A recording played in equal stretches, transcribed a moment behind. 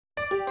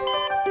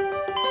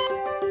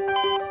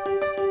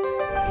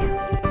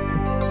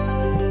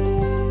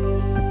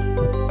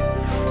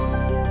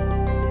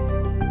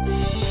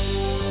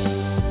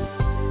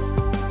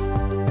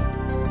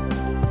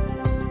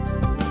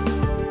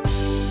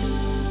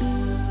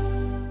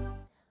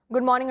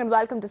Good morning and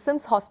welcome to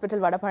Sims Hospital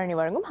Vadapalani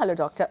வழங்கும் hello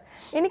doctor.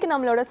 இன்னைக்கு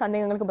நம்மளோட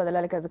சந்தேகங்களுக்கு பதில்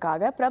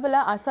அளிக்கிறதுக்காக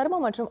பிரபல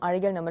சரும மற்றும்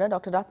அழகியல் நிபுணர்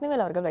டாக்டர்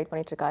ரத்னவேல் அவர்கள் வெயிட்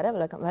பண்ணிட்டு இருக்காரு.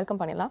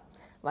 வெல்கம் பண்ணிடலாம்.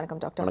 வணக்கம்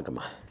டாக்டர். வணக்கம்.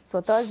 ஸோ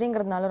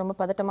தேர்ஸ்டேங்கிறதுனால ரொம்ப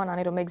பதட்டமா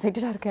நானே ரொம்ப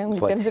எக்ஸைட்டடாக இருக்கேன்.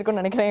 உங்களுக்கு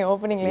தெரிஞ்சிருக்கும்னு நினைக்கிறேன்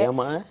ஓப்பனிங்லேயே.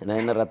 ஏமா நான்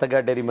என்ன ரத்த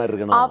காட்டேரி மாதிரி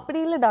இருக்கணும்? அப்படி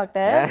இல்லை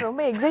டாக்டர்,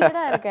 ரொம்ப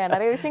எக்ஸைட்டடாக இருக்கேன்.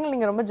 நிறைய விஷயங்கள்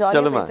நீங்கள் ரொம்ப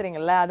ஜாலியாக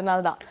பேசுறீங்கல்ல,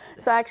 அதனால தான்.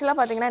 ஸோ ஆக்சுவலாக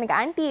பார்த்தீங்கன்னா எனக்கு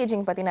ஆன்டி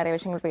ஏஜிங் பற்றி நிறைய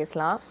விஷயங்கள்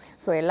பேசலாம்.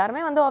 ஸோ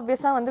எல்லாருமே வந்து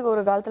ஆப்வியஸாக வந்து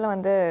ஒரு காலத்தில்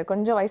வந்து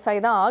கொஞ்சம்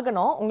வயசாகி தான்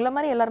ஆகணும். உங்களை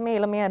மாதிரி எல்லாருமே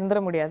இளமையாக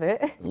இருந்துட முடியாது.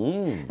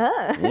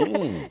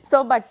 ஸோ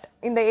பட்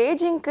இந்த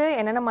ஏஜிங்க்கு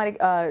என்னென்ன மாதிரி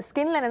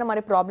ஸ்கின்ல என்னென்ன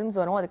மாதிரி ப்ராப்ளம்ஸ்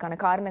வரும்,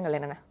 அதுக்கான காரணங்கள்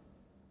என்னென்ன?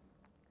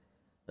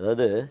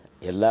 அதாவது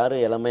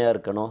எல்லாரும் இளமையாக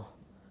இருக்கணும்,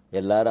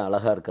 எல்லாரும்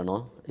அழகாக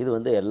இருக்கணும், இது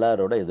வந்து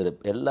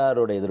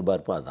எல்லாரோட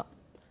எதிர்பார்ப்பும் அதுதான்.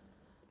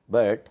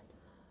 பட்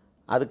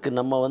அதுக்கு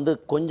நம்ம வந்து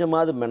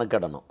கொஞ்சமாவது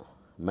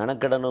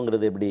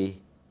மெனக்கடணுங்கிறது எப்படி?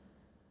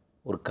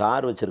 ஒரு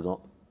கார்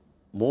வச்சுருக்கோம்,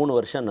 3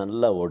 வருஷம்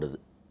நல்லா ஓடுது,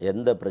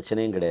 எந்த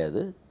பிரச்சனையும்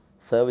கிடையாது,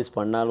 சர்வீஸ்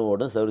பண்ணாலும்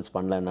ஓடும், சர்வீஸ்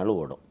பண்ணலைன்னாலும்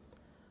ஓடும்.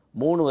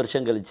 3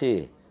 வருஷம் கழித்து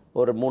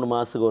ஒரு 3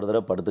 மாதத்துக்கு ஒரு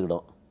தடவை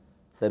படுத்துக்கிட்டோம்,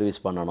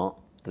 சர்வீஸ் பண்ணணும்,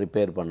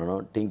 ரிப்பேர்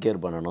பண்ணணும்,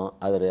 டிங்கேர் பண்ணணும்,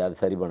 அது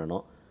சரி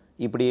பண்ணணும்,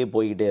 இப்படியே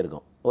போய்கிட்டே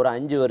இருக்கும். ஒரு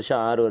 5 வருஷம்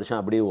 6 வருஷம்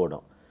அப்படியே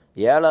ஓடும்.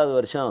 7வது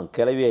வருஷம்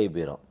கிளவி ஆகி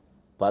போயிடும்,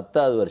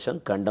 10வது வருஷம்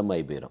கண்டம்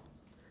ஆகி போயிடும்.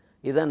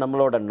 இதுதான்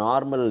நம்மளோட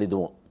நார்மல்.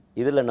 இதுவும்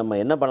இதில் நம்ம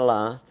என்ன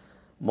பண்ணலாம்,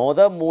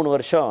 3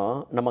 வருஷம்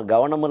நம்ம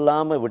கவனம்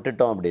இல்லாமல்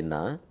விட்டுட்டோம்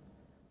அப்படின்னா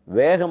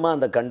வேகமாக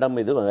அந்த கண்டம்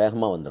இது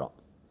வேகமாக வந்துடும்.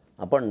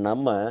 அப்போ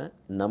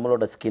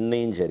நம்மளோட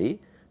ஸ்கின்னையும் சரி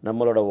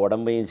நம்மளோட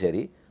உடம்பையும்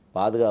சரி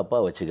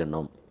பாதுகாப்பாக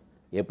வச்சுக்கணும்.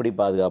 எப்படி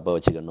பாதுகாப்பாக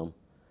வச்சுக்கணும்?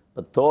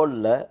 இப்போ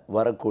தோலில்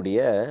வரக்கூடிய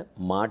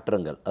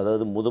மாற்றங்கள்,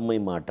 அதாவது முதுமை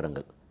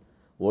மாற்றங்கள்,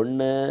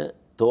 ஒன்று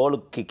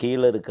தோலுக்கு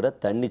கீழே இருக்கிற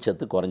தண்ணி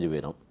சத்து குறைஞ்சி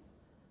போயிடும்,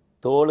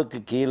 தோலுக்கு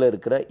கீழே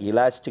இருக்கிற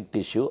இலாஸ்டிக்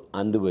டிஷ்யூ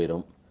அந்து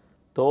போயிடும்,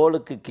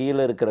 தோலுக்கு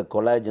கீழே இருக்கிற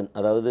கொலாஜன்,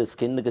 அதாவது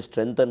ஸ்கின்னுக்கு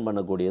ஸ்ட்ரென்தன்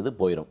பண்ணக்கூடியது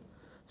போயிடும்.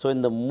 ஸோ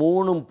இந்த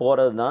 3ம்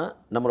போகிறது தான்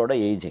நம்மளோட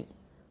ஏஜிங்.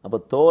 அப்போ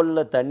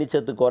தோலில் தண்ணி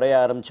சத்து குறைய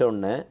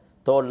ஆரம்பித்தோடனே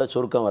தோலில்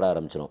சுருக்கம் வர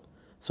ஆரம்பிச்சிடும்.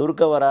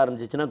 சுருக்கம் வர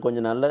ஆரம்பிச்சிச்சுன்னா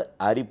கொஞ்சம் நல்ல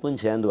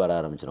அரிப்பும் சேர்ந்து வர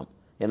ஆரம்பிச்சிடும்.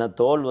 ஏன்னா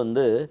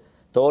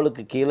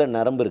தோலுக்கு கீழே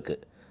நரம்பு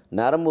இருக்குது.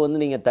 நரம்பு வந்து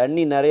நீங்கள்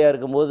தண்ணி நிறையா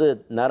இருக்கும்போது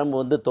நரம்பு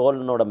வந்து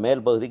தோலினோட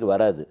மேல் பகுதிக்கு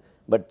வராது.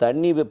 பட்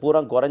தண்ணி பூரா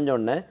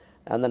குறைஞ்சோடனே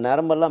அந்த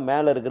நரம்பெல்லாம்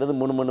மேலே இருக்கிறது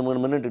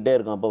மின்னுக்கிட்டே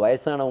இருக்கும். அப்போ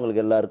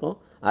வயசானவங்களுக்கு எல்லாருக்கும்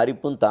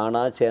அரிப்பும்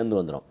தானாக சேர்ந்து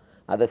வந்துடும்.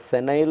 அதை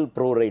செனைல்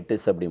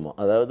ப்ரூரைட்டிஸ் அப்படிமோ,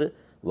 அதாவது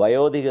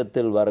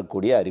வயோதிகத்தில்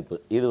வரக்கூடிய அரிப்பு.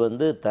 இது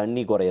வந்து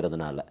தண்ணி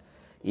குறையிறதுனால.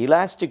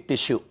 இலாஸ்டிக்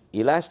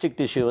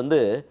டிஷ்யூ வந்து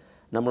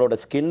நம்மளோட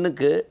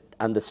ஸ்கின்னுக்கு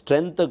அந்த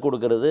ஸ்ட்ரென்த்தை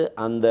கொடுக்கறது,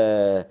 அந்த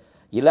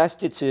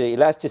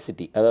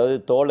இலாஸ்டிசிட்டி, அதாவது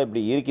தோலை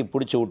இப்படி இறுக்கி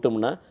பிடிச்சி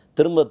விட்டோம்னா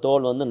திரும்ப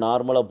தோல் வந்து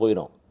நார்மலாக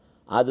போயிடும்.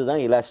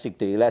 அதுதான்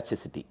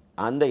இலாஸ்டிசிட்டி.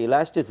 அந்த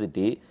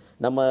இலாஸ்டிசிட்டி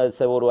நம்ம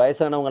ஒரு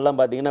வயசானவங்கெல்லாம்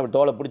பார்த்திங்கன்னா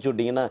தோலை பிடிச்சி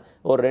விட்டிங்கன்னா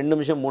ஒரு 2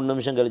 நிமிஷம் 3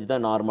 நிமிஷம் கழித்து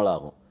தான் நார்மல்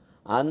ஆகும்.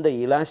 அந்த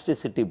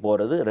இலாஸ்டிசிட்டி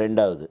போகிறது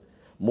 2வது.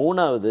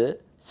 3வது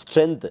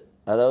ஸ்ட்ரென்த்து,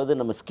 அதாவது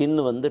நம்ம ஸ்கின்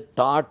வந்து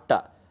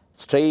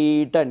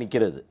ஸ்ட்ரெயிட்டாக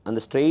நிற்கிறது. அந்த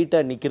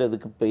ஸ்ட்ரெயிட்டாக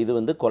நிற்கிறதுக்கு இப்போ இது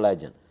வந்து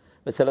கொலாஜன்.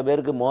 இப்போ சில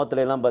பேருக்கு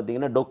முகத்துலலாம்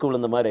பார்த்திங்கன்னா டொக்கு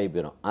விழுந்த மாதிரி ஆகி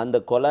போயிடும். அந்த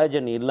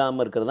கொலாஜன்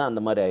இல்லாமல் இருக்கிறது தான்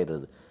அந்த மாதிரி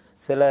ஆகிடுறது.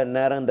 சில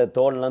நேரம் இந்த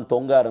தோல்லாம்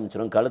தொங்க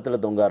ஆரம்பிச்சிடும், கழுத்தில்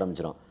தொங்க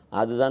ஆரம்பிச்சிடும்,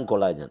 அதுதான்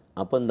கொலாஜன்.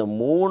 அப்போ இந்த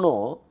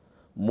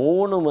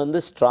மூணும்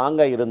வந்து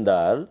ஸ்ட்ராங்காக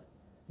இருந்தால்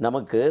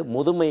நமக்கு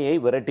முதுமையை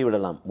விரட்டி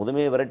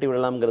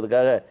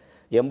விடலாம்ங்கிறதுக்காக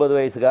 80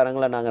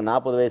 வயசுக்காரங்களை நாங்கள்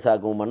 40 வயசு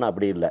ஆக்குவோம்னா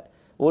அப்படி இல்லை.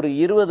 ஒரு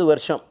 20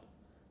 வருஷம்,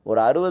 ஒரு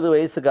 60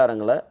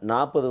 வயசுக்காரங்களை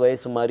 40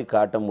 வயசு மாதிரி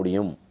காட்ட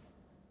முடியும்,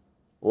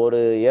 ஒரு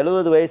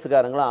 70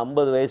 வயசுக்காரங்களை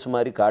 50 வயசு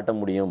மாதிரி காட்ட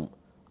முடியும்.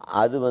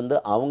 அது வந்து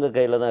அவங்க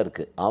கையில் தான்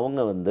இருக்குது. அவங்க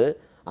வந்து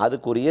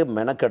அதுக்குரிய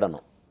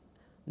மெனக்கெடணும்.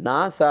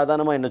 நான்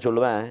சாதாரணமாக என்ன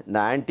சொல்லுவேன், இந்த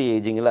ஆன்டி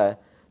ஏஜிங்கில்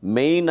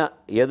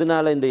மெயினாக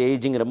எதனால் இந்த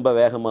ஏஜிங் ரொம்ப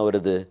வேகமாக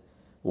வருது?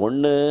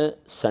 ஒன்று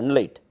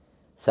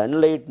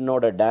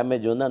சன்லைட்னோட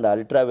டேமேஜ் வந்து அந்த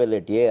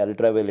அல்ட்ராவயலட் ஏ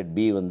அல்ட்ராவயலட்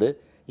பி வந்து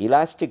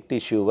இலாஸ்டிக்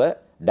டிஷ்யூவை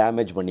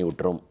டேமேஜ் பண்ணி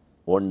விட்டுரும்.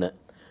 1.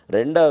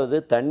 2வது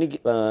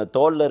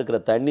தோலில் இருக்கிற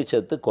தண்ணி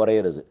சத்து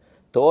குறையிறது.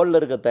 தோலில்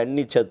இருக்க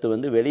தண்ணி சத்து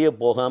வந்து வெளியே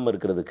போகாமல்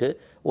இருக்கிறதுக்கு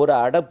ஒரு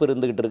அடப்பு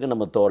இருந்துக்கிட்டு இருக்குது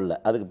நம்ம தோலில்.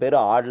 அதுக்கு பேர்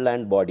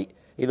ஆட்லேண்ட் பாடி.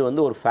 இது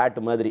வந்து ஒரு ஃபேட்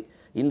மாதிரி.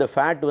 இந்த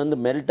ஃபேட் வந்து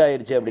மெல்ட்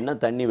ஆயிடுச்சு அப்படின்னா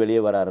தண்ணி வெளியே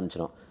வர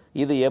ஆரம்பிச்சிடும்.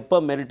 இது எப்போ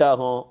மெல்ட்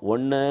ஆகும்?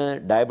 1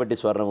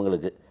 டயபெட்டிஸ்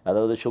வர்றவங்களுக்கு,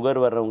 அதாவது சுகர்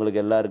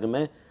வர்றவங்களுக்கு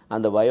எல்லாருக்குமே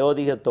அந்த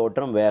வயோதிக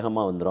தோற்றம்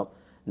வேகமாக வந்துடும்.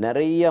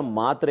 நிறைய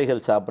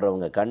மாத்திரைகள்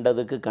சாப்பிட்றவங்க,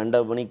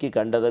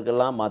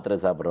 கண்டதற்கெல்லாம் மாத்திரை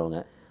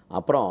சாப்பிட்றவங்க,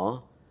 அப்புறம்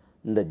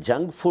இந்த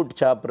ஜங்க் ஃபுட்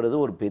சாப்பிட்றது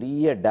ஒரு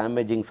பெரிய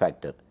டேமேஜிங்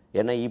ஃபேக்டர்.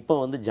 ஏன்னா இப்போ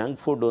வந்து ஜங்க்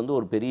ஃபுட் வந்து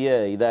ஒரு பெரிய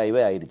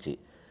இதாகவே ஆயிடுச்சு.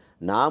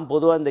 நான்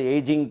பொதுவாக இந்த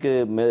ஏஜிங்க்கு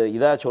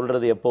இதாக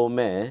சொல்கிறது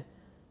எப்போவுமே,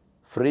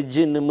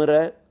 ஃப்ரிட்ஜு நிமிர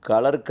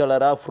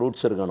கலராக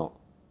ஃப்ரூட்ஸ் இருக்கணும்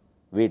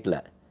வீட்டில்,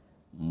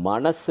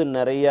 மனசு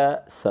நிறையா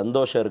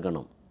சந்தோஷம்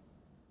இருக்கணும்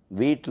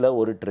வீட்டில்,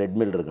 ஒரு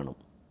ட்ரெட்மில் இருக்கணும்,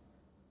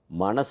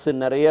 மனசு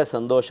நிறைய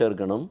சந்தோஷம்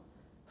இருக்கணும்,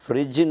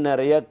 ஃப்ரிட்ஜு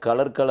நிறைய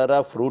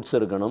கலராக ஃப்ரூட்ஸ்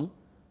இருக்கணும்,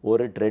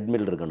 ஒரு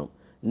ட்ரெட்மில் இருக்கணும்.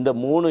 இந்த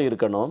 3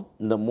 இருக்கணும்.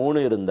 இந்த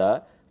 3 இருந்தால்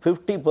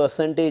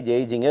 50%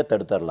 ஏஜிங்கை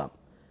தடுத்துடலாம்.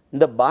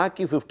 இந்த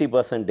பாக்கி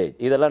 50%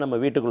 இதெல்லாம் நம்ம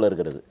வீட்டுக்குள்ளே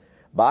இருக்கிறது.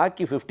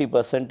 பாக்கி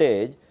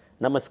 50%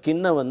 நம்ம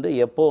ஸ்கின்னை வந்து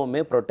எப்போவுமே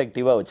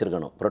ப்ரொடெக்டிவாக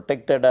வச்சுருக்கணும்.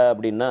 ப்ரொடெக்டடாக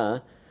அப்படின்னா,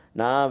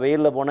 நான்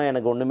வெயிலில் போனால்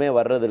எனக்கு ஒன்றுமே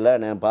வர்றதில்ல,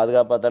 நான்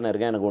பாதுகாப்பாக தானே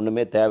இருக்கேன், எனக்கு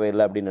ஒன்றுமே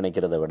தேவையில்லை அப்படின்னு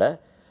நினைக்கிறத விட,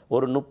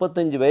 ஒரு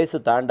 35 வயசு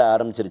தாண்ட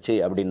ஆரம்பிச்சிருச்சு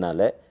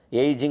அப்படின்னாலே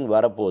ஏஜிங்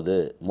வரப்போகுது,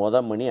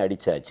 மணி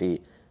அடித்தாச்சு,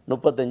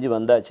 35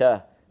 வந்தாச்சா,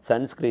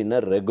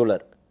 சன்ஸ்க்ரீனர்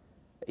ரெகுலர்.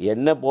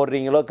 என்ன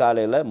போடுறீங்களோ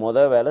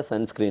காலையில் வேலை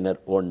சன்ஸ்க்ரீனர்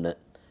ஒன்று.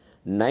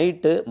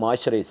 Night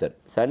moisturiser.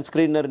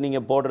 சன்ஸ்க்ரீனர்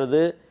நீங்கள்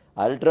போடுறது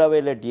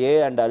ultraviolet A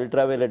and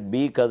ultraviolet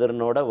B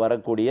கதிரனோட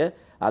வரக்கூடிய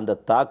அந்த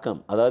தாக்கம்,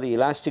 அதாவது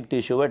இலாஸ்டிக்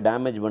டிஷ்யூவை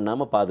டேமேஜ்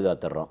பண்ணாமல்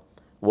பாதுகாத்துடுறோம்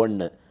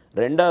ஒன்று.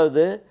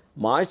 ரெண்டாவது,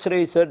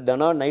 மாய்ஸ்சரைசர்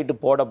தினம் நைட்டு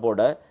போட போட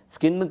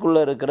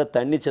ஸ்கின்னுக்குள்ளே இருக்கிற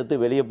தண்ணி சத்து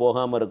வெளியே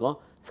போகாமல் இருக்கும்,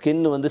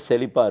 ஸ்கின் வந்து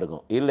செழிப்பாக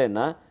இருக்கும்.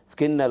 இல்லைன்னா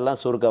ஸ்கின்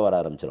எல்லாம் சுருக்க வர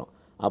ஆரம்பிச்சிடும்.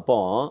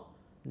 அப்போது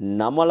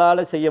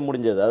நம்மளால் செய்ய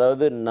முடிஞ்சது,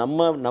 அதாவது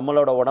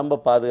நம்மளோட உடம்பை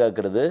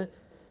பாதுகாக்கிறது,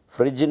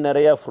 ஃப்ரிட்ஜ்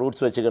நிறையா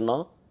ஃப்ரூட்ஸ்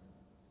வச்சுக்கணும்,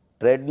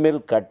 ட்ரெட்மில்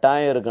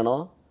கட்டாயம்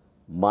இருக்கணும்,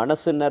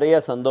 மனசு நிறைய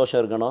சந்தோஷம்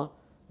இருக்கணும்.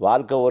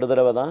 வாழ்க்கை ஒரு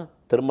தடவை தான்,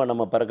 திரும்ப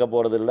நம்ம பிறக்க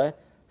போகிறதில்ல.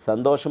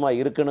 சந்தோஷமாக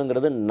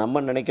இருக்கணுங்கிறது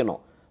நம்ம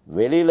நினைக்கணும்.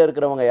 வெளியில்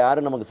இருக்கிறவங்க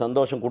யாரும் நமக்கு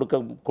சந்தோஷம்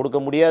கொடுக்க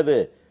முடியாது,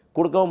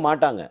 கொடுக்கவும்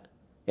மாட்டாங்க.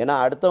 ஏன்னா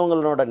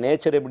அடுத்தவங்களோட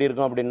நேச்சர் எப்படி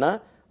இருக்கும் அப்படின்னா,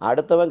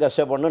 அடுத்தவன்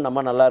கஷ்டப்படணும்,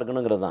 நம்ம நல்லா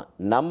இருக்கணுங்கிறது தான்.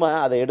 நம்ம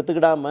அதை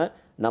எடுத்துக்கிடாமல்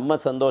நம்ம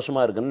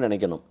சந்தோஷமாக இருக்குன்னு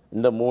நினைக்கணும்.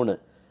 இந்த 3.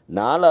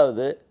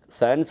 4வது,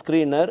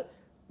 சன்ஸ்க்ரீனர்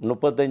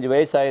 35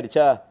 வயசு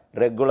ஆயிடுச்சா,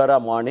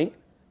 ரெகுலராக மார்னிங்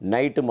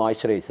நைட்டு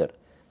மாய்ஸ்சரைசர்.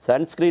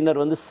 சன்ஸ்க்ரீனர்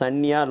வந்து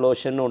சன்னியா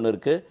லோஷன் ஒன்று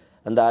இருக்குது,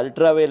 அந்த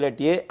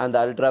அல்ட்ராவைலட் ஏ அந்த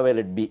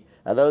அல்ட்ராவைலட் பி.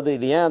 அதாவது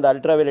இது ஏன் அந்த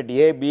அல்ட்ராவைலட்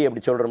ஏ பி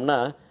அப்படி சொல்கிறோம்னா,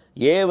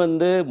 ஏ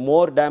வந்து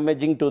மோர்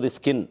damaging to the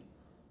skin,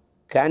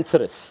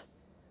 cancerous.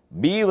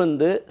 B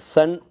வந்து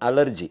சன்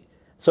அலர்ஜி.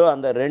 ஸோ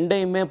அந்த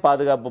ரெண்டையுமே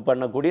பாதுகாப்பு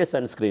பண்ணக்கூடிய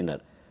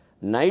சன்ஸ்க்ரீனர்.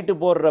 நைட்டு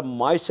போடுற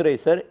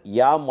மாய்ஸ்சரைசர்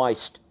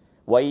மாய்ஸ்ட்,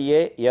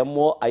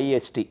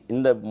 YAMOIST.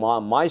 இந்த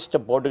மாய்ஸ்ட்டை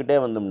போட்டுக்கிட்டே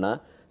வந்தோம்னா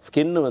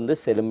ஸ்கின்னு வந்து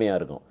செழுமையாக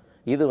இருக்கும்.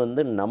 இது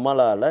வந்து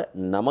நம்மளால்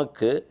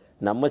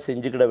நம்ம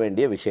செஞ்சுக்கிட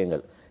வேண்டிய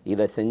விஷயங்கள்.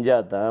 இதை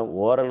செஞ்சால் தான்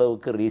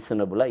ஓரளவுக்கு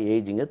ரீசனபிளாக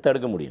ஏஜிங்கை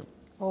தடுக்க முடியும்.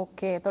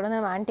 ஓகே, தொடர்ந்து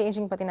நம்ம ஆன்டி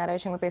ஏஜிங் பற்றி நிறைய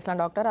விஷயங்கள்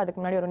பேசலாம் டாக்டர். அதுக்கு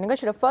முன்னாடி ஒரு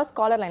நிகழ்ச்சியோட ஃபர்ஸ்ட்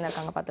காலர் லைனில்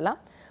இருக்காங்க, பார்த்தலாம்.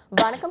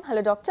 வணக்கம்.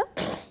 Hello doctor.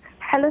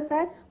 Hello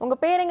sir.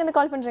 உங்கள் பேர் எங்கேருந்து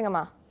கால்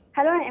பண்ணுறீங்கம்மா?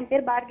 ஹலோ, என்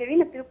பேர் பார்கவி,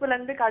 நான்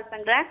திருப்பூர்லேருந்து கால்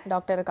பண்ணுறேன்.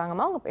 டாக்டர்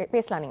இருக்காங்கம்மா,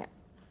 பேசலாம் நீங்கள்.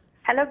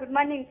 Hello, good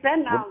morning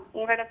sir. நான்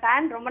உங்களோட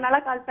ஃபேன், ரொம்ப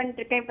நாளாக கால்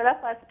பண்ணிட்டு இருக்கேன். இப்போ தான்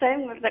ஃபர்ஸ்ட் டைம்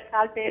உங்களோட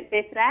கால்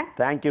பேசுகிறேன்.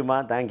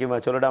 தேங்க்யூம்மா.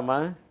 சொல்லுடாமா.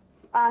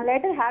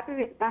 லேட்டர்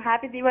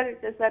ஹாப்பி தீபாவளி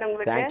சார்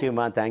உங்களுக்கு.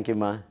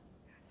 தேங்க்யூம்மா.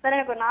 சார்,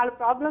 எனக்கு ஒரு 4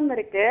 ப்ராப்ளம்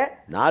இருக்கு.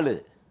 4?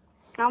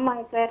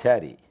 ஆமாங்க சார்.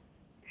 சரி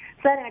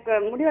சார், எனக்கு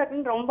முடி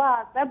வளர்க்கணும்னு ரொம்ப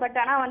ஆசை. பட்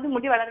ஆனால் வந்து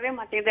முடி வளரவே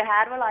மாட்டேங்குது.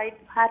 ஹேர்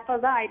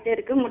ஃபால் தான் ஆகிட்டே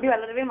இருக்கு, முடி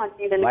வளரவே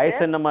மாட்டேங்குது.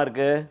 வயசு என்னம்மா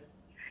இருக்கு?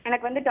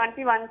 எனக்கு வந்து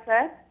 21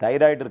 சார்.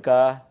 தைராய்டு இருக்கா?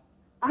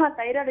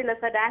 தைராய்டு இல்லை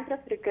சார்,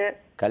 டான்ட்ரஃப் இருக்கு.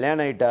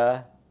 கல்யாணம் ஆயிட்டா?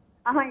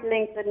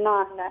 இல்லைங்க சார், இன்னும்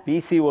ஆகல.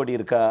 பிசிஓடி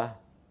இருக்கா?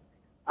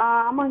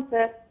 ஆமாங்க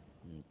சார்.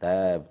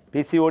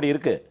 பிசிஓடி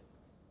இருக்கு?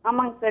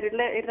 ஆமாங்க சார்,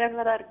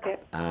 irregular-ஆ இருக்கு.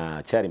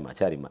 சரிம்மா.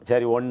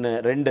 சரி, 1.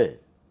 2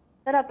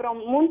 சார், அப்புறம்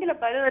மூஞ்சில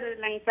பரு வருது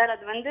இல்லைங்க சார்,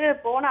 அது வந்து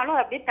போனாலும்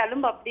அப்படியே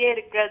தழும்பு அப்படியே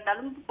இருக்கு.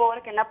 தழும்பு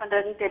போறதுக்கு என்ன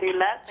பண்றதுன்னு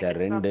தெரியல.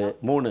 சரி, 2.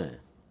 3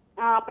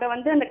 அப்புறம்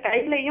வந்து அந்த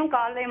கையிலையும்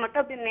காலையும்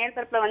மட்டும் அப்படியே நேர்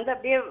பரப்புல வந்து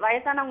அப்படியே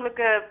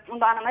வயசானவங்களுக்கு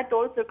உண்டான மாதிரி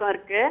தோல் சுருக்கம்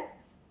இருக்கு.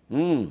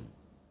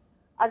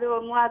 அது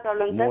 3வது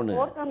ப்ராப்ளம் சார்.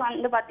 4th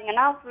வந்து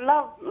பாத்தீங்கன்னா ஃபுல்லா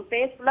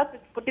ஃபேஸ் ஃபுல்லா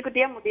குட்டி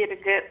குட்டியா முடி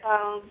இருக்கு.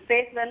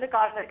 ஃபேஸ்ல இருந்து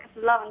கால் வரைக்கும்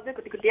ஃபுல்லா வந்து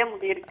குட்டி குட்டியா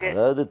முடி இருக்கு.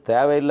 அதாவது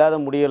தேவையில்லாத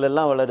முடிகள்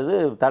எல்லாம் வளருது,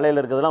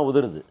 தலையில இருக்கிறதெல்லாம்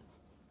உதிருது.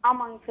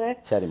 ஆமாங்க சார்.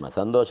 சரிம்மா,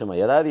 சந்தோஷமா.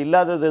 ஏதாவது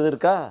இல்லாதது எது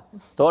இருக்கா?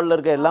 தோல்ல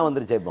இருக்க எல்லாம்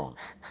வந்துருச்சு இப்போ.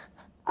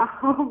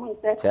 ஆமாங்க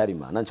சார்.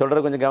 சரிம்மா, நான்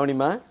சொல்கிறேன், கொஞ்சம்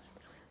கவனிமா.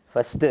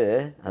 ஃபஸ்ட்டு,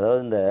 அதாவது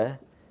இந்த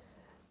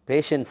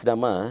பேஷண்ட்ஸ்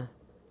நம்ம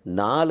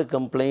 4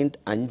 கம்ப்ளைண்ட்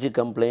 5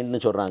 கம்ப்ளைண்ட்னு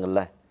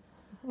சொல்கிறாங்கல்ல,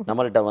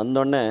 நம்மள்கிட்ட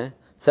வந்தோடனே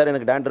சார்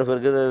எனக்கு டான்ட்ரஃப்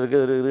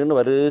இருக்குதுன்னு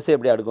வரிசை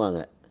எப்படி அடுக்குவாங்க.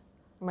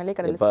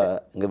 இப்போ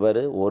இங்கே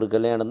பாரு, ஒரு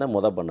கல்யாணம்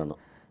தான்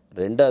பண்ணணும்,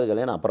 2வது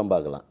கல்யாணம் அப்புறம்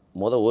பார்க்கலாம்.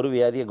 ஒரு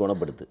வியாதியை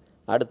குணப்படுத்து,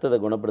 அடுத்ததை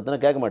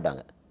குணப்படுத்தினா கேட்க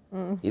மாட்டாங்க.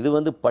 இது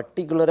வந்து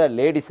பர்டிகுலராக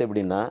லேடிஸ்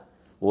எப்படின்னா,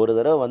 ஒரு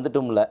தடவை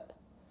வந்துட்டோம்ல,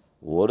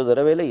 ஒரு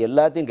தடவையில்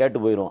எல்லாத்தையும் கேட்டு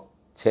போயிடும்.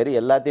 சரி,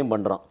 எல்லாத்தையும்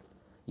பண்ணுறோம்,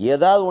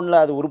 ஏதாவது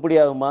ஒன்றில் அது உருப்படி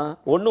ஆகுமா?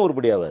 ஒன்றும்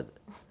உருப்படி ஆகாது.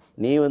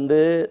 நீ வந்து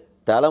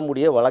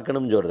தலைமுடியை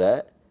வளர்க்கணும்னு சொல்கிற,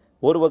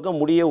 ஒரு பக்கம்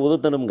முடியை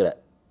உதுத்தணுங்கிற.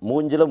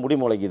 மூஞ்சில் முடி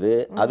முளைக்குது,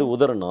 அது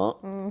உதறணும்,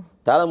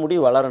 தலைமுடி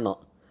வளரணும்.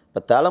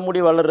 இப்போ தலைமுடி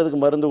வளர்கிறதுக்கு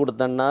மருந்து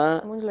கொடுத்தோன்னா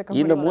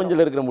இந்த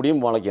மூஞ்சில் இருக்கிற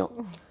முடியும் முளைக்கும்,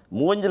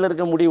 மூஞ்சில்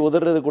இருக்க முடி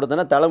உதறது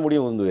கொடுத்தோன்னா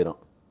தலைமுடியும் உந்து போயிடும்.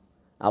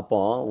 அப்போ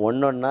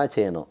ஒன்றொன்னா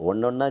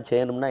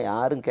செய்யணும்னா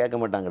யாரும் கேட்க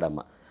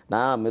மாட்டாங்கடாம்மா.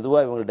 நான்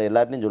மெதுவாக இவங்கள்ட்ட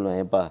எல்லார்ட்டையும் சொல்லுவேன்,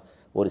 ஏப்பா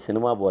ஒரு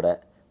சினிமா போகிற,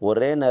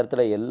 ஒரே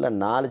நேரத்தில் எல்லாம்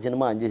 4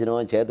 சினிமா 5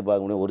 சினிமாவும் சேர்த்து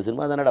பார்க்க முடியும், ஒரு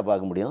சினிமா தானடா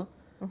பார்க்க முடியும்,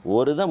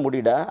 ஒரு தான்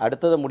முடிடா,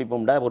 அடுத்ததை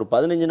முடிப்போம்டா, ஒரு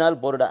 15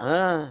 நாள் போடுடா.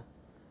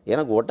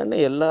 எனக்கு உடனே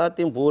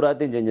எல்லாத்தையும்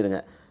பூராத்தையும்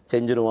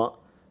செஞ்சுருவோம்.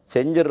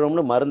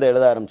 செஞ்சிடறோம்னு மருந்தை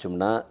எழுத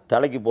ஆரம்பிச்சோம்னா,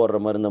 தலைக்கு போடுற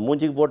மருந்தை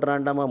மூஞ்சிக்கு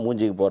போட்டுறாண்டாமா,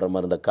 மூஞ்சிக்கு போடுற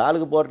மருந்தை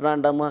காலுக்கு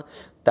போட்டுறாண்டாமா,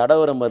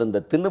 தடவுற மருந்தை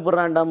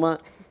தின்னுப்புறாண்டாமா,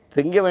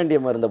 திங்க வேண்டிய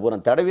மருந்தை பூரா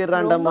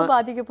தடவிடுறாண்டாமா.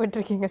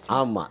 பாதிக்கப்பட்டிருக்கீங்க.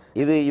 ஆமாம்,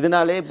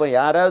 இதனாலே இப்போ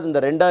யாராவது இந்த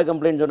 2வது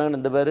கம்ப்ளைண்ட்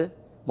சொன்னாங்கன்னு, இந்த பேர்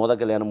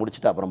கல்யாணம்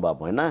முடிச்சுட்டு அப்புறம்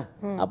பார்ப்போம் என்ன,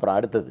 அப்புறம்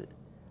அடுத்தது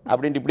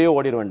அப்படின்ட்டு இப்படியே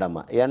ஓடிட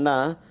வேண்டாமா. ஏன்னா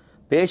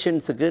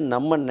பேஷண்ட்ஸுக்கு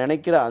நம்ம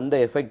நினைக்கிற அந்த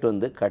எஃபெக்ட்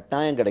வந்து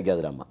கட்டாயம்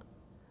கிடைக்காதுடாமா.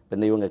 இப்போ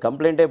இந்த இவங்க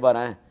கம்ப்ளைண்ட்டே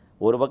பாரு,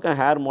 ஒரு பக்கம்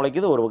ஹேர்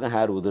முளைக்குது, ஒரு பக்கம்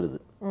ஹேர் உதிருது.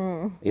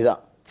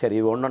 இதான் சரி,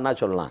 ஒன்றொன்னா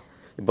சொல்லலாம்.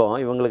 இப்போ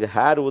இவங்களுக்கு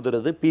ஹேர்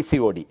உதிருது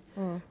பிசிஓடி.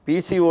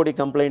 பிசிஓடி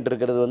கம்ப்ளைண்ட்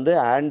இருக்கிறது வந்து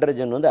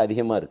ஆண்ட்ரஜன் வந்து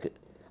அதிகமாக இருக்குது.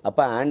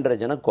 அப்போ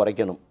ஆண்ட்ரஜனை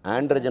குறைக்கணும்.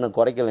 ஆண்ட்ரஜனை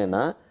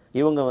குறைக்கலைன்னா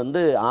இவங்க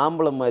வந்து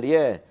ஆம்பளை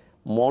மாதிரியே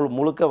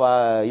முழுக்க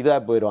இதாக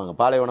போயிடுவாங்க,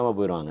 பாலைவனமாக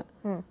போயிடுவாங்க.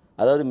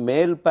 அதாவது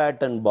மேல்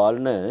பேட்டர்ன்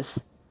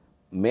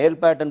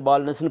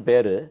பால்னஸ்னு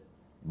பேர்.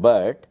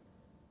 பட்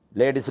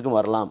லேடிஸுக்கும்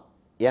வரலாம்.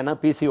 ஏன்னா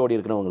பிசிஓடி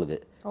இருக்கிறவங்களுக்கு.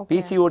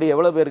 பிசிஓடி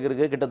எவ்வளோ பேருக்கு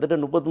இருக்குது? கிட்டத்தட்ட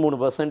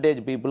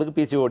 33% பீப்புளுக்கு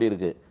பிசிஓடி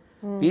இருக்குது.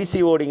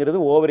 பிசிஓடிங்கிறது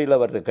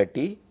ஓவரியில் வர்ற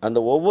கட்டி. அந்த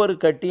ஒவ்வொரு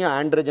கட்டியும்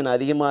ஆண்ட்ரஜன்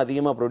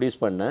அதிகமாக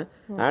ப்ரொடியூஸ் பண்ண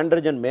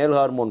ஆண்ட்ரஜன் மேல்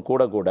ஹார்மோன்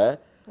கூட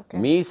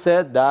மீசை,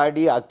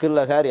 தாடி,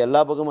 அக்கில் ஹேர் எல்லா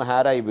பக்கமும்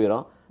ஹேர் ஆகி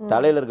போயிடும்.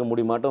 தலையில் இருக்க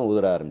முடி மட்டும்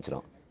உதிர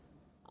ஆரம்பிச்சிடும்.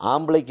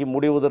 ஆம்பளைக்கு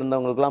முடி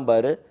உதிர்ந்தவங்களுக்குலாம்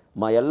பாரு,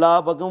 எல்லா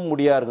பக்கமும்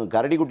முடியாக இருக்கும்,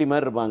 கரடி குட்டி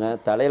மாதிரி இருப்பாங்க,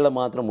 தலையில்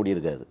மாத்திரம் முடி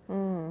இருக்காது.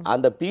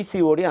 அந்த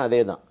பிசிஓடியும்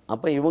அதே தான்.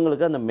 அப்போ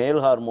இவங்களுக்கு அந்த மேல்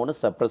ஹார்மோனை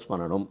சப்ரஸ்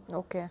பண்ணணும்.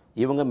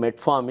 இவங்க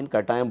மெட்ஃபார்மின்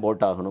கட்டாயம்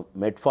போட்டாகணும்.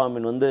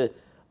 மெட்ஃபார்மின் வந்து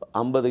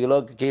 50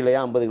 கிலோக்கு கீழேயா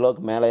 50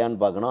 கிலோக்கு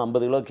மேலேயான்னு பார்க்கணும்.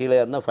 50 கிலோ கீழே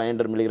இருந்தால்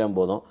 500 மில்லிகிராம்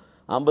போதும்.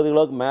 50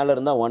 கிலோக்கு மேலே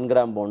இருந்தால் 1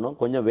 கிராம் போடணும்.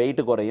 கொஞ்சம்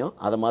வெயிட்டு குறையும்,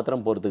 அதை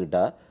மாத்திரம்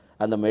பொறுத்துக்கிட்டா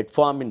அந்த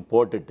மெட்ஃபார்மின்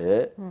போட்டுட்டு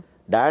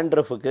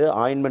டேண்ட்ரஃபுக்கு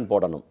ஆயின்மெண்ட்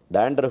போடணும்.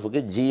 டேண்ட்ரஃபுக்கு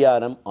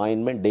ஜிஆர்எம்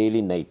ஆயின்மெண்ட்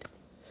டெய்லி நைட்.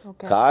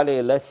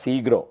 காலையில்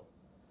சீக்ரோ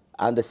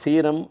அந்த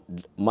சீரம்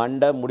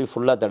மண்டை முடி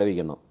ஃபுல்லாக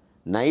தடவிக்கணும்.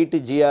 நைட்டு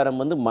ஜிஆர்எம்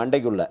வந்து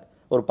மண்டைக்குள்ளே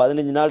ஒரு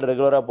 15 நாள்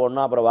ரெகுலராக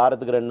போடணும். அப்புறம்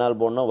வாரத்துக்கு 2 நாள்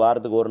போடணும்,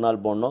 வாரத்துக்கு 1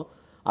 நாள் போடணும்.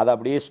 அதை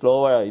அப்படியே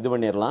ஸ்லோவாக இது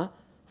பண்ணிடலாம்.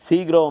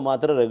 சீக்ரோவை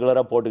மாத்திரம்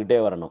ரெகுலராக போட்டுக்கிட்டே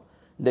வரணும்.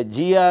 இந்த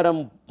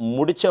ஜிஆர்எம்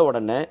முடித்த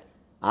உடனே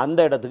அந்த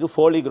இடத்துக்கு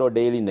ஃபோலிக்ரோ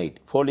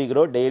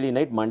டெய்லி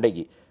நைட்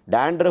மண்டைக்கு.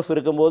 டேண்ட்ரஃப்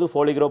இருக்கும்போது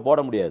ஃபோலிக்ரோ போட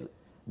முடியாது,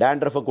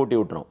 டேண்ட்ரஃபை கூட்டி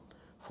விட்டுரும்.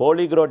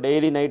 ஃபோலிக்ரோ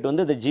டெய்லி நைட்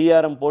வந்து இந்த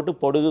ஜிஆர்எம் போட்டு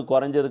பொடுகு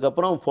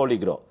குறைஞ்சதுக்கப்புறம்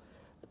ஃபோலிக்ரோ.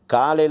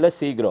 காலையில்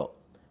சீக்ரோ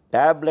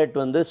டேப்லெட்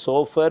வந்து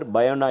சோஃபர்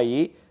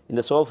பயோனாயி.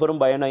 இந்த சோஃபரும்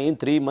பயோனாயும்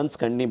 3 months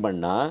கண்டினியூ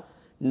பண்ணால்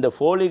இந்த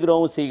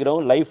ஃபோலிக்ரோவும்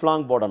சீக்ரோவும் லைஃப்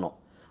லாங் போடணும்.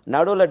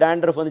 நடுவில்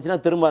டேண்ட்ரஃப் வந்துச்சுன்னா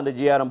திரும்ப அந்த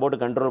ஜிஆர்எம் போட்டு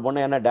கண்ட்ரோல்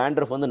பண்ணணும். ஏன்னா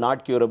டேண்ட்ரஃப் வந்து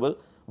நாட் க்யூரபிள்.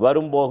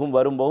 வரும் போகும்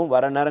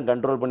வர நேரம்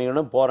கண்ட்ரோல்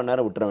பண்ணிக்கணும், போகிற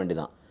நேரம் விட்டுற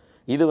வேண்டியதான்.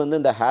 இது வந்து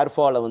இந்த ஹேர்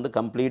ஃபாலை வந்து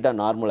கம்ப்ளீட்டாக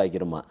நார்மல்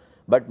ஆக்கிருமா.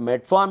 பட்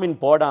மெட்ஃபார்மின்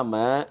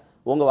போடாமல்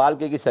உங்கள்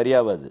வாழ்க்கைக்கு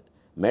சரியாகாது.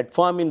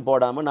 மெட்ஃபார்மின்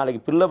போடாமல்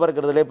நாளைக்கு பிள்ளை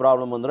பிறக்கிறதுலே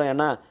ப்ராப்ளம் வந்துடும்.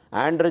 ஏன்னா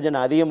ஆண்ட்ரஜன்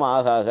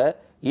அதிகமாக ஆக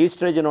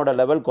ஈஸ்ட்ரஜனோட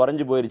லெவல்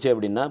குறைஞ்சி போயிடுச்சு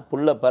அப்படின்னா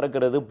புல்லை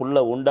பறக்கிறது,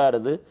 புல்லை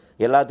உண்டாகிறது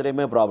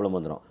எல்லாத்துலேயுமே ப்ராப்ளம்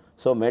வந்துடும்.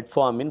 So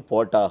metformin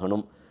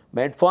போட்டாகணும்.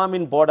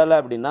 மெட்ஃபார்மின் போடலை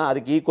அப்படின்னா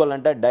அதுக்கு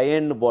ஈக்குவலண்ட்டாக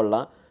டயன்னு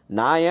போடலாம்.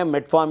 நான் ஏன்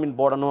மெட்ஃபார்மின்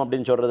போடணும்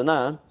அப்படின்னு சொல்கிறதுனா,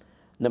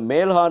 இந்த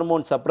மேல்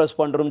ஹார்மோன் சப்ரஸ்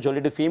பண்ணுறோம்னு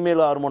சொல்லிட்டு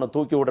ஃபீமேல் ஹார்மோனை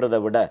தூக்கி விடுறத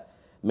விட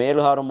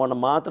மேல் ஹார்மோனை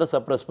மாத்திரம்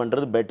சப்ரஸ்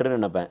பண்ணுறது பெட்டர்னு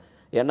நினைப்பேன்.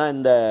 ஏன்னா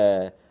இந்த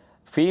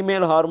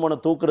ஃபீமேல் ஹார்மோனை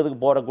தூக்குறதுக்கு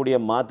போடக்கூடிய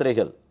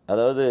மாத்திரைகள்,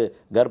 அதாவது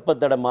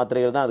கர்ப்பத்தடை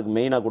மாத்திரைகள் தான் அதுக்கு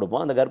மெயினாக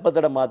கொடுப்போம். அந்த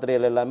கர்ப்பத்தடை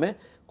மாத்திரைகள் எல்லாமே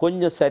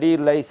கொஞ்சம்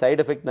சரியில்லை,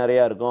 சைடு எஃபெக்ட்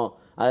நிறையா இருக்கும்.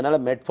 அதனால்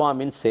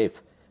மெட்ஃபார்மின் சேஃப்.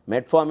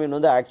 மெட்ஃபார்மின்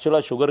வந்து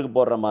ஆக்சுவலாக சுகருக்கு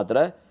போடுற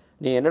மாத்திரை.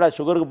 நீ என்னடா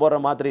சுகருக்கு போடுற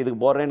மாத்திரை இதுக்கு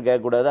போடுறேன்னு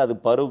கேட்கக்கூடாது. அது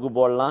பருவுக்கு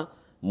போடலாம்,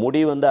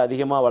 முடி வந்து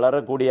அதிகமாக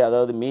வளரக்கூடிய,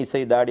 அதாவது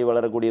மீசை தாடி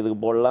வளரக்கூடியதுக்கு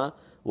போடலாம்,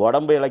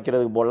 உடம்பு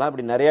இழைக்கிறதுக்கு போடலாம்,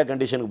 அப்படி நிறையா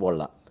கண்டிஷனுக்கு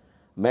போடலாம்.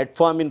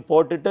 மெட்ஃபார்மின்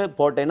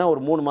போட்டேன்னா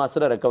ஒரு 3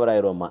 மாதத்தில் ரெக்கவர்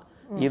ஆயிடுவோம்மா.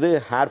 இது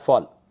ஹேர்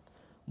ஃபால்.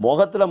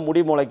 முகத்தில்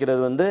முடி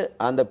முளைக்கிறது வந்து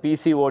அந்த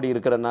பிசிஓடி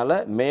இருக்கிறதுனால,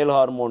 மேல்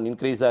ஹார்மோன்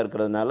இன்க்ரீஸாக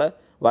இருக்கிறதுனால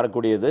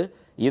வரக்கூடியது.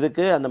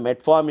 இதுக்கு அந்த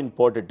மெட்ஃபார்மின்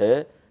போட்டுட்டு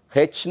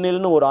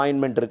ஹெச்னில்னு ஒரு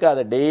ஆயின்மெண்ட் இருக்குது,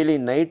 அதை டெய்லி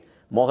நைட்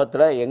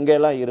முகத்தில்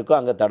எங்கெல்லாம் இருக்கோ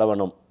அங்கே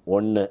தடவணும்.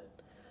 1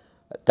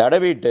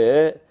 தடவிட்டு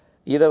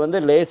இதை வந்து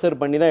லேசர்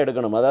பண்ணி தான்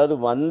எடுக்கணும். அதாவது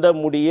வந்த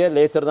முடியை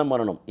லேசர் தான்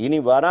பண்ணணும். இனி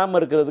வராமல்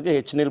இருக்கிறதுக்கு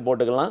ஹெச்னில்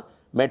போட்டுக்கலாம்,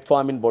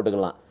 மெட்ஃபார்மின்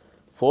போட்டுக்கலாம்.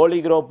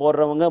 ஃபோலிக்ரோ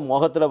போடுறவங்க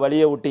முகத்தில்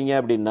வலியை விட்டீங்க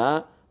அப்படின்னா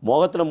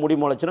முகத்தில் முடி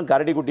முளைச்சிடும்,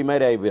 கரடி குட்டி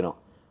மாதிரி ஆகி போயிடும்.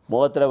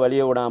 முகத்தில்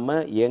வலியை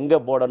விடாமல் எங்கே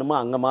போடணுமோ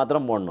அங்கே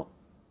மாத்திரம் போடணும்.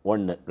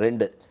 1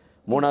 2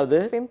 3வது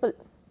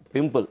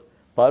பிம்பிள்,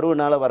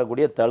 பருவனால்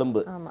வரக்கூடிய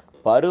தழும்பு.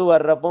 பரு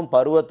வர்றப்போ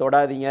பருவை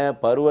தொடாதீங்க,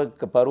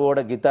 பருவோட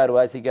கித்தார்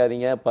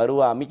வாசிக்காதீங்க,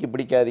 பருவை அமுக்கி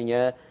பிடிக்காதீங்க,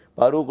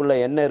 பருவுக்குள்ளே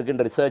என்ன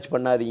இருக்குன்னு ரிசர்ச்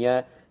பண்ணாதீங்க.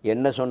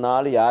 என்ன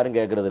சொன்னாலும் யாரும்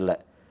கேட்குறதில்ல.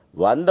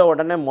 வந்த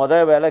உடனே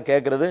வேலை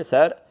கேட்குறது,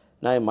 சார்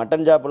நான்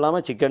மட்டன் சாப்பிட்லாமா,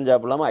 சிக்கன்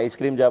சாப்பிட்லாமா,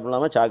 ஐஸ்கிரீம்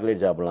சாப்பிட்லாமா,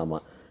 சாக்லேட் சாப்பிட்லாமா.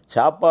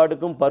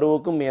 சாப்பாடுக்கும்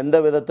பருவுக்கும் எந்த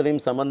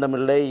விதத்துலையும் சம்மந்தம்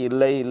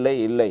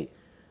இல்லை.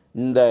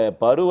 இந்த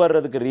பரு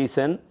வர்றதுக்கு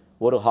ரீசன்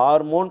ஒரு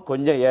ஹார்மோன்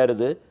கொஞ்சம்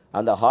ஏறுது.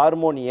 அந்த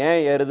ஹார்மோன்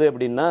ஏன் ஏறுது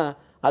அப்படின்னா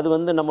அது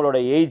வந்து நம்மளோட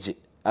ஏஜ்,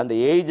 அந்த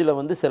ஏஜில்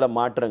வந்து சில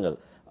மாற்றங்கள்.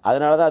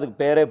 அதனால தான் அதுக்கு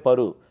பேரே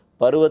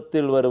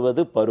பருவத்தில்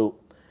வருவது பரு.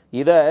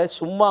 இதை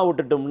சும்மா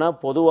விட்டுட்டோம்னா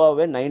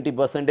பொதுவாகவே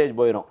 90%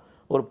 போயிடும்.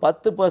 ஒரு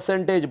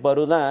 10%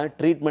 பரு தான்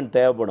ட்ரீட்மெண்ட்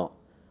தேவைப்படும்.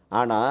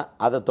 ஆனால்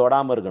அதை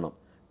தொடாமல் இருக்கணும்.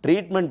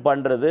 ட்ரீட்மெண்ட்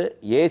பண்ணுறது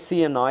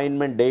ஏசிஎன்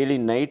ஆயின்மெண்ட் டெய்லி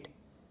நைட்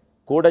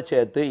கூட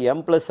சேர்த்து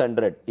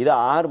M+100. இதை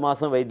 6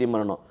 மாதம் வைத்தியம்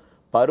பண்ணணும்.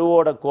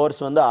 பருவோட கோர்ஸ்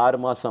வந்து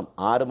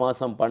 6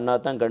 மாதம்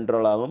பண்ணால் தான்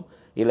கண்ட்ரோல் ஆகும்,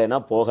 இல்லைன்னா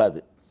போகாது.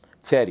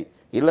 சரி,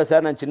 இல்லை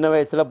சார் நான் சின்ன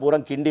வயசில் பூரா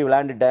கிண்டி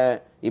விளையாண்டுட்டேன்,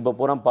 இப்போ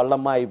பூரா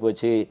பள்ளமாக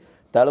ஆகிப்போச்சு,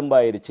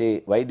 தழும்பாயிருச்சு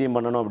வைத்தியம்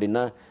பண்ணணும்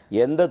அப்படின்னா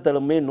எந்த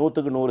தழும்பையும்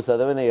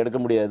 100% எடுக்க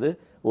முடியாது.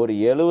 ஒரு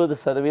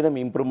 70%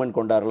 இம்ப்ரூவ்மெண்ட்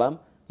கொண்டாடலாம்.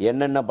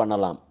 என்னென்ன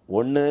பண்ணலாம்?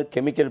 ஒன்று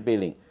கெமிக்கல்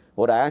பீலிங்,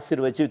 ஒரு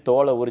ஆசிட் வச்சு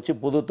தோலை உரித்து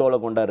புது தோலை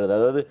கொண்டாடுறது,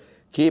 அதாவது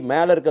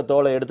மேலே இருக்க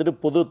தோலை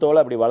எடுத்துகிட்டு புது தோலை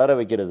அப்படி வளர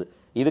வைக்கிறது,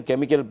 இது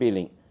கெமிக்கல்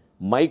பீலிங்.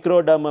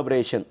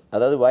 மைக்ரோடர்மபிரேஷன்,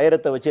 அதாவது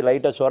வைரத்தை வச்சு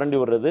லைட்டாக சுரண்டி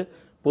விடுறது,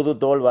 புது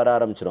தோல் வர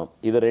ஆரம்பிச்சிடும்.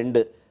 இது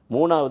 2.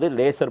 3வது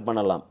லேசர்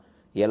பண்ணலாம்.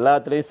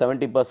 எல்லாத்துலேயும்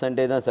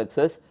 70% தான்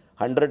சக்ஸஸ்,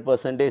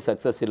 100%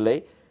 சக்ஸஸ் இல்லை.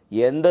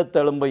 எந்த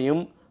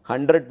தழும்பையும்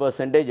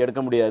 100%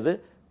 எடுக்க முடியாது.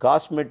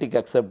 காஸ்மெட்டிக்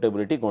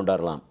அக்செப்டபிலிட்டி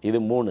கொண்டாடலாம். இது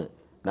 3.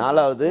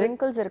 4வது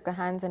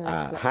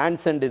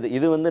ஹேண்ட்ஸ் அண்ட்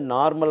இது வந்து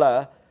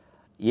நார்மலாக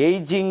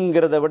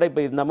ஏஜிங்கிறத விட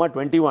இப்போ இந்த அம்மா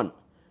 21,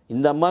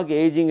 இந்த அம்மாவுக்கு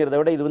ஏஜிங்கிறத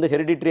விட இது வந்து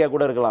ஹெரிடிட்ரியாக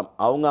கூட இருக்கலாம்.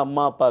 அவங்க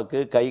அம்மா அப்பாவுக்கு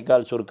கை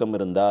கால் சுருக்கம்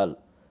இருந்தால்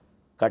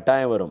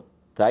கட்டாயம் வரும்.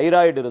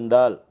 தைராய்டு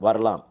இருந்தால்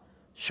வரலாம்,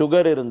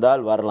 சுகர்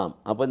இருந்தால் வரலாம்.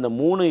 அப்போ இந்த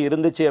 3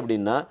 இருந்துச்சு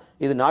அப்படின்னா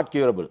இது நாட்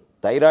கியூரபிள்.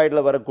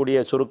 தைராய்டில் வரக்கூடிய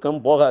சுருக்கம்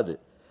போகாது,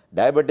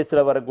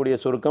 டயபெட்டிஸில் வரக்கூடிய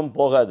சுருக்கம்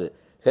போகாது,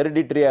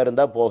 ஹெரிடிட்ரியாக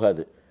இருந்தால்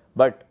போகாது.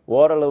 பட்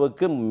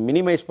ஓரளவுக்கு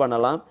மினிமைஸ்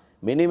பண்ணலாம்.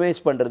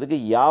 மினிமைஸ் பண்ணுறதுக்கு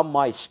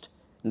யாமாய்ஸ்ட்,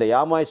 இந்த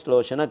யாமாய்ஸ்ட்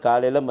லோஷனை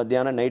காலையில்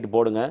மத்தியானம் நைட்டு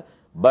போடுங்க.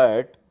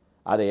 பட்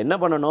அதை என்ன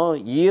பண்ணணும்?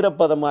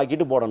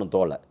 ஈரப்பதமாக்கிட்டு போடணும்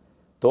தோலை.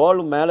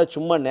 தோல் மேலே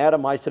சும்மா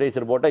நேரம்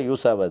மாய்ஸ்சரைசர் போட்டால்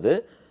யூஸ் ஆகாது.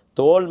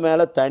 தோல்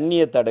மேலே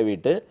தண்ணியை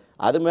தடவிட்டு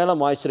அது மேலே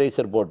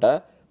மாய்ஸ்சரைசர் போட்டால்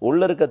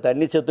உள்ளே இருக்க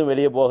தண்ணி சத்தும்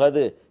வெளியே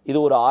போகாது. இது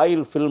ஒரு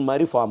ஆயில் ஃபில்ம்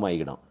மாதிரி ஃபார்ம்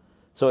ஆகிடும்.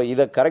 ஸோ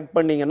இதை கரெக்ட்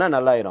பண்ணிங்கன்னா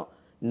நல்லாயிரும்.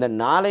 இந்த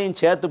 4ஐயும்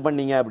சேர்த்து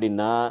பண்ணிங்க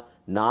அப்படின்னா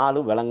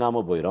 4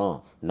 விளங்காமல் போயிடும்.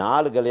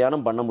 4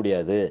 கல்யாணம் பண்ண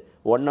முடியாது.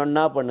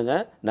 ஒன்றொன்னா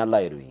பண்ணுங்கள்,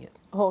 நல்லாயிருவீங்க.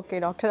 ஓகே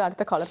டாக்டர்,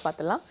 அடுத்த காலர்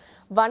பார்த்துலாம்.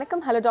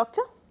 வணக்கம். Hello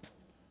doctor.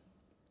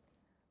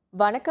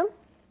 வணக்கம்.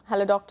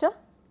 Hello doctor.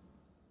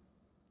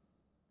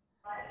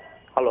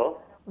 ஹலோ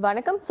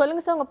வணக்கம்,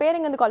 சொல்லுங்கள் சார். உங்கள் பேர்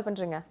எங்கேருந்து கால்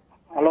பண்ணுறீங்க?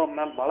 ஹலோ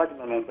மேம், பாலாஜி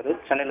மேம் என் பேர்,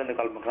 சென்னையிலேருந்து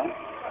கால் பண்ணுறேன்.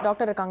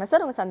 டாக்டர் இருக்காங்க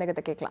சார், உங்கள்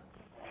சந்தேகத்தை கேட்கலாம்.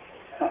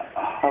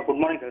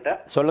 Good morning doctor.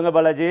 சொல்லுங்கள்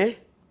பாலாஜி.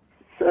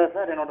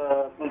 சார் என்னோட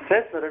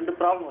ஃபேஸில் 2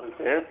 ப்ராப்ளம்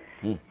இருக்குது.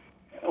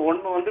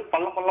 ஒன்று வந்து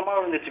பள்ளமாக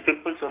இருந்துச்சு,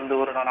 பிம்பிள்ஸ் வந்து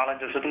ஒரு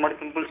 4-5 வருஷத்துக்கு முன்னாடி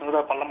பிம்பிள்ஸ்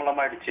வந்து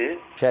பள்ளமாக ஆயிடுச்சு.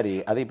 சரி,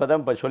 அது இப்போ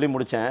தான் சொல்லி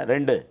முடித்தேன்.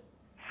 2.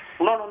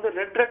 இன்னொன்று வந்து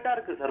ரெட்டாக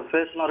இருக்குது சார்,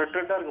 ஃபேஸ்லாம்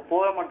ரெட்டாக இருக்குது,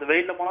 போக மாட்டேது.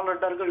 வெயிலில் போனாலும்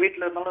ரெட்டாக இருக்குது,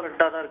 வீட்டில் இருந்தாலும்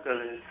ரெட்டாக தான்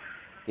இருக்குது.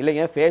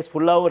 இல்லைங்க, ஃபேஸ்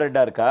ஃபுல்லாகவும்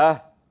ரெட்டாக இருக்கா?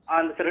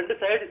 அந்த 2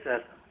 சைடு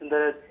சார். இந்த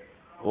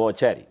ஓ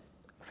சரி,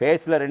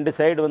 ஃபேஸில் 2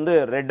 சைடு வந்து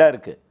ரெட்டாக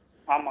இருக்குது.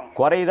 ஆமாங்க.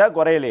 குறையுதா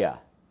குறையலையா?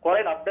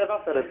 குறையில அப்படியே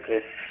தான் சார்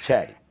இருக்குது.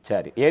 சரி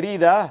சரி,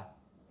 எரியுதா?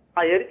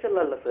 எரிச்சல்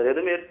இல்லை சார்,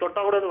 எதுவுமே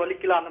தொட்டா கூட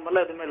வலிக்கல அந்த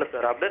மாதிரிலாம் எதுவுமே இல்லை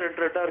சார், அப்படியே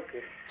ரெட்டாக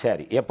இருக்குது.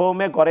 சரி,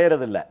 எப்போவுமே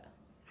குறையிறது இல்லை?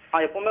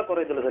 எப்பவுமே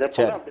குறையுது இல்லை சார்,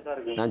 எப்பவுமே அப்படி தான்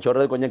இருக்குது. நான்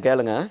சொல்கிறது கொஞ்சம்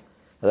கேளுங்க.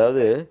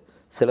 அதாவது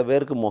சில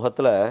பேருக்கு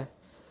முகத்தில்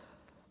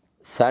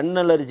சன்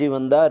அலர்ஜி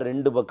வந்தால்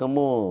 2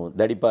 பக்கமும்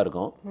தடிப்பாக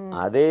இருக்கும்.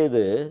 அதே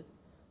இது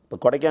இப்போ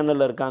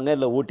கொடைக்கானலில் இருக்காங்க,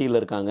 இல்லை ஊட்டியில்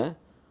இருக்காங்க,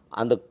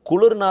 அந்த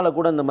குளிர்னால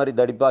கூட இந்த மாதிரி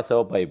தடிப்பாக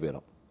சிவப்பாகி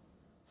போயிடும்.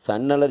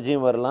 சன்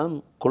அலர்ஜியும் வரலாம்,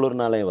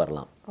 குளிர்னாலையும்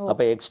வரலாம்.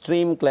 அப்போ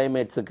எக்ஸ்ட்ரீம்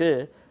கிளைமேட்ஸுக்கு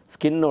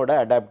ஸ்கின்னோட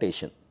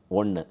அடாப்டேஷன்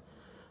 1.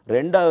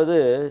 2வது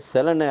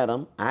சில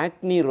நேரம்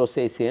ஆக்னி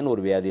ரொசேசியன்னு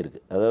ஒரு வியாதி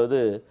இருக்குது. அதாவது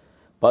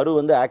பரு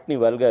வந்து ஆக்னி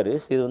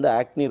வல்காரிஸ், இது வந்து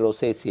ஆக்னி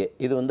ரொசேசியே.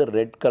 இது வந்து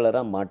ரெட்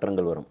கலராக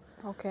மாற்றங்கள் வரும்.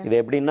 இது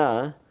எப்படின்னா,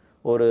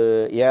 ஒரு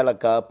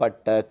ஏலக்காய்,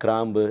 பட்டை,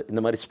 கிராம்பு இந்த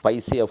மாதிரி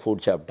ஸ்பைசியாக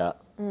ஃபுட் சாப்பிட்டா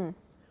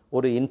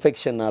ஒரு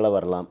இன்ஃபெக்ஷனால்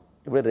வரலாம்.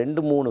 இப்படி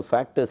 2-3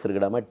 ஃபேக்டர்ஸ்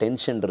இருக்குடாமல்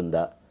டென்ஷன்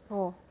இருந்தால்.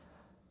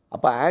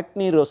 அப்போ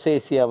ஆக்னி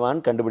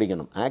ரொசேசியாவான்னு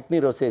கண்டுபிடிக்கணும். ஆக்னி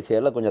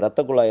ரொசேசியாவில் கொஞ்சம்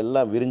ரத்த குழாய்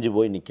எல்லாம் விரிஞ்சு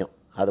போய் நிற்கும்.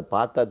 அதை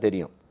பார்த்தா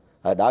தெரியும்.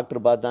 அது டாக்டர்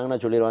பார்த்தாங்கன்னா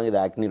சொல்லிடுவாங்க இது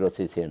ஆக்னி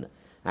ரொசேசியான்னு.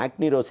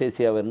 ஆக்னி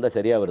ரொசேசியாவை இருந்தால்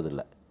சரியாக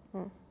வருதில்லை.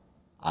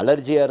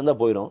 அலர்ஜியாக இருந்தால்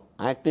போயிடும்.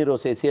 ஆக்னி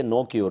ரொசேசியா நோ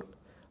க்யூர்,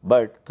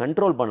 பட்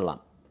கண்ட்ரோல்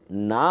பண்ணலாம்.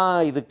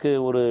 நான் இதுக்கு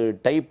ஒரு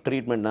டைப்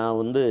ட்ரீட்மெண்ட், நான்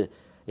வந்து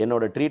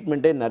என்னோடய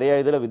ட்ரீட்மெண்ட்டே நிறையா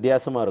இதில்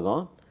வித்தியாசமாக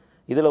இருக்கும்.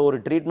 இதில் ஒரு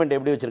ட்ரீட்மெண்ட்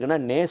எப்படி வச்சுருக்கேன்னா,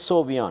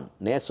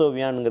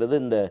 நேசோவியான்ங்கிறது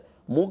இந்த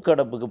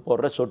மூக்கடப்புக்கு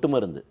போடுற சொட்டு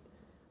மருந்து.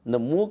 இந்த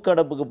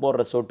மூக்கடப்புக்கு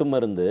போடுற சொட்டு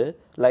மருந்து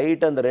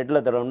லைட்டாக அந்த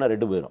ரெட்டில் தடவுனா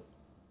ரெட்டு போயிடும்.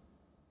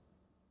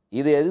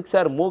 இது எதுக்கு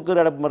சார் மூக்கு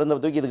அடப்பு மருந்தை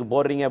தூக்கி இதுக்கு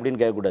போடுறீங்க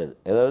அப்படின்னு கேட்கக்கூடாது.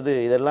 அதாவது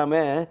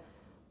இதெல்லாமே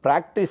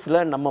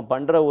ப்ராக்டிஸில் நம்ம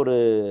பண்ணுற ஒரு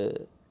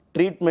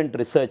ட்ரீட்மெண்ட்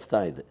ரிசர்ச்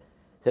தான் இது.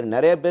 சரி,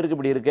 நிறைய பேருக்கு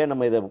இப்படி இருக்கே,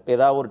 நம்ம இதை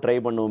ஏதாவது ஒரு ட்ரை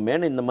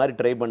பண்ணுவோமேன்னு இந்த மாதிரி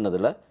ட்ரை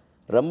பண்ணதில்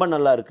ரொம்ப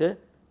நல்லா இருக்குது.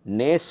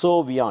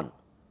 நேசோவியான்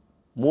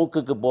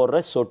மூக்குக்கு போடுற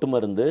சொட்டு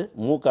மருந்து,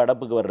 மூக்கு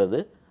அடப்புக்கு வர்றது.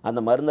 அந்த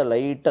மருந்தை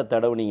லைட்டாக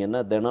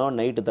தடவுனீங்கன்னா, தினம்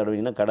நைட்டு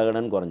தடவினீங்கன்னா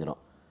கடகடன்னு குறைஞ்சிரும்.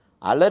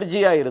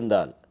 அலர்ஜியாக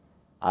இருந்தால்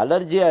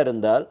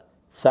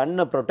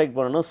சன்னை ப்ரொடெக்ட்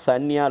பண்ணணும்,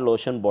 சன்னியா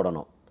லோஷன்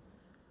போடணும்.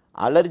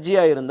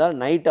 அலர்ஜியாக இருந்தால்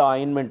நைட்டு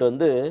ஆயின்மெண்ட்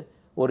வந்து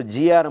ஒரு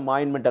ஜிஆர்எம்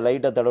ஆயின்மெண்ட்டை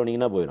லைட்டாக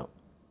தடவுனீங்கன்னா போயிடும்.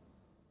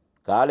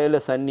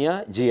 காலையில் சன்னியா,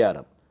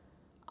 ஜிஆர்எம்.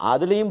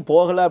 அதுலேயும்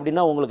போகலை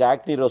அப்படின்னா உங்களுக்கு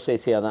ஆக்னி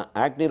ரோசேசியா தான்.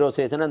 ஆக்னி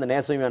ரோசேசியா அந்த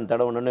நேசோவியான்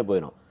தடவுனே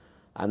போயிடும்.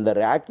 அந்த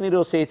ஆக்னி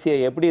ரோசேசியா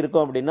எப்படி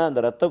இருக்கும் அப்படின்னா, அந்த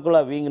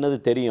ரத்தக்குழா வீங்கினது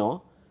தெரியும்,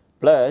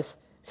 ப்ளஸ்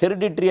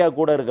ஹெரிடிட்ரியாக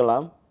கூட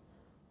இருக்கலாம்.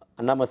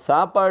 நம்ம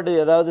சாப்பாடு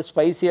ஏதாவது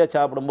ஸ்பைசியாக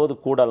சாப்பிடும்போது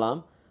கூடலாம்,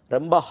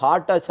 ரொம்ப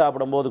ஹாட்டாக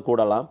சாப்பிடும்போது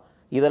கூடலாம்.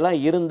 இதெல்லாம்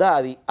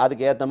இருந்தால்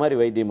அதுக்கு ஏற்ற மாதிரி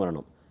வைத்தியம்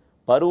பண்ணணும்.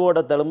 பருவோட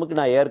தழும்புக்கு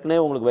நான்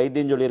ஏற்கனவே உங்களுக்கு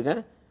வைத்தியம்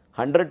சொல்லியிருக்கேன்.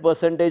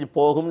 100%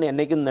 போகும்னு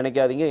என்றைக்கும்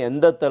நினைக்காதீங்க.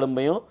 எந்த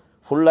தழும்பையும்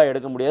ஃபுல்லாக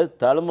எடுக்க முடியாது.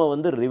 தழும்பை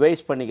வந்து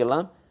ரிவைஸ்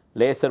பண்ணிக்கலாம்,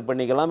 லேசர்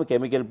பண்ணிக்கலாம்,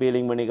 கெமிக்கல்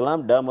பீலிங்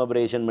பண்ணிக்கலாம்,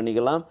 டெர்மபிரேஷன்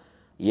பண்ணிக்கலாம்.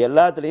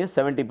 எல்லாத்துலேயும்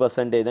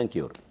 70% தான்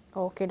cure.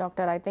 Okay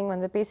doctor, I think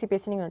வந்து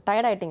பேசி நீங்கள்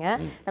டயர்ட் ஆகிட்டீங்க.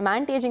 நம்ம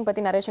ஆன்டி ஏஜிங்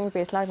பற்றி நிறைய விஷயங்கள்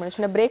பேசலாம். அதுக்கு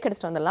சின்ன பிரேக்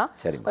எடுத்துகிட்டு வந்துடலாம்.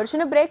 ஒரு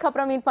சின்ன பிரேக்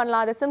அப்புறம் மீட்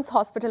பண்ணலாம். அது சிம்ஸ்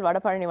ஹாஸ்பிட்டல்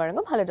வடபழனி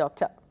வழங்கும் hello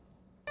doctor.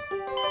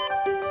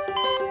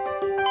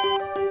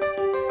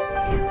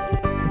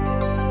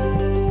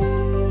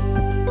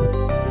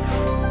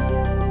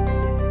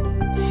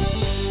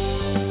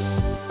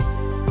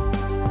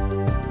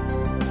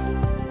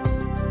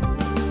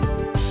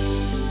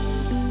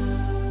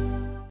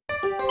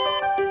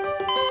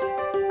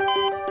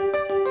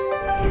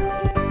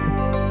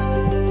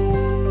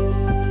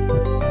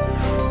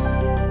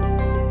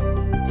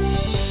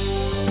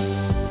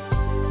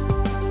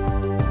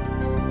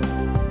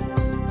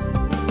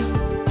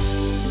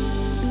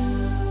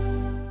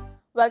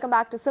 Welcome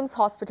back to Sims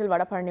hospital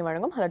Vadapalani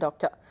வழங்கும் hello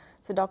doctor.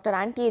 So doctor,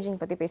 anti ageing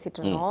பற்றி பேசிட்டு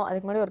இருந்தோம்.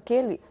 அதுக்கு முன்னாடி ஒரு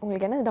கேள்வி.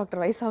 உங்களுக்கு என்ன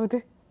டாக்டர் வயசாகுது?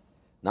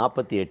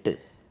 48.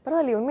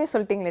 பரவாயில்ல, உண்மையை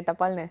சொல்லிட்டீங்களே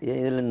டப்பால்னு.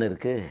 இதில் என்ன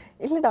இருக்கு?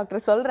 இல்லை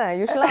டாக்டர், சொல்கிறேன்.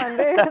 யூஸ்வலாக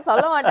வந்து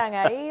சொல்ல மாட்டாங்க.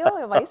 ஐயோ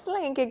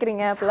வயசுலாம் ஏன்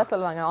கேட்குறீங்க அப்படிலாம்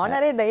சொல்லுவாங்க.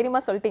 ஆனரே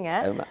தைரியமாக சொல்லிட்டீங்க.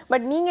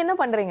 பட் நீங்கள் என்ன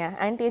பண்ணுறீங்க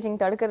ஆன்டி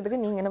ஏஜிங்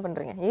தடுக்கிறதுக்கு? நீங்கள் என்ன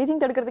பண்ணுறீங்க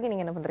ஏஜிங் தடுக்கிறதுக்கு?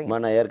 நீங்கள் என்ன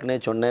பண்ணுறீங்க? நான்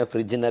ஏற்கனவே சொன்னேன்,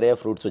 ஃப்ரிட்ஜ் நிறையா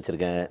ஃப்ரூட்ஸ்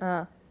வச்சுருக்கேன்.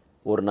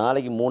 ஒரு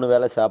நாளைக்கு 3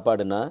 வேளை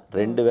சாப்பாடுனா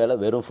 2 வேளை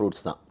வெறும்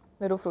ஃப்ரூட்ஸ் தான்.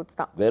 வெறும் ஃப்ரூட்ஸ்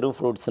தான். வெறும்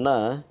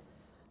ஃப்ரூட்ஸ்னால்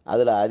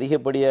அதில்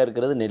அதிகப்படியாக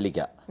இருக்கிறது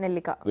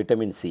நெல்லிக்காய்,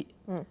 விட்டமின் சி.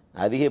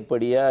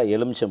 அதிகப்படியாக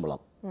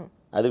எலுமிச்சம்பழம்,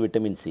 அது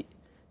விட்டமின் சி.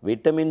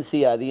 விட்டமின் சி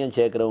அதிகம்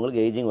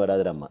சேர்க்குறவங்களுக்கு ஏஜிங்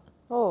வராதுடாமா.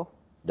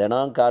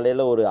 தினம்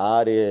காலையில் ஒரு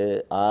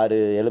 6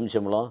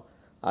 எலுமிச்சம்பழம்,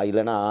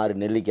 இல்லைன்னா 6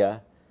 நெல்லிக்காய்.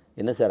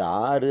 என்ன சார்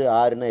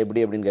 6ன்னா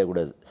எப்படி அப்படின்னு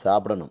கேட்கக்கூடாது,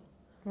 சாப்பிடணும்.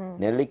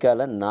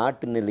 நெல்லிக்காயில்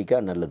நாட்டு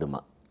நெல்லிக்காய்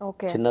நல்லதுமா.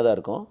 சின்னதாக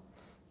இருக்கும்,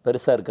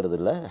 பெருசாக இருக்கிறது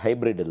இல்லை,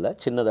 ஹைப்ரிட் இல்லை,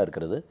 சின்னதாக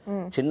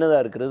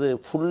இருக்கிறது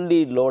fully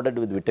loaded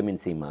with vitamin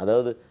Sima.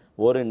 அதாவது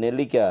ஒரு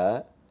நெல்லிக்காய்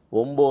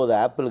 9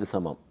 ஆப்பிளுக்கு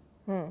சமம்.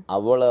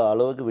 அவ்வளோ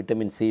அளவுக்கு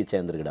விட்டமின் சி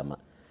சேர்ந்துருக்கிடாமா.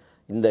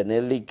 இந்த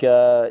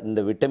நெல்லிக்காய், இந்த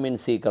விட்டமின்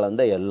சி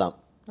கலந்த எல்லாம்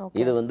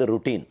இது வந்து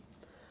ருட்டீன்.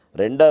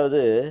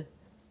 ரெண்டாவது,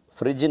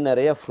 ஃப்ரிட்ஜ்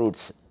நிறைய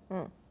ஃப்ரூட்ஸ்,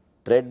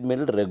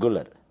 ட்ரெட்மில்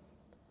ரெகுலர்,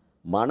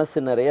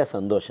 மனசு நிறைய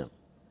சந்தோஷம்.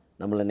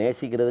 நம்மளை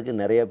நேசிக்கிறதுக்கு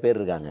நிறைய பேர்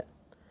இருக்காங்க.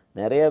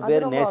 நிறைய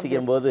பேர்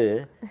நேசிக்கும் போது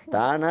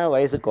தானாக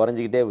வயசு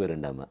குறைஞ்சிக்கிட்டே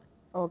போயிருண்டாம.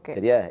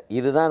 சரியா?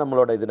 இதுதான்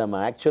நம்மளோட இது. நம்ம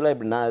ஆக்சுவலாக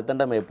இப்படி நான்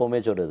அதுதான் நம்ம எப்போவுமே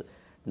சொல்கிறது,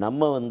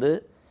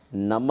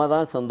 நம்ம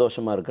தான்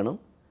சந்தோஷமாக இருக்கணும்,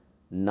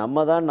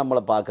 நம்ம தான்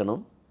நம்மளை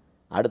பார்க்கணும்,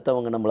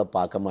 அடுத்தவங்க நம்மளை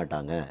பார்க்க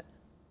மாட்டாங்க.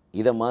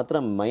 இதை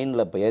மாத்திரம்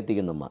மைண்டில் இப்போ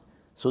ஏற்றிக்கணுமா.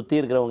 சுற்றி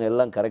இருக்கிறவங்க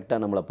எல்லாம்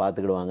கரெக்டாக நம்மளை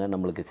பார்த்துக்கிடுவாங்க,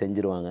 நம்மளுக்கு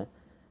செஞ்சுருவாங்க.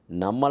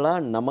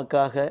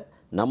 நமக்காக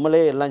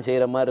நம்மளே எல்லாம்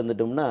செய்கிற மாதிரி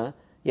இருந்துட்டோம்னா,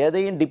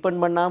 எதையும்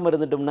டிபெண்ட் பண்ணாமல்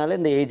இருந்துட்டோம்னாலே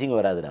இந்த ஏஜிங்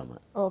வராது. நாம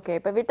ஓகே.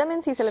 இப்போ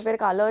விட்டமின் சி சில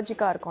பேருக்கு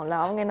அலர்ஜிக்காக இருக்கும்ல,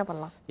 அவங்க என்ன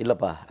பண்ணலாம்?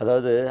 இல்லைப்பா,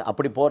 அதாவது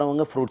அப்படி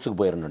போகிறவங்க ஃப்ரூட்ஸுக்கு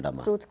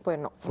போயிடணுண்டாமா.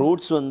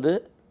 ஃப்ரூட்ஸ் வந்து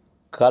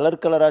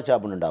கலராக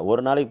சாப்பிடணுண்டா.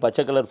 ஒரு நாளைக்கு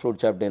பச்சை கலர்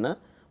ஃப்ரூட் சாப்பிட்டேன்னா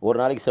ஒரு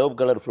நாளைக்கு சிவப்பு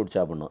கலர் ஃப்ரூட்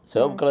சாப்பிடணும்.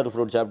 சிவப்பு colour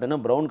fruit சாப்பிட்டேன்னா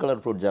brown colour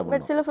fruit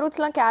சாப்பிடணும். சில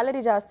ஃப்ரூட்ஸ்லாம்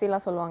கேலரி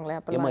ஜாஸ்திலாம் சொல்லுவாங்களே,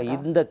 ஏமா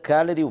இந்த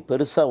கேலரி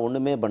பெருசாக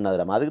ஒன்றுமே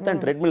பண்ணாதாமா. அதுக்கு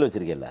தான் ட்ரெட்மில்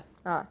வச்சுருக்கேன்ல.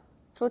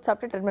 ஃப்ரூட்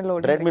சாப்பிட்டு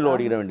ட்ரெட்மில்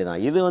ஓடிட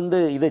வேண்டியதான். இது வந்து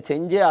இதை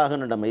செஞ்சே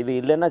ஆகணும்டாமா. இது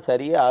இல்லைன்னா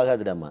சரியே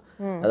ஆகாதுடாமா.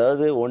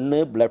 அதாவது ஒன்று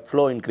பிளட்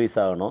ஃப்ளோ இன்க்ரீஸ்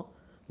ஆகணும்.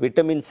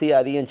 விட்டமின் சி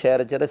அதிகம்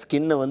சேர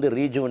ஸ்கின்னை வந்து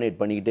ரீஜுவனேட்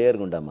பண்ணிக்கிட்டே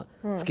இருக்கும்டாமா.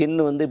 ஸ்கின்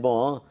வந்து இப்போ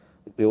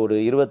ஒரு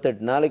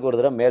 28 நாளைக்கு ஒரு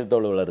தடவை மேல்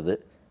தோல் வளருது,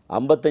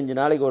 55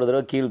 நாளைக்கு ஒரு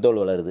தடவை கீழ்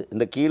தோல் வளருது.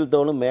 இந்த கீழ்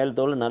தோலும் மேல்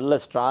தோலும் நல்ல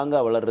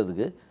ஸ்ட்ராங்காக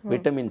வளர்கிறதுக்கு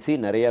விட்டமின் சி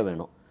நிறையா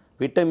வேணும்.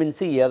 விட்டமின்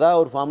சி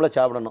ஏதாவது ஒரு ஃபார்மில்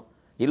சாப்பிடணும்.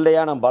 இல்லையா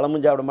நான்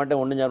பழமும் சாப்பிட மாட்டேன்,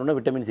 ஒன்றும் சாப்பிடணும்,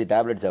 விட்டமின் சி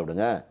டேப்லெட்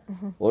சாப்பிடுங்க.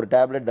 ஒரு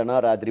டேப்லெட் தானே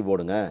ராத்திரி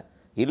போடுங்க.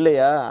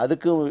 இல்லையா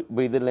அதுக்கும்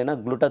இப்போ இது இல்லைன்னா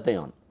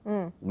குளுட்டத்தையான்,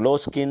 க்ளோ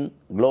ஸ்கின்,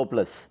 க்ளோ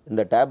ப்ளஸ்,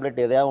 இந்த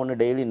டேப்லெட் எதையாவது ஒன்று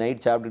டெய்லி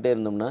நைட் சாப்பிட்டுட்டே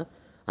இருந்தோம்னா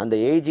அந்த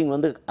ஏஜிங்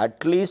வந்து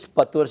அட்லீஸ்ட்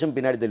 10 வருஷம்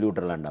பின்னாடி தள்ளி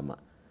விட்டுறலாண்டாமா.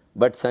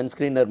 பட்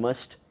சன்ஸ்க்ரீனர்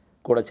மஸ்ட்,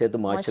 கூட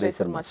சேர்த்து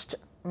மாய்ஸ்சரைசர் மஸ்ட்.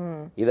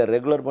 இதை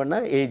ரெகுலர்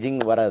பண்ணால் ஏஜிங்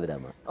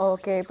வராதுடாமா.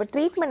 ஓகே. இப்போ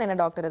ட்ரீட்மெண்ட் என்ன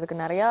டாக்டர்? இதுக்கு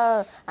நிறையா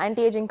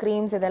ஆன்டி ஏஜிங்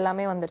க்ரீம்ஸ்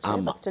இதெல்லாமே வந்துருச்சு.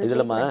 ஆமாம்,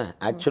 இதில்மா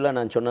ஆக்சுவலாக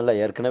நான் சொன்னல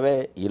ஏற்கனவே,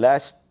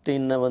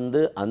 இலாஸ்டினை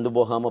வந்து அந்து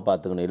போகாமல்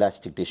பார்த்துக்கணும்.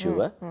 இலாஸ்டிக்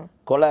டிஷ்யூவை,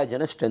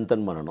 கொலாஜனை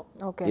ஸ்ட்ரென்தன் பண்ணணும்.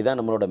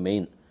 இதுதான் நம்மளோட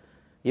மெயின்.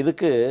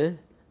 இதுக்கு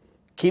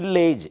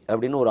கில்லேஜ்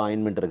அப்படின்னு ஒரு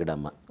ஆயின்மெண்ட்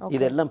இருக்குடாமா.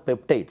 இதெல்லாம்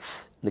பெப்டைட்ஸ்.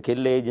 இந்த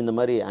கில்லேஜ், இந்த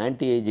மாதிரி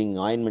ஆன்டி ஏஜிங்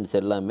ஆயின்மெண்ட்ஸ்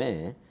எல்லாமே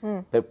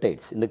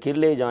பெப்டைட்ஸ். இந்த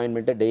கில்லேஜ்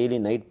ஆயின்மெண்ட்டை டெய்லி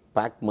நைட்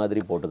பேக்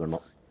மாதிரி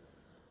போட்டுக்கணும்.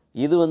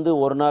 இது வந்து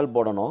ஒரு நாள்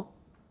போடணும்,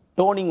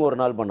 டோனிங் ஒரு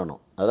நாள் பண்ணணும்.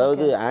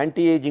 அதாவது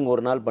ஆன்டி ஏஜிங்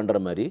ஒரு நாள் பண்ணுற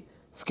மாதிரி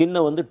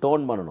ஸ்கின்னை வந்து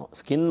டோன் பண்ணணும்.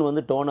 ஸ்கின்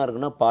வந்து டோனாக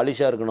இருக்கணும்,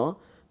 பாலிஷாக இருக்கணும்,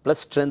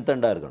 ப்ளஸ்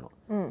ஸ்ட்ரென்தண்டாக இருக்கணும்.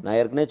 நான்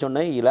ஏற்கனவே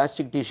சொன்னேன்,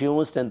 இலாஸ்டிக்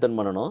டிஷ்யூவும் ஸ்ட்ரென்தன்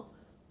பண்ணணும்,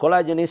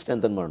 கொலாஜனையும்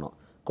ஸ்ட்ரென்தன் பண்ணணும்.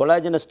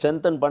 கொலாஜனை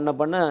ஸ்ட்ரென்தன்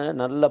பண்ண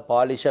நல்ல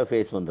பாலிஷாக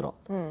ஃபேஸ் வந்துடும்.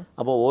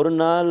 அப்போ ஒரு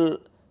நாள்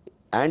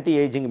ஆன்டி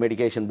ஏஜிங்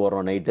மெடிகேஷன்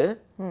போடுறோம் நைட்டு,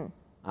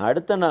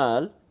 அடுத்த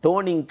நாள்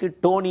டோனிங்க்கு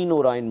டோனின்னு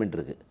ஒரு ஆயின்மெண்ட்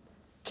இருக்குது.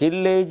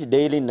 கில்லேஜ்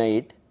டெய்லி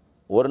நைட்,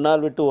 ஒரு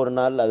நாள் விட்டு ஒரு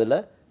நாள் அதில்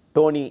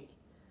டோனி,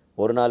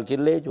 ஒரு நாள்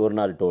கில்லேஜ், ஒரு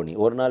நாள் டோனி,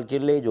 ஒரு நாள்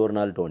கில்லேஜ், ஒரு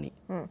நாள் டோனி.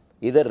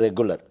 இதை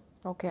ரெகுலர்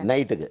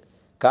நைட்டுக்கு.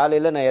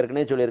 காலையில் நான்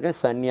ஏற்கனவே சொல்லியிருக்கேன்,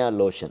 சன்யா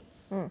லோஷன்.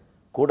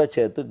 கூட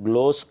சேர்த்து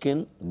glow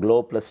skin glow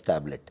plus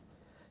tablet.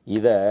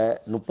 இதை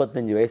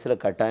 35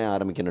 வயசில் கட்டாயம்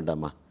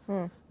ஆரம்பிக்கணுட்டாம்மா.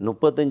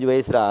 35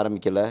 வயசில்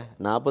ஆரம்பிக்கலை,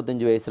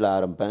 45 வயசில்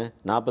ஆரம்பிப்பேன்.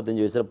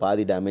 45 வயசில்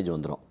பாதி டேமேஜ்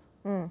வந்துடும்.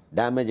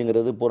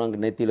 டேமேஜுங்கிறது பூரா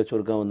நெத்தியில்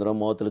சுருக்கம் வந்துடும்,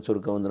 முகத்தில்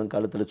சுருக்கம் வந்துடும்,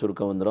 கழுத்தில்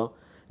சுருக்கம் வந்துடும்.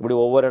 இப்படி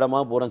ஒவ்வொரு இடமா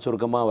பூரா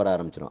சுருக்கமாக வர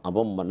ஆரம்பிச்சிடும்.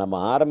 அப்போ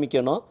நம்ம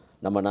ஆரம்பிக்கணும்,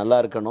 நம்ம நல்லா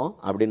இருக்கணும்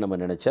அப்படின்னு நம்ம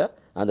நினச்சா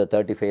அந்த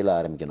 35ல்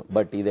ஆரம்பிக்கணும்.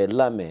 பட் இது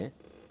எல்லாமே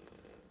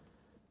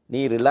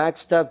நீ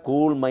ரிலாக்ஸ்டாக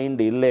கூல்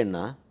மைண்ட்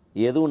இல்லைன்னா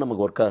எதுவும்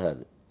நமக்கு ஒர்க்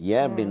ஆகாது.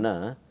 ஏன் அப்படின்னா,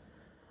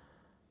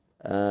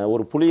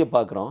 ஒரு புளியை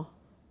பார்க்குறோம்,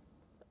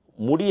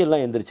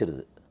 முடியெல்லாம்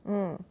எந்திரிச்சிருது.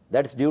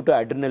 That's due to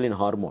adrenaline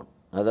hormone.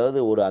 அதாவது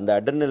அந்த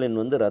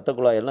அட்ரினலின் வந்து ரத்த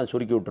குழாயெல்லாம்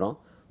சுருக்கி விட்டுரும்,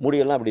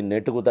 முடியெல்லாம் அப்படி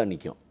நெட்டுக்குத்தான்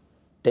நிற்கும்.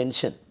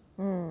 டென்ஷன்.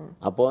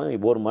 அப்போ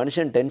இப்போ ஒரு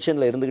மனுஷன்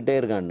டென்ஷனில் இருந்துக்கிட்டே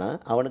இருக்கான்னா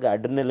அவனுக்கு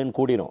அட்ரினலின்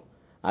கூடிரும்.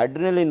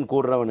 அட்ரினலின்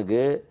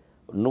கூடுறவனுக்கு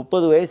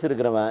 30 வயசு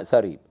இருக்கிறவன்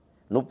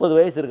 30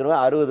 வயசு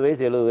இருக்கிறவன் 60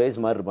 வயசு 70 வயசு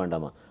மாதிரி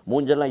இருப்பான்டாமா.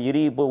 மூஞ்செல்லாம்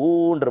இப்போ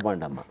ஊன்னு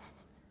இருப்பான்டாமா.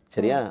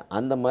 சரியா?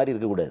 அந்த மாதிரி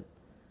இருக்கக்கூடாது.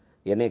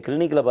 என்னை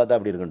கிளினிக்கில் பார்த்தா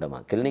அப்படி இருக்குண்டாமா.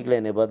 கிளினிக்கில்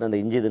என்னை பார்த்தா அந்த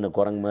இஞ்சி தின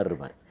குரங்கு மாதிரி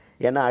இருப்பேன்.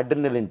 ஏன்னா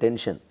அட்ரினலின்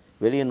டென்ஷன்.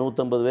 வெளியே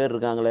 150 பேர்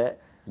இருக்காங்களே,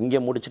 இங்கே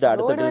முடிச்சுட்டு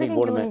அடுத்த கிளினிக்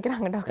போகணுமே.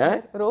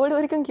 ரோடு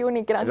வரைக்கும் கியூ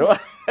நிற்கிறாங்க.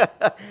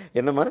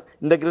 என்னம்மா,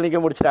 இந்த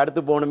கிளினிக்கை முடிச்சுட்டு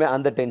அடுத்து போகணுமே,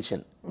 அந்த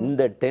டென்ஷன்.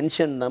 இந்த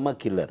டென்ஷன் நம்ம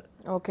கில்லர்.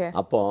 ஓகே.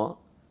 அப்போ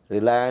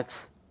ரிலாக்ஸ்,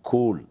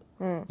 கூல்.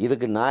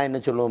 இதுக்கு நான் என்ன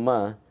சொல்லுவேம்மா,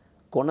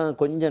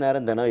 கொஞ்ச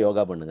நேரம் தினம்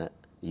யோகா பண்ணுங்க.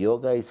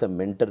 Yoga is a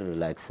mental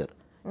ரிலாக்ஸர்.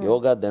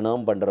 Yoga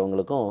தினம்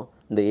பண்ணுறவங்களுக்கும்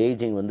இந்த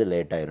ஏஜிங் வந்து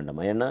லேட்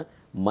ஆயிருண்டமா. ஏன்னா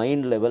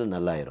mind level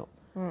நல்லாயிரும்.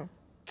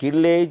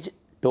 கில்லேஜ்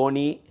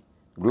Dhoni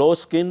glow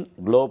skin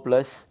glow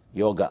plus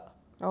yoga,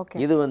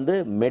 இது வந்து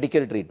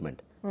மெடிக்கல்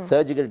ட்ரீட்மெண்ட்.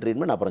 சர்ஜிக்கல்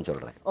ட்ரீட்மெண்ட் அப்புறம்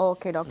சொல்கிறேன்.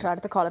 ஓகே டாக்டர்,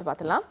 அடுத்த காலர்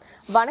பார்த்துலாம்.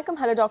 வணக்கம்.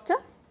 Hello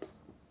doctor.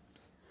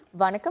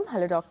 வணக்கம்.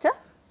 Hello doctor.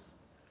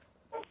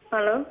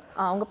 ஹலோ.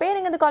 உங்க பேர்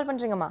எங்கேருந்து கால்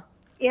பண்றீங்கம்மா?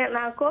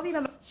 நான் கோவில.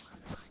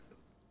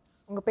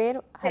 உங்க பேர்?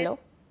 ஹலோ.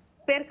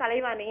 பேர்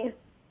கலைவாணி.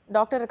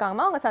 டாக்டர்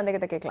இருக்காங்கம்மா, உங்க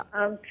சந்தேகத்தை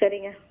கேட்கலாம்.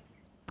 சரிங்க.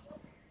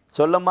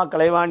 சொல்லம்மா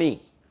கலைவாணி.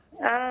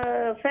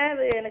 சார்,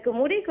 எனக்கு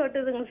முடி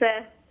கொட்டுதுங்க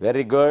சார்.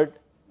 Very good.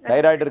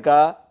 தைராய்டு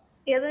இருக்கா?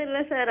 எதுவும்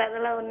இல்லை சார்,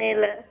 அதெல்லாம் ஒன்றும்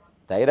இல்லை.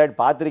 தைராய்டு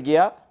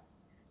பார்த்துருக்கியா?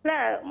 இல்லை,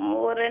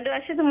 ஒரு 2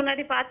 வருஷத்துக்கு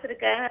முன்னாடி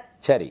பார்த்துருக்கேன்.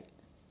 சரி,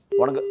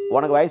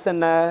 உனக்கு வயசு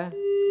என்ன?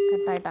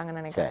 கட்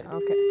ஆயிட்டாங்கன்னு நினைக்கிறேன்.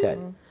 ஓகே.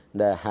 சரி,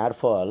 இந்த ஹேர்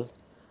ஃபால்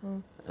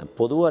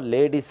பொதுவாக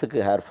லேடிஸுக்கு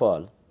ஹேர்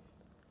ஃபால்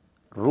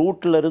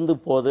ரூட்லேருந்து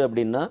போகுது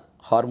அப்படின்னா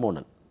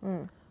ஹார்மோனல்.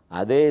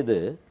 அதே இது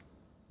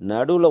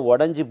நடுவில்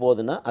உடஞ்சி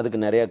போகுதுன்னா அதுக்கு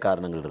நிறைய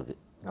காரணங்கள் இருக்குது.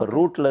 இப்போ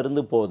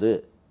ரூட்லேருந்து போகுது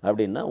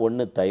அப்படின்னா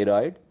ஒன்று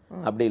தைராய்டு,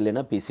 அப்படி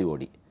இல்லைன்னா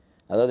பிசிஓடி.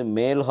 அதாவது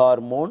மேல்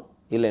ஹார்மோன்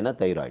இல்லைன்னா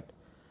தைராய்டு.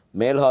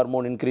 மேல்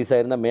ஹார்மோன் இன்க்ரீஸ்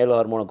ஆகிருந்தால் மேல்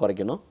ஹார்மோனை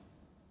குறைக்கணும்.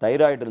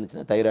 தைராய்டு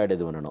இருந்துச்சுன்னா தைராய்டு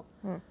இது பண்ணணும்.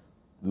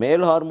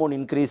 மேல் ஹார்மோன்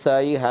இன்க்ரீஸ்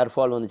ஆகி ஹேர்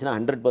ஃபால் வந்துச்சுன்னா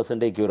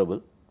 100%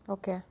 க்யூரபிள்.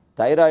 ஓகே.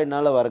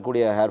 தைராய்டுனால்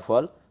வரக்கூடிய hair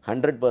fall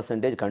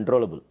 100%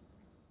 controllable,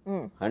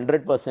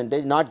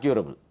 100% not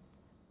curable.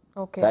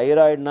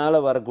 தைராய்டுனால்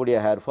வரக்கூடிய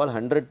hair fall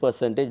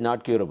 100%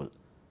 not curable.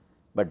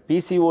 But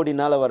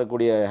பிசிஓடினால்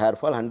வரக்கூடிய ஹேர்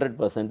ஃபால்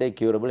 100%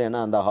 க்யூரபிள். ஏன்னா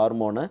அந்த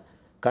ஹார்மோனை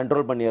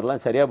கண்ட்ரோல்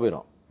பண்ணிடலாம், சரியாக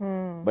போயிடும்.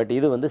 பட்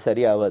இது வந்து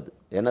சரியாகாது.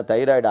 ஏன்னா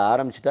தைராய்டு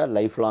ஆரம்பிச்சிட்டா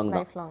லைஃப் லாங்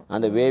தான்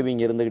அந்த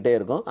வேவிங் இருந்துக்கிட்டே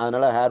இருக்கும்.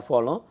 அதனால் ஹேர்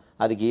ஃபாலும்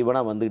அதுக்கு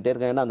ஈவனாக வந்துக்கிட்டே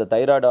இருக்கும். ஏன்னா அந்த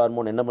தைராய்டு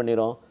ஹார்மோன் என்ன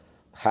பண்ணிடும்,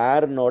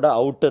 ஹேர்னோட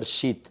அவுட்டர்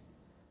ஷீத்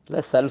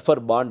இல்லை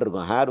சல்ஃபர் பாண்ட்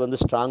இருக்கும். ஹேர் வந்து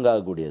ஸ்ட்ராங்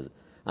ஆகக்கூடியது.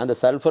 அந்த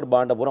சல்ஃபர்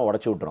பாண்டை பூரா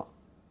உடச்சி விட்ரும்.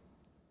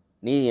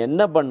 நீ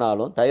என்ன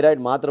பண்ணாலும்,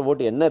 தைராய்டு மாத்திரை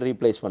போட்டு என்ன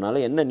ரீப்ளேஸ்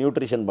பண்ணாலும், என்ன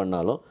நியூட்ரிஷன்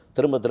பண்ணாலும்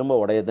திரும்ப திரும்ப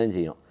உடையத்தான்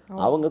செய்யும்.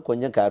 அவங்க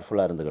கொஞ்சம்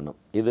கேர்ஃபுல்லாக இருந்துக்கணும்.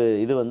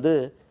 இது வந்து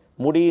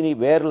முடி நீ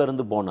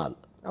வேர்லேருந்து போனால்.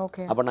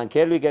 அப்போ நான்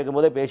கேள்வி கேட்கும்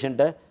போதே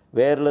பேஷண்ட்டை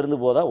வேர்லேருந்து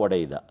போதா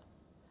உடையுதா,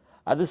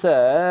 அது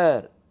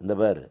சார் இந்த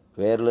பேர்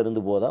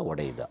வேர்லேருந்து போதா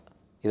உடையுதா,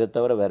 இதை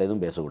தவிர வேறு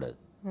எதுவும் பேசக்கூடாது.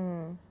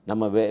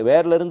 நம்ம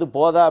வேர்லேருந்து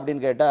போதா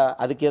அப்படின்னு கேட்டால்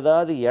அதுக்கு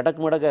ஏதாவது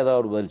எடக்கு மடக்க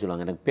ஏதாவது ஒரு பதில்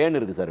சொல்லுவாங்க. எனக்கு பேன்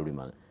இருக்குது சார்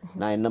அப்படிம்பாங்க.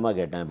 நான் என்னம்மா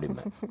கேட்டேன்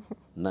அப்படிம்பேன்.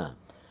 என்ன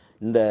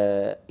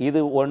இது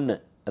ஒன்று.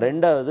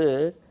 ரெண்டாவது,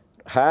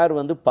 ஹேர்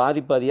வந்து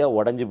பாதியாக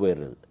உடஞ்சி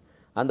போயிடுறது.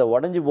 அந்த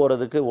உடஞ்சி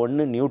போகிறதுக்கு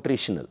ஒன்று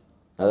நியூட்ரிஷனல்,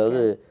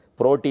 அதாவது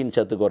புரோட்டீன்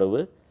சத்து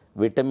குறைவு,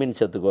 விட்டமின்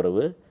சத்து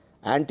குறைவு,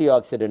 ஆன்டி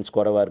ஆக்சிடென்ட்ஸ்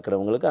குறைவாக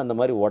இருக்கிறவங்களுக்கு அந்த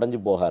மாதிரி உடஞ்சி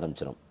போக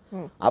ஆரம்பிச்சிடும்.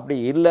 அப்படி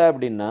இல்லை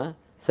அப்படின்னா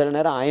சில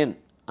நேரம்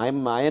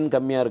அயன்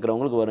கம்மியாக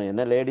இருக்கிறவங்களுக்கு வரும்.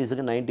 ஏன்னா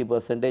லேடிஸுக்கு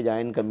 90%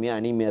 அயன் கம்மியாக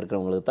அனீமியாக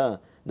இருக்கிறவங்களுக்கு தான்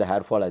இந்த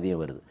ஹேர் ஃபால்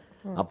அதிகம் வருது.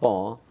 அப்போ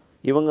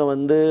இவங்க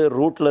வந்து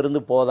ரூட்லேருந்து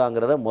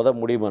போதாங்கிறத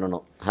முடிவு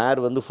பண்ணணும். ஹேர்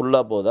வந்து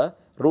ஃபுல்லாக போதா,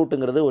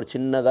 ரூட்டுங்கிறது ஒரு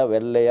சின்னதாக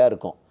வெள்ளையாக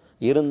இருக்கும்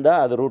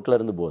இருந்தால் அது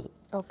ரூட்லேருந்து போகுது.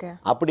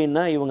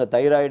 அப்படின்னா இவங்க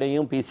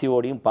தைராய்டையும்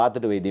பிசிஓடியும்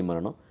பார்த்துட்டு வைத்தியம்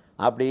பண்ணணும்.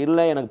 அப்படி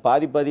இல்லை எனக்கு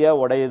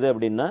பாதியாக உடையுது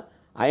அப்படின்னா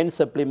iron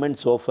supplement,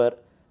 so far,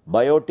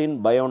 biotin,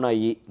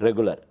 பயோனாயி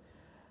regular.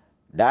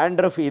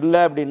 Dandruff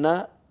இல்லை அப்படின்னா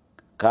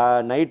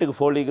நைட்டுக்கு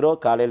ஃபோலிக்ரோ,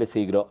 காலையில்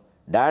சீக்கிரம்.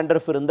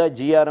 டேண்ட்ரஃப் இருந்தால்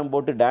ஜிஆர்எம்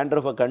போட்டு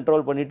டேண்ட்ரஃபை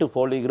கண்ட்ரோல் பண்ணிவிட்டு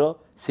ஃபோலிக்ரோ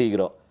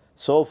சீக்கிரம்.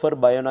 சோஃபர்,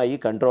 பயோனாயி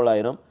கண்ட்ரோல்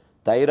ஆயிரும்.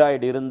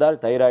 தைராய்டு இருந்தால்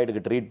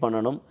தைராய்டுக்கு ட்ரீட்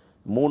பண்ணணும்.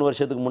 3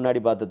 வருஷத்துக்கு முன்னாடி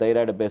பார்த்து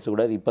தைராய்டை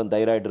பேசக்கூடாது, இப்போ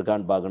தைராய்டு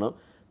இருக்கான்னு பார்க்கணும்.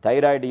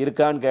 தைராய்டு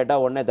இருக்கான்னு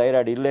கேட்டால் உடனே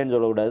தைராய்டு இல்லைன்னு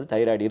சொல்லக்கூடாது,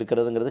 தைராய்டு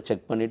இருக்கிறதுங்கிறத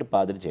செக் பண்ணிவிட்டு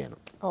பார்த்துட்டு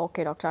செய்யணும்.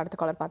 ஓகே டாக்டர், அடுத்த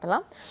காலர்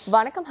பார்த்தலாம்.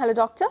 வணக்கம். Hello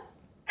doctor.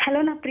 ஹலோ,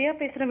 நான் பிரியா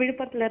பேசுறேன்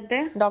விழுப்புரத்துல இருந்து.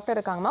 டாக்டர்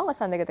இருக்காங்கம்மா, உங்க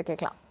சந்தேகத்தை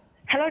கேட்கலாம்.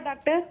 Hello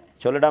doctor.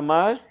 சொல்லுடாம்மா.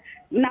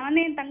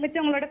 நானே என்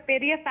தங்கச்சி உங்களோட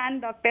பெரிய ஃபேன்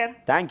டாக்டர்.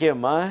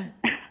 தேங்க்யூம்மா.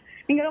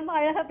 நீங்க ரொம்ப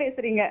அழகா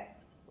பேசுறீங்க.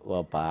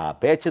 ஓப்பா,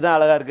 பேச்சு தான்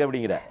அழகா இருக்கு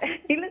அப்படிங்கிற.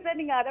 இல்ல சார்,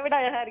 நீங்க அதை விட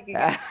அழகா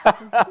இருக்கீங்க.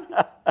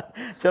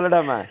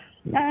 சொல்லுடாம்மா.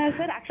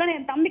 சார், ஆக்சுவலா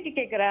என் தம்பிக்கு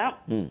கேக்குறேன்.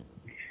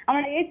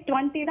 அவனோட ஏஜ்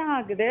 20 தான்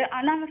ஆகுது.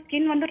 ஆனா அவன்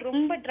ஸ்கின் வந்து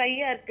ரொம்ப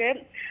ட்ரையா இருக்கு.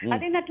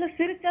 அதே நேரத்துல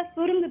சிரிச்சா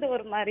சுருங்குது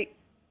ஒரு மாதிரி.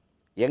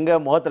 எங்க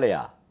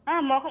முகத்துலயா?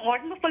 முகம்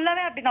உடம்பு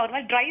ஃபுல்லாவே அப்படின்னா ஒரு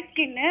மாதிரி ட்ரை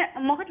ஸ்கின்.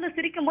 முகத்துல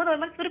சிரிக்கும் போது ஒரு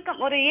மாதிரி சுருக்கம்,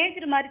 ஒரு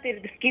ஏஜ் மாதிரி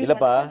தெரியுது ஸ்கின்.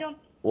 இல்லப்பா,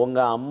 உங்க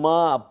அம்மா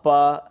அப்பா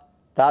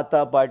தாத்தா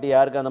பாட்டி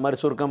யாருக்கு அந்த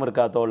மாதிரி சுருக்கம்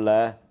இருக்கா தோல்ல?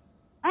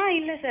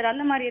 இல்ல சார்,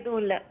 அந்த மாதிரி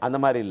எதுவும் இல்ல. அந்த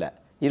மாதிரி இல்ல.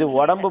 இது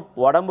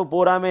உடம்பு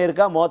பூராமே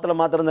இருக்கா, முகத்துல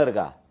மாத்திரம் தான்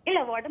இருக்கா? இல்ல,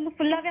 உடம்பு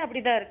ஃபுல்லாவே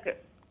அப்படிதான் இருக்கு.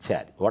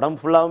 சரி, உடம்பு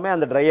ஃபுல்லாவுமே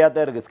அந்த ட்ரையா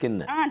தான் இருக்கு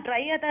ஸ்கின்.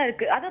 ட்ரையா தான்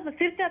இருக்கு. அதான்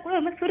சிரிச்சா கூட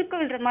ஒரு மாதிரி சுருக்க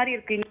விழுற மாதிரி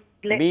இருக்கு.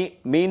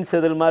 மீன்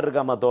செதில் மாதிரி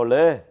இருக்காமா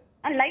தோல்?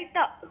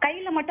 லைட்டா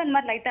கையில மட்டும் அந்த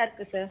மாதிரி லைட்டா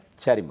இருக்கு சார்.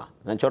 சரிம்மா,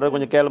 நான் சொல்றது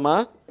கொஞ்சம் கேளுமா.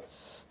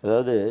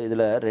 அதாவது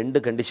இதுல 2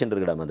 கண்டிஷன்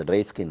இருக்குடாமா அந்த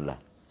ட்ரை ஸ்கின்ல.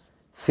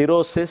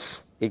 சிரோசிஸ்,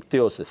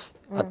 இக்தியோசிஸ்,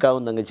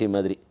 அக்காவும் தங்கச்சி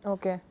மாதிரி.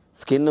 ஓகே.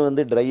 ஸ்கின்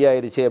வந்து ட்ரை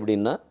ஆயிடுச்சு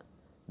அப்படின்னா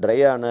ட்ரை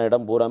ஆன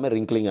இடம் பூராமே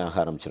ரிங்க்லிங் ஆக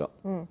ஆரம்பிச்சிடும்.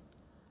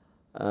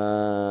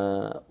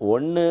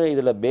 ஒன்று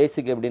இதில்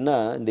பேசிக் எப்படின்னா,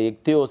 இந்த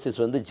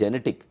இக்தியோசிஸ் வந்து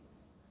ஜெனட்டிக்.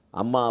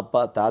 அம்மா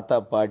அப்பா தாத்தா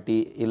பாட்டி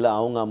இல்லை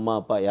அவங்க அம்மா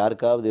அப்பா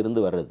யாருக்காவது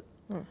இருந்து வர்றது.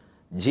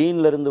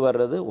 ஜீன்லேருந்து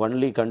வர்றது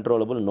ஒன்லி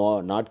கண்ட்ரோலபிள்,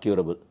 நாட்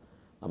க்யூரபிள்.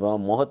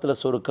 அப்புறம் முகத்தில்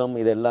சுருக்கம்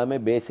இது எல்லாமே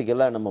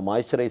பேசிக்கலாக நம்ம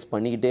மாய்ஸ்சரைஸ்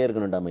பண்ணிக்கிட்டே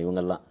இருக்கணும்டாமா.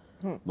 இவங்கெல்லாம்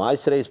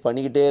மாய்ஸ்சரைஸ்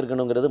பண்ணிக்கிட்டே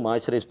இருக்கணுங்கிறது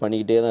மாய்ஸ்சரைஸ்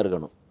பண்ணிக்கிட்டே தான்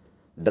இருக்கணும்.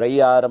 ட்ரை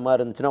ஆகிற மாதிரி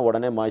இருந்துச்சுன்னா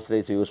உடனே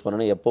மாய்ஸ்சரைசர் யூஸ்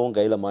பண்ணணும். எப்பவும்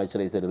கையில்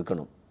மாய்ஸ்சரைசர்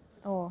இருக்கணும்.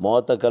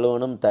 முகத்தை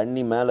கழுவணும்,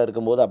 தண்ணி மேலே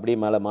இருக்கும்போது அப்படியே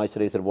மேலே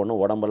மாய்ஸ்சரைசர்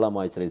போடணும், உடம்பெல்லாம்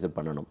மாய்ஸ்சரைசர்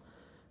பண்ணணும்.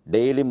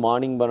 டெய்லி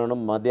மார்னிங்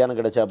பண்ணணும், மத்தியானம்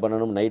கிடச்சா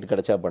பண்ணணும், நைட்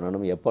கிடச்சா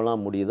பண்ணணும்.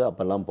 எப்போல்லாம் முடியுதோ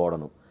அப்போல்லாம்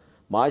போடணும்.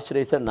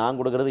 மாய்ஸ்சரைசர் நான்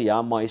கொடுக்குறது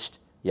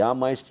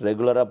யாமாய்ஸ்ட்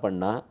ரெகுலராக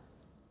பண்ணால்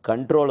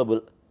கண்ட்ரோலபிள்,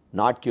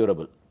 நாட்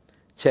க்யூரபிள்.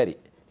 சரி,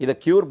 இதை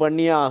க்யூர்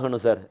பண்ணியே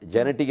ஆகணும் சார்,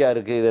 ஜெனட்டிக்காக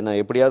இருக்குது, இதை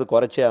நான் எப்படியாவது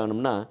குறைச்சே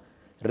ஆகணும்னா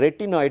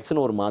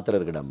ரெட்டினாய்ட்ஸ்னு ஒரு மாத்திரை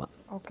இருக்குடாம்மா.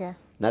 ஓகே.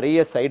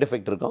 நிறைய சைடு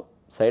எஃபெக்ட் இருக்கும்.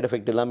 சைடு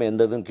எஃபெக்ட் இல்லாமல்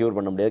எந்த இதுவும் க்யூர்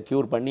பண்ண முடியாது.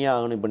 க்யூர் பண்ணியே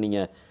ஆகணும். இப்போ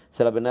நீங்கள்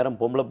சில பேர் நேரம்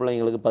பொம்பளை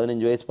பிள்ளைங்களுக்கு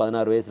 15 வயசு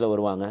 16 வயசில்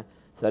வருவாங்க.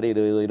 சரி,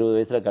 20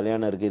 வயசில்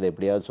கல்யாணம் இருக்குது, இதை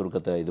எப்படியாவது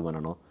சுருக்கத்தை இது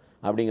பண்ணணும்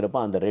அப்படிங்கிறப்ப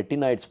அந்த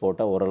ரெட்டினாய்ட்ஸ்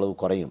போட்டால் ஓரளவு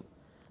குறையும்.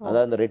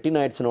 அதாவது அந்த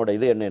ரெட்டினாய்ட்ஸினோட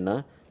இது என்னென்னா,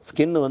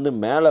 ஸ்கின் வந்து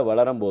மேலே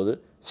வளரும்போது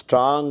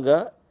ஸ்ட்ராங்காக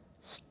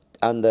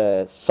அந்த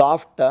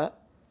சாஃப்டாக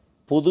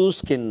புது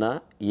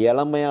ஸ்கின்னாக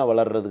இளமையாக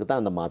வளர்கிறதுக்கு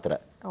தான் அந்த மாத்திரை.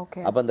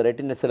 அப்போ அந்த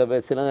ரெட்டின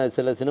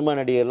சில சினிமா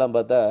நடிகைகள்லாம்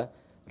பார்த்தா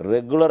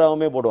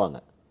ரெகுலராகவுமே போடுவாங்க.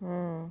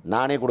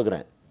 நானே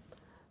கொடுக்குறேன்.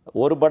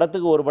 ஒரு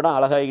படத்துக்கு ஒரு படம்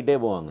அழகாகிக்கிட்டே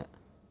போவாங்க.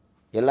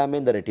 எல்லாமே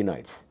இந்த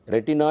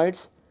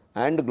ரெட்டினாய்ட்ஸ்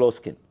அண்ட் க்ளோ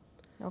ஸ்கின்.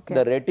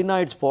 இந்த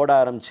ரெட்டினாய்ட்ஸ் போட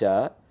ஆரம்பித்தா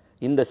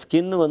இந்த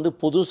ஸ்கின் வந்து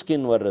புது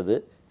ஸ்கின் வர்றது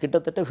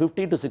கிட்டத்தட்ட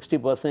 50 to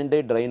 60%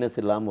 ட்ரைனஸ்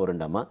இல்லாமல்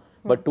வருண்டாமா.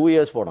 பட் 2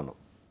 years போடணும்.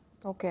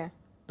 ஓகே.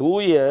 2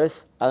 years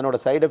அதனோட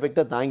சைடு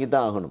எஃபெக்டை தாங்கி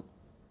தான் ஆகணும்.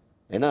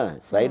 ஏன்னா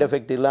சைடு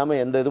எஃபெக்ட்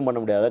இல்லாமல் எந்த இதுவும் பண்ண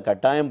முடியாது.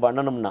 கட்டாயம்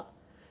பண்ணணும்னா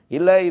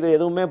இல்லை இது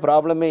எதுவுமே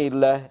ப்ராப்ளமே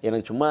இல்லை,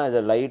 எனக்கு சும்மா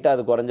இதை லைட்டாக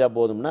அது குறைஞ்சா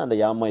போதும்னா அந்த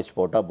யாமாய்ஸ்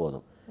போட்டால்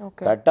போதும்.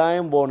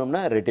 கட்டாயம்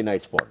போகணும்னா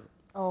ரெட்டினாய்ட்ஸ் போடணும்.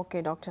 ஓகே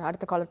டாக்டர்,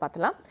 அடுத்த காலர்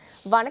பார்த்துலாம்.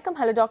 வணக்கம்.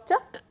 Hello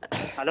doctor.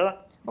 ஹலோ,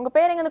 உங்க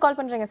பேர் எங்கேருந்து கால்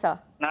பண்றீங்க சார்?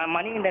 நான்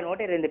மணிகண்டன்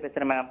ஓட்டையிலிருந்து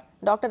பேசுறேன் மேம்.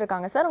 டாக்டர்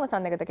இருக்காங்க சார், உங்க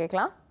சந்தேகத்தை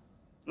கேட்கலாம்.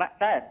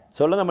 சார்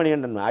சொல்லுங்க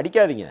மணிகண்டன்,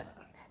 அடிக்காதீங்க,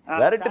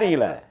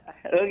 விரட்டுறீங்களே.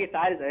 ஓகே,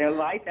 சாரி சார்,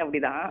 வாய்ஸ்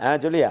அப்படிதான்.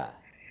 சொல்லியா?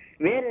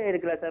 வேர்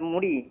இருக்குல்ல சார்,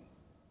 முடி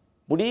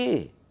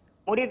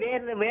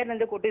வேர்ல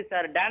இருந்து கொட்டுது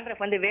சார்.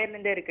 டாண்ட்ரஃப் வந்து வேர்ல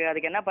இருந்தே இருக்கு.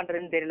 அதுக்கு என்ன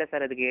பண்றதுன்னு தெரியல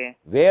சார். அதுக்கு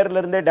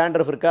வேர்ல இருந்தே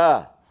டாண்ட்ரஃப் இருக்கா?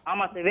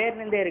 ஆமா சார்,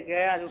 வேர்ல இருந்தே இருக்கு.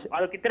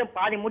 அது கிட்ட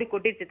பாதி முடி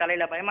கொட்டிடுச்சு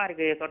தலையில. பயமா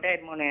இருக்கு,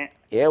 சொட்டையாயிடுமோன்னு.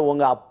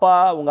 உங்க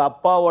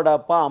அப்பாவோட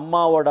அப்பா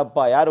அம்மாவோட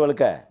அப்பா யார்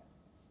வழுக்க?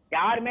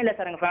 யாருமே இல்ல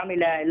சார் எங்க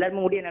ஃபேமிலில.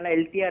 எல்லாருமே முடிய நல்லா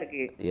ஹெல்த்தியா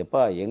இருக்கு.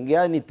 எப்பா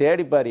எங்கேயாவது நீ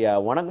தேடி பாரியா?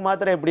 உனக்கு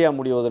மாத்திரம் எப்படியா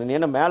முடியும்? நீ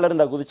என்ன மேல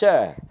இருந்தா குதிச்ச?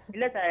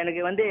 இல்ல சார்,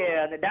 எனக்கு வந்து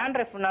அந்த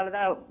டாண்ட்ரஃப்னால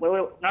தான்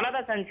நல்லா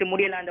தான் இருந்துச்சு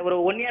முடியல. அந்த ஒரு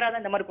 1 year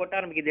தான் இந்த மாதிரி கொட்ட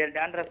ஆரம்பிக்குது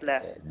டாண்ட்ரஃப்ல.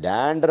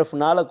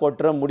 டாண்ட்ரஃப்னால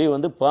கொட்டுற முடி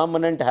வந்து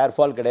பெர்மனன்ட் ஹேர்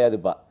ஃபால்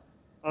கிடையாதுப்பா.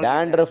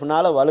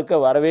 டாண்ட்ரஃப்னால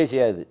வழுக்க வரவே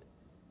செய்யாது.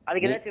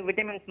 அதுக்கு ஏதாச்சும்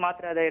விட்டமின்ஸ்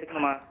மாத்திரை அதை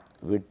எடுக்கணுமா?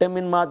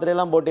 விட்டமின்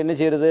மாத்திரையெல்லாம் போட்டு என்ன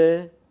செய்யறது?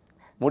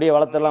 முடியை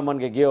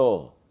வளர்த்தலாமான்னு கேட்கியோ?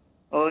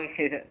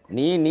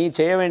 நீ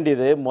செய்ய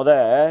வேண்டியது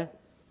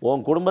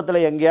உன்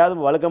குடும்பத்தில்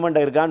எங்கேயாவது வழுக்க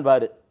மண்டை இருக்கான்னு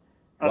பாரு.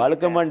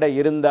 வழுக்க மண்டை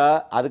இருந்தால்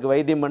அதுக்கு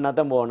வைத்தியம் பண்ணால்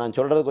தான் போகும். நான்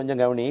சொல்கிறது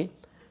கொஞ்சம் கவனி.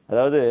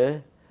 அதாவது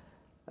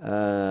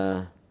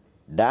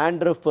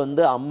டாண்ட்ரஃப்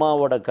வந்து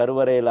அம்மாவோட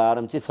கருவறையில்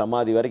ஆரம்பித்து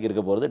சமாதி வரைக்கும்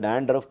இருக்க போகிறது.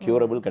 டாண்ட்ரஃப்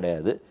க்யூரபிள்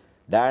கிடையாது.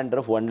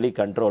 Dandruff only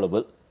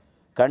controllable.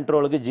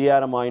 கண்ட்ரோலுக்கு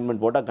ஜிஆர்எம்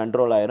ஆயின்மெண்ட் போட்டால்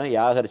கண்ட்ரோல் ஆயிரும்.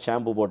 யாகர்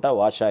ஷாம்பு போட்டால்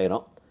வாஷ்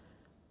ஆயிரும்.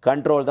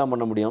 கண்ட்ரோல் தான்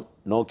பண்ண முடியும்,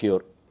 நோ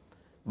க்யூர்.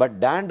 பட்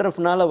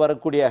டாண்ட்ரஃப்னால்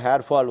வரக்கூடிய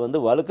ஹேர் ஃபால் வந்து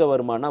வழுக்க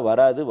வருமானா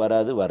வராது.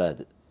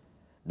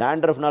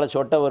 டாண்ட்ரஃப்னால்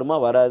சொட்டை வருமா?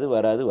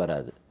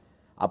 வராது.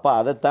 அப்போ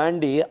அதை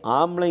தாண்டி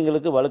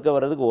ஆம்பளைங்களுக்கு வழுக்க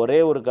வர்றதுக்கு ஒரே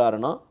ஒரு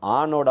காரணம்,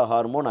 ஆணோட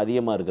ஹார்மோன்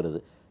அதிகமாக இருக்கிறது.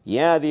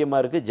 ஏன்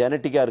அதிகமாக இருக்குது?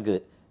 ஜெனட்டிக்காக இருக்குது.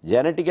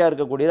 ஜெனட்டிக்காக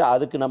இருக்கக்கூடியது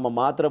அதுக்கு நம்ம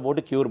மாத்திரை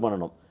போட்டு க்யூர்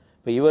பண்ணணும்.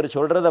 இப்போ இவர்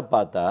சொல்கிறத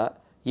பார்த்தா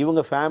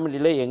இவங்க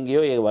ஃபேமிலியில்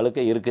எங்கேயோ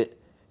வழுக்கை இருக்குது.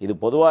 இது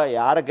பொதுவாக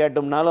யாரை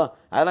கேட்டோம்னாலும்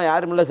அதெல்லாம்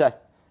யாரும் இல்லை சார்,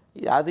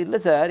 அது இல்லை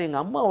சார்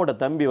எங்கள் அம்மாவோட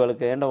தம்பி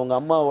வழுக்கை. ஏன்டா உங்கள்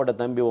அம்மாவோட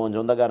தம்பி உன்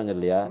சொந்தக்காரங்க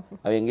இல்லையா,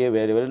 அவன் எங்கேயோ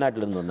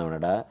வெளிநாட்டிலேருந்து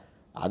வந்தவனடா,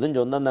 அதுவும்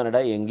சொந்தம்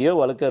தானடா. எங்கேயோ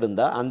வழுக்கை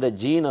இருந்தால் அந்த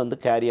ஜீனை வந்து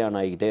கேரி ஆன்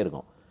ஆகிக்கிட்டே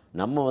இருக்கும்.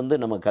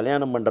 நம்ம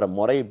கல்யாணம் பண்ணுற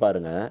முறை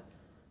பாருங்கள்.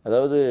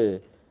 அதாவது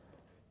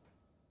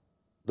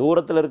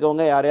தூரத்தில்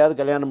இருக்கவங்க யாரையாவது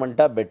கல்யாணம்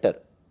பண்ணிட்டா பெட்டர்,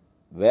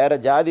 வேறு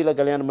ஜாதியில்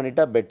கல்யாணம்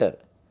பண்ணிட்டா பெட்டர்.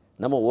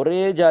 நம்ம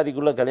ஒரே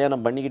ஜாதிக்குள்ளே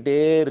கல்யாணம் பண்ணிக்கிட்டே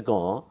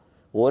இருக்கோம்.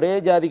 ஒரே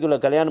ஜாதிக்குள்ளே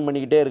கல்யாணம்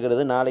பண்ணிக்கிட்டே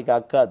இருக்கிறது நாளைக்கு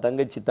அக்கா,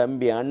 தங்கச்சி,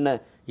 தம்பி,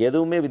 அண்ணன்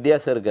எதுவுமே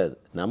வித்தியாசம் இருக்காது.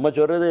 நம்ம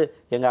சொல்கிறது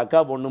எங்கள்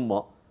அக்கா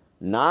பொண்ணும்போம்,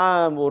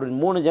 நான் ஒரு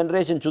 3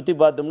 ஜென்ரேஷன் சுற்றி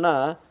பார்த்தோம்னா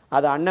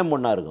அது அண்ணன்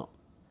பொண்ணாக இருக்கும்.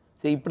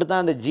 சரி, இப்படி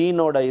தான் அந்த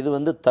ஜீனோட இது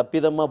வந்து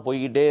தப்பிதமாக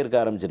போய்கிட்டே இருக்க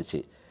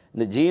ஆரம்பிச்சிருச்சு.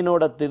 இந்த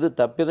ஜீனோட இது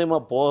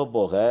தப்பிதமாக போக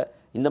போக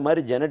இந்த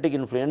மாதிரி ஜெனட்டிக்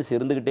இன்ஃப்ளூயன்ஸ்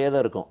இருந்துக்கிட்டே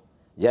தான் இருக்கும்.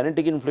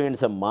 ஜெனட்டிக்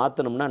இன்ஃப்ளூயன்ஸை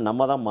மாற்றணும்னா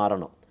நம்ம தான்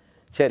மாறணும்.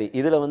 சரி,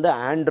 இதில் வந்து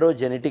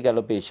ஆண்ட்ரோஜெனட்டிக்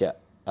அலோபேஷியா,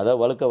 அதாவது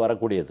வழுக்க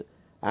வரக்கூடியது.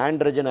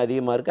 ஆண்ட்ரஜன்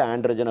அதிகமாக இருக்குது,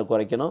 ஆண்ட்ரஜனை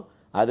குறைக்கணும்.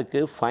 அதுக்கு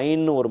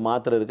ஃபைன்னு ஒரு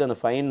மாத்திரை இருக்குது. அந்த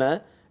ஃபைனை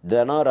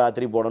தினம்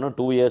ராத்திரி போடணும்,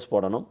 2 இயர்ஸ்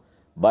போடணும்.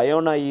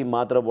 பயோனாயி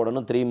மாத்திரை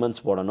போடணும், 3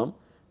 மந்த்ஸ் போடணும்.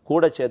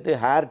 கூட சேர்த்து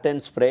hair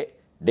ten spray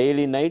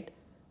daily night,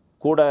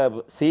 கூட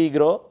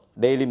சீக்ரோ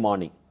டெய்லி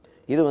மார்னிங்.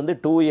 இது வந்து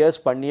 2 இயர்ஸ்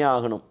பண்ணியே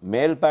ஆகணும்.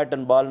 மேல்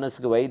பேட்டர்ன்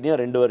பால்னஸ்க்கு வைத்தியம்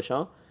 2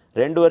 வருஷம்.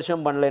 2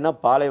 வருஷம் பண்ணலைன்னா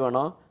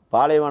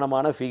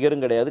பாலைவனமான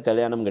ஃபிகரும் கிடையாது,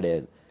 கல்யாணம்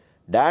கிடையாது.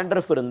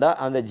 டேண்ட்ரஃப் இருந்தால்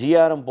அந்த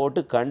ஜிஆர்எம் போட்டு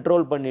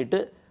கண்ட்ரோல் பண்ணிவிட்டு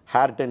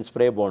ஹேர் டென்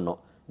ஸ்ப்ரே போடணும்.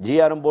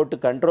 ஜிஆர்எம் போட்டு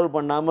கண்ட்ரோல்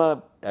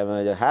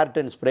பண்ணாமல் ஹேர்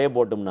டென் ஸ்ப்ரே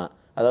போட்டோம்னா,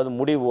 அதாவது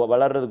முடி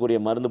வளர்கிறதுக்குரிய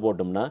மருந்து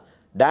போட்டோம்னா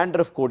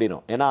டேண்ட்ரஃப்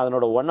கூடிரும். ஏன்னா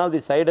அதனோட one of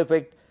the side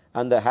effect,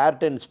 அந்த ஹேர்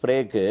டென்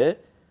ஸ்ப்ரேக்கு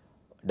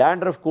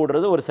டேண்ட்ரஃப்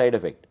கூடுறது ஒரு சைடு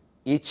எஃபெக்ட்,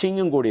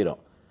 இச்சிங்கும்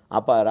கூடிரும்.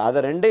 அப்போ அதை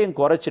ரெண்டையும்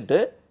குறைச்சிட்டு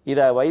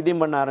இதை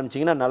வைத்தியம் பண்ண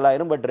ஆரம்பிச்சிங்கன்னா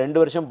நல்லாயிரும். பட்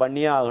 2 வருஷம்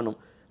பண்ணியே ஆகணும்.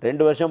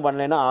 2 வருஷம்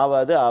பண்ணலைன்னா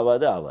ஆகாது.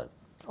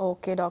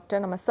 ஓகே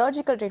டாக்டர், நம்ம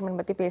சர்ஜிக்கல் ட்ரீட்மெண்ட்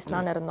பற்றி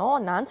பேசலான்னு இருந்தோம்.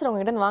 அந்த ஆன்சர்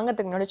உங்ககிட்ட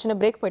வாங்கிறதுக்கு முன்னாடி சின்ன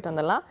பிரேக் போயிட்டு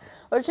வந்துடலாம்.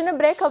 ஒரு சின்ன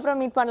பிரேக்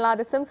அப்புறம் மீட் பண்ணலாம்.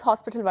 அது சிம்ஸ்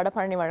ஹாஸ்பிட்டல்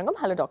வடபழனி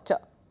வழங்கும் hello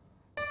doctor.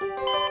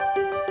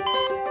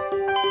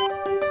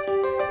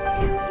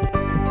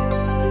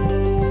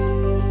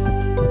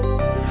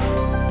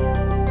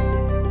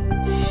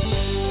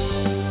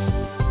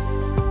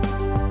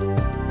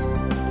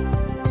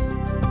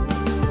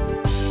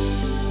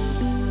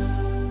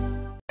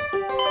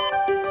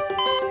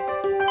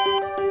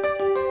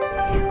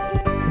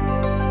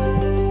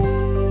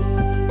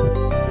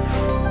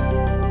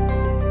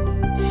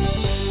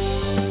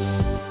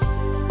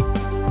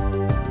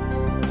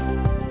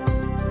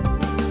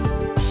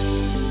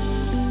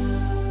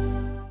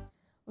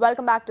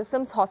 Welcome back to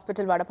Sims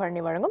hospital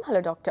Vadapalani வழங்கும் ஹலோ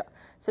டாக்டர்.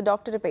 ஸோ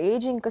டாக்டர், இப்போ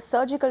ஏஜிங்க்கு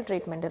சர்ஜிக்கல்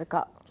ட்ரீட்மெண்ட்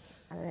இருக்கா?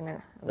 அது என்ன?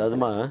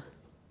 அதாவதுமா,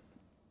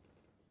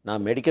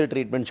 நான் மெடிக்கல்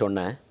ட்ரீட்மெண்ட்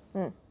சொன்னேன்.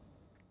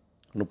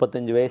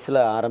 35 வயசில்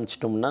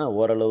ஆரம்பிச்சிட்டோம்னா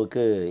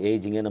ஓரளவுக்கு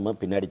ஏஜிங்கை நம்ம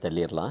பின்னாடி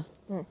தள்ளிடலாம்.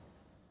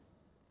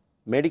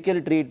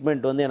 மெடிக்கல்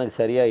ட்ரீட்மெண்ட் வந்து எனக்கு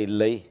சரியாக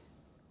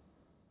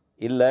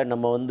இல்லை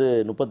நம்ம வந்து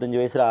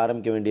 35 வயசில்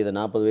ஆரம்பிக்க வேண்டியது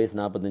 40 வயசு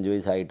 45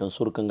 வயசு ஆகிட்டோம்,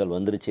 சுருக்கங்கள்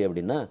வந்துருச்சு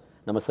அப்படின்னா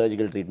நம்ம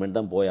சர்ஜிக்கல் ட்ரீட்மெண்ட்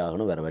தான் போய்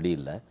ஆகணும், வேறு வழி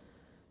இல்லை.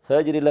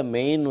 சர்ஜரியில்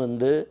மெயின்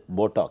வந்து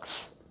போட்டாக்ஸ்,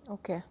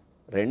 ஓகே,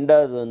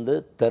 2வது வந்து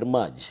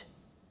தெர்மாஜ்,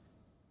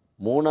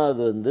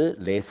 3வது வந்து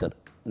லேசர்.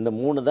 இந்த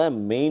 3 தான்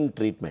மெயின்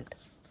ட்ரீட்மெண்ட்.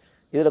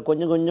 இதில்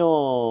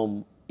கொஞ்சம்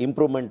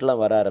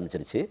இம்ப்ரூவ்மெண்ட்லாம் வர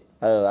ஆரம்பிச்சிருச்சு,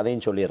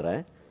 அதையும்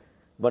சொல்லிடுறேன்.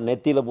 இப்போ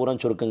நெத்தியில் பூரா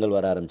சுருக்கங்கள்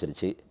வர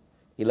ஆரம்பிச்சிருச்சு,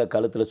 இல்லை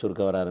கழுத்தில்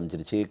சுருக்கம் வர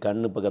ஆரம்பிச்சிருச்சு,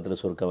 கண்ணு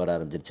பக்கத்தில் சுருக்கம் வர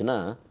ஆரம்பிச்சிருச்சுன்னா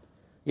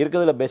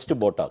இருக்கிறதுல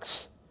பெஸ்ட்டு போட்டாக்ஸ்.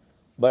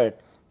 பட்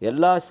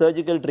எல்லா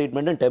சர்ஜிக்கல்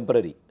ட்ரீட்மெண்ட்டும்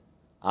டெம்பரரி.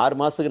 6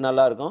 மாதத்துக்கு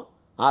நல்லாயிருக்கும்,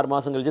 6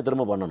 மாதம் கழித்து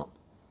திரும்ப பண்ணணும்.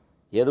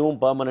 எதுவும்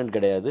பர்மனெண்ட்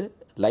கிடையாது,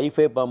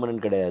 லைஃபே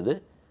பர்மனெண்ட் கிடையாது,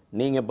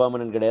 நீங்கள்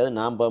பர்மனெண்ட் கிடையாது,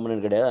 நான்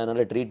பர்மனெண்ட் கிடையாது.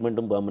 அதனால்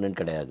ட்ரீட்மெண்ட்டும் பர்மனெண்ட்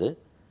கிடையாது.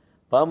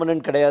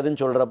 பர்மனெண்ட் கிடையாதுன்னு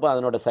சொல்கிறப்போ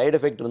அதனோட சைடு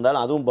எஃபெக்ட்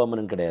இருந்தாலும் அதுவும்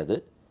பர்மனெண்ட் கிடையாது.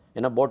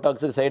 ஏன்னா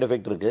போட்டாக்ஸுக்கு சைடு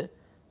எஃபெக்ட் இருக்குது,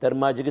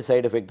 தெர்மாஜுக்கு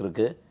சைடு எஃபெக்ட்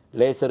இருக்குது,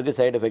 லேசருக்கு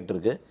சைடு எஃபெக்ட்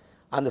இருக்குது.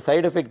 அந்த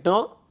சைடு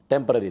எஃபெக்ட்டும்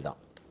டெம்பரரி தான்.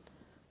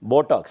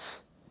 போட்டாக்ஸ்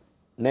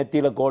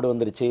நெத்தியில் கோடு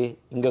வந்துருச்சு,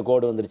 இங்கே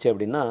கோடு வந்துருச்சு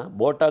அப்படின்னா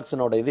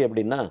போட்டாக்ஸினோட இது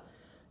எப்படின்னா,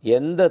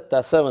 எந்த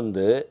தசை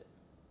வந்து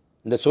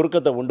இந்த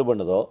சுருக்கத்தை உண்டு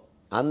பண்ணுதோ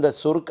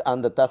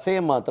அந்த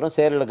தசையை மாத்திரம்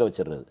செயலிழக்க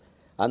வச்சிடுறது.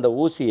 அந்த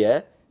ஊசியை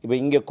இப்போ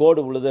இங்கே கோடு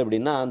விழுது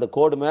அப்படின்னா அந்த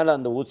கோடு மேலே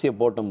அந்த ஊசியை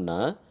போட்டோம்னா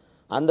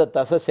அந்த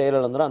தசை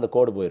செயலிழந்துடும், அந்த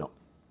கோடு போயிடும்.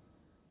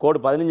 கோடு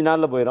 15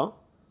 நாளில் போயிடும்,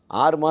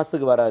 6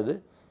 மாதத்துக்கு வராது,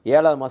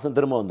 7வது மாதம்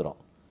திரும்ப வந்துடும்.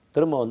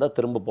 திரும்ப வந்தால்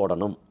திரும்ப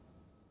போடணும்.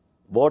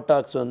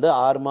 போட்டாக்ஸ் வந்து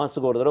 6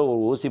 மாதத்துக்கு ஒரு தடவை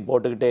ஒரு ஊசி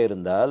போட்டுக்கிட்டே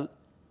இருந்தால்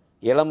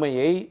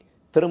இளமையை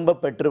திரும்ப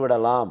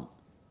பெற்றுவிடலாம்.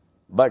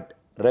 பட்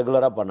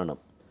ரெகுலராக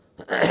பண்ணணும்.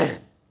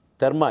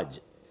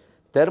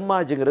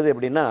 தெர்மாஜுங்கிறது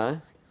எப்படின்னா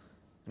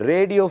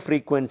ரேடியோ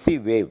ஃப்ரீக்வன்சி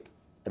வேவ்.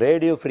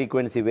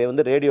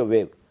 வந்து ரேடியோ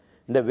வேவ்.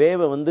 இந்த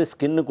வேவை வந்து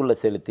ஸ்கின்னுக்குள்ளே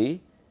செலுத்தி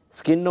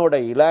ஸ்கின்னோட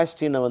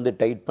இலாஸ்டினை வந்து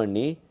டைட்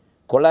பண்ணி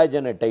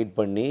கொலாஜனை டைட்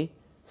பண்ணி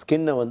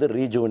ஸ்கின்னை வந்து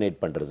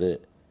ரீஜுவனேட் பண்ணுறது.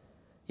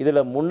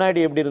 இதில் முன்னாடி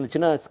எப்படி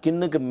இருந்துச்சுன்னா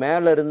ஸ்கின்னுக்கு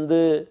மேலேருந்து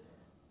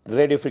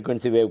ரேடியோ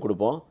ஃப்ரீக்வன்சி வேவ்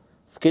கொடுப்போம்,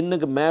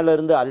 ஸ்கின்னுக்கு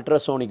மேலேருந்து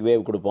அல்ட்ராசோனிக்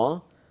வேவ் கொடுப்போம்.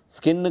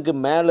 ஸ்கின்னுக்கு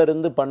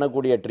மேலேருந்து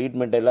பண்ணக்கூடிய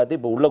ட்ரீட்மெண்ட்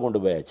எல்லாத்தையும் இப்போ உள்ளே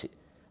கொண்டு போயாச்சு.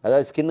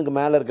 அதாவது ஸ்கின்னுக்கு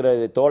மேலே இருக்கிற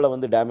தோலை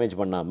வந்து டேமேஜ்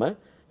பண்ணாமல்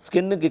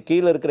ஸ்கின்னுக்கு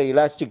கீழே இருக்கிற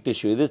இலாஸ்டிக்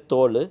டிஷ்யூ, இது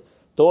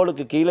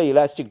தோலுக்கு கீழே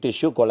இலாஸ்டிக்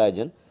டிஷ்யூ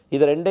கொலாஜன்,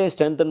 இது ரெண்டையும்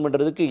ஸ்ட்ரென்தன்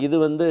பண்ணுறதுக்கு இது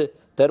வந்து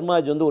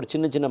தெர்மாஜ் வந்து ஒரு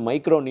சின்ன சின்ன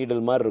மைக்ரோ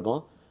நீடில் மாதிரி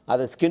இருக்கும்.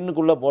 அதை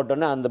ஸ்கின்னுக்குள்ளே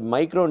போட்டோன்னே அந்த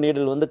மைக்ரோ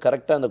நீடில் வந்து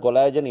கரெக்டாக அந்த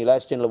கொலாஜன்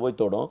இலாஸ்டினில் போய்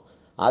தொடும்.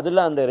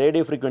 அதில் அந்த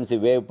ரேடியோ ஃப்ரீக்வன்சி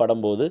வேவ்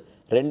படும்போது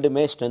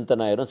ரெண்டுமே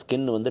ஸ்ட்ரென்தன் ஆயிரும்.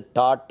 ஸ்கின் வந்து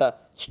டாட்டாக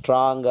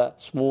ஸ்ட்ராங்காக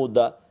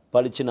ஸ்மூத்தாக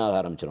பளிச்சுன்னு ஆக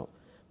ஆரம்பிச்சிடும்.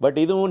 பட்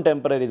இதுவும்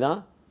டெம்பரரி தான்.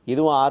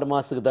 இதுவும் 6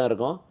 மாதத்துக்கு தான்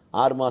இருக்கும்.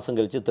 6 மாதம்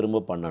கழித்து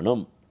திரும்ப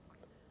பண்ணணும்.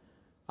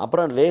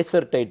 அப்புறம்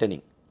லேசர்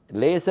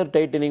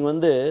டைட்டனிங்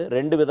வந்து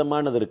 2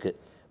 விதமானது இருக்குது.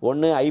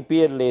 ஒன்று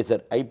ஐபிஎல்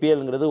லேசர்.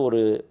 ஐபிஎல்ங்கிறது ஒரு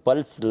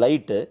பல்ஸ்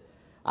லைட்டு.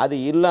 அது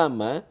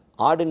இல்லாமல்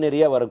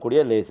ஆர்டினரியாக வரக்கூடிய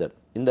லேசர்.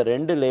 இந்த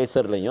 2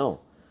 லேசர்லையும்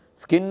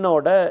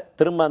ஸ்கின்னோட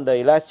திரும்ப அந்த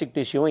இலாஸ்டிக்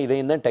டிஷ்யூவும்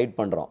இதையும் தான் டைட்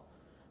பண்ணுறோம்.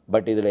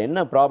 பட் இதில் என்ன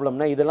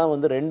ப்ராப்ளம்னா இதெல்லாம்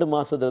வந்து 2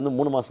 மாதத்துலேருந்து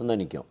 3 மாதம்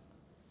தான் நிற்கும்.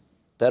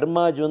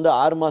 தெர்மாஜ் வந்து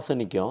 6 மாதம்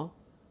நிற்கும்.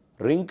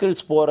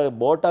 ரிங்கிள்ஸ் போகிற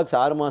போட்டாக்ஸ்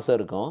 6 மாதம்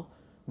இருக்கும்.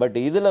 பட்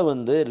இதில்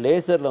வந்து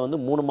லேசரில் வந்து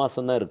 3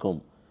 மாதம் தான் இருக்கும்.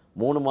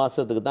 3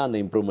 மாதத்துக்கு தான் அந்த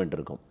இம்ப்ரூவ்மெண்ட்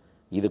இருக்கும்.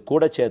 இது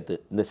கூட சேர்த்து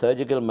இந்த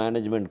சர்ஜிக்கல்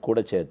மேனேஜ்மெண்ட் கூட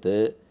சேர்த்து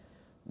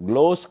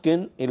க்ளோ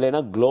ஸ்கின்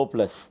இல்லைன்னா க்ளோ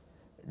ப்ளஸ்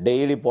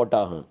டெய்லி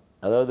போட்டாகும்.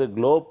 அதாவது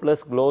க்ளோ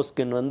ப்ளஸ் க்ளோ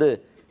ஸ்கின் வந்து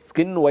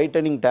ஸ்கின்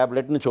ஒயிட்டனிங்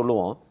டேப்லெட்னு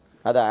சொல்லுவோம்.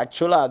 அது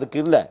ஆக்சுவலாக அதுக்கு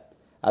இல்லை.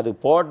 அது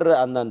போடுற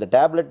அந்த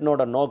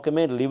டேப்லெட்னோட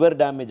நோக்கமே லிவர்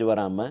டேமேஜ்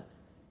வராமல்,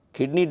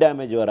 கிட்னி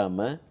டேமேஜ்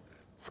வராமல்,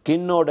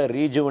 ஸ்கின்னோட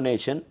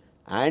rejuvenation,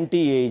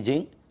 anti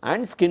ageing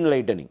and skin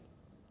lightening.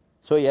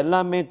 So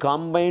எல்லாமே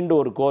காம்பைன்டு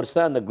ஒரு கோர்ஸ்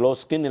தான் அந்த க்ளோ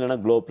ஸ்கின் இல்லைனா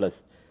க்ளோ ப்ளஸ்.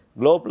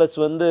 க்ளோ ப்ளஸ்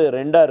வந்து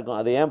 2ஆக இருக்கும்.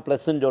 அது ஏன்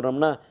ப்ளஸ்ன்னு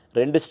சொல்கிறோம்னா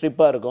 2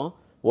 ஸ்ட்ரிப்பாக இருக்கும்.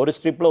 ஒரு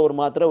ஸ்ட்ரிப்பில் ஒரு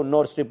மாத்திரை,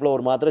 இன்னொரு ஸ்ட்ரிப்பில்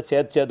ஒரு மாத்திரை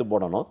சேர்த்து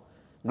போடணும்.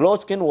 க்ளோ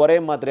ஸ்கின் ஒரே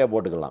மாத்திரையாக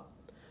போட்டுக்கலாம்.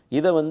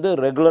 இதை வந்து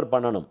ரெகுலர்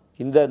பண்ணணும்.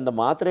 இந்த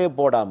மாத்திரையை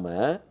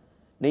போடாமல்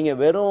நீங்கள்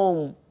வெறும்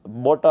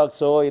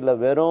போட்டாக்ஸோ இல்லை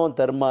வெறும்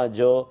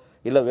தெர்மாஜோ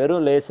இல்லை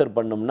வெறும் லேசர்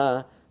பண்ணோம்னா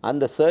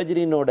அந்த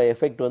சர்ஜரினோட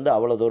எஃபெக்ட் வந்து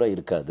அவ்வளோ தூரம்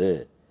இருக்காது.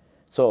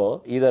 ஸோ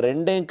இதை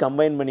 2ஐயும்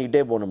கம்பைன்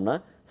பண்ணிக்கிட்டே போனோம்னா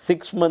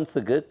 6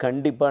 மந்த்ஸுக்கு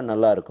கண்டிப்பாக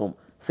நல்லாயிருக்கும்.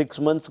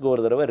 6 மந்த்ஸ்க்கு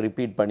ஒரு தடவை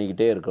ரிப்பீட்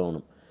பண்ணிக்கிட்டே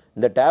இருக்கணும்.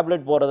 இந்த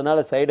டேப்லெட் போகிறதுனால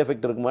சைடு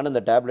எஃபெக்ட் இருக்குமானா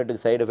இந்த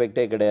டேப்லெட்டுக்கு சைடு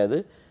எஃபெக்டே கிடையாது.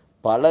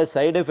 பல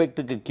சைடு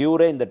எஃபெக்ட்டுக்கு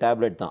க்யூரே இந்த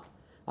டேப்லெட் தான்.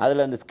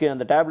 அதில்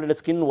அந்த டேப்லெட்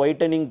ஸ்கின்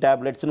ஒயிட்டனிங்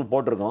டேப்லெட்ஸ்னு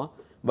போட்டிருக்கோம்.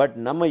 பட்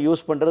நம்ம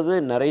யூஸ் பண்ணுறது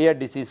நிறைய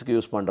டிசீஸ்க்கு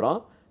யூஸ் பண்ணுறோம்.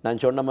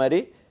 நான் சொன்ன மாதிரி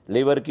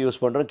லிவருக்கு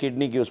யூஸ் பண்ணுறோம்,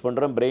 கிட்னிக்கு யூஸ்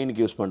பண்ணுறோம்,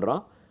 பிரெயினுக்கு யூஸ்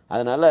பண்ணுறோம்.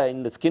 அதனால்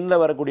இந்த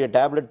ஸ்கின்னில் வரக்கூடிய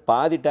டேப்லெட்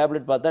பாதி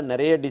டேப்லெட் பார்த்தா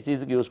நிறைய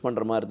டிசீஸுக்கு யூஸ்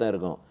பண்ணுற மாதிரி தான்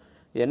இருக்கும்.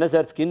 என்ன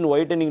சார் ஸ்கின்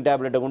ஒயிட்டனிங்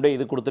டேப்லெட்டை கொண்டு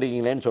இது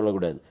கொடுத்துருக்கீங்களேன்னு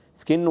சொல்லக்கூடாது.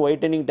 ஸ்கின்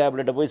ஒயிட்டனிங்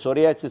டேப்லெட்டை போய்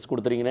சொரியாசிஸ்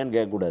கொடுத்துருக்கீங்களேன்னு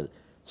கேட்கக்கூடாது.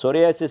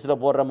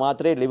 சொரியாசிஸில் போடுற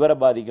மாத்திரை லிவரை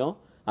பாதிக்கும்.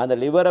 அந்த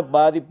லிவரை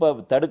பாதிப்பை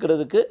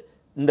தடுக்கிறதுக்கு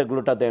இந்த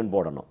குளுட்டாத்தைன்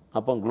போடணும்.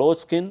 அப்போ க்ளோ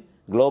ஸ்கின்,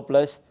 க்ளோ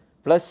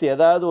ப்ளஸ்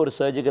ஏதாவது ஒரு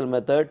சர்ஜிக்கல்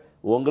மெத்தட்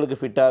உங்களுக்கு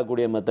ஃபிட்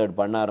ஆகக்கூடிய மெத்தட்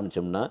பண்ண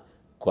ஆரம்பித்தோம்னா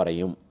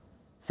குறையும்.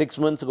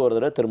 6 மந்த்ஸ்க்கு ஒரு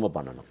தடவை திரும்ப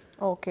பண்ணணும்.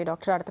 ஓகே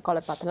டாக்டர், அடுத்த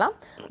காலர் பார்த்துலாம்.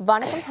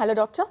 வணக்கம். Hello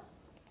doctor.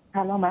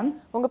 Hello ma'am.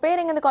 உங்கள் பேர்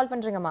எங்கேருந்து கால்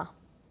பண்ணுறீங்கம்மா?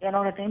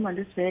 என்னோட டைம்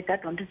வந்து ஸ்வேதா,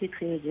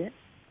 26 ஏஜ்.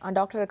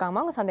 டாக்டர்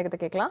இருக்காங்கம்மா, உங்கள் சந்தேகத்தை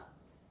கேட்கலாம்.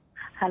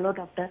 Hello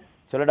doctor.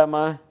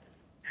 சொல்லடாமா.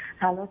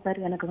 ஹலோ சார்,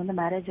 எனக்கு வந்து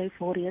மேரேஜ் ஆகி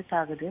 4 இயர்ஸ்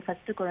ஆகுது.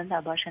 ஃபர்ஸ்ட் குழந்தை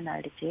அபார்ஷன்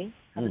ஆயிடுச்சு.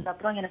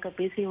 அதுக்கப்புறம் எனக்கு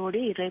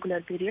பிசிஓடி,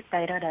 இரெகுலர் பீரியட்,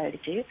 தைராய்டு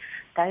ஆயிடுச்சு.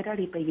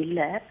 தைராய்டு இப்போ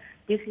இல்லை.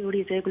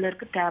 PCOD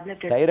இரெகுலருக்கு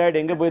tablet.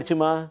 தைராய்டு எங்கே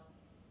போயிடுச்சுமா?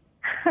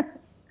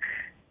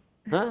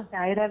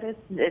 தைராய்டு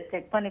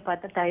செக் பண்ணி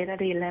பார்த்தா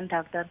தைராய்டு இல்லைன்னு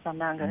டாக்டர்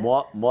சொன்னாங்க.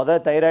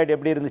 தைராய்டு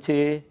எப்படி இருந்துச்சு?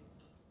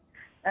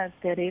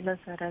 தெரியல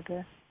சார். அது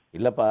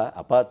இல்லைப்பா.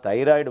 அப்பா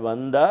தைராய்டு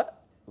வந்தால்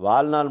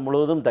வாழ்நாள்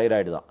முழுவதும்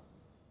தைராய்டு தான்.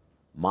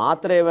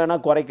 மாத்திரையை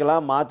வேணால்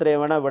குறைக்கலாம், மாத்திரையை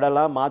வேணால்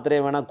விடலாம்,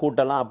 மாத்திரையை வேணால்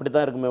கூட்டலாம், அப்படி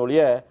தான் இருக்குமே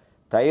ஒழிய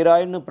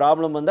தைராய்டுன்னு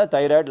ப்ராப்ளம் வந்தால்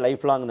தைராய்டு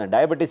லைஃப் லாங் தான்.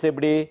 டயபெட்டிஸ்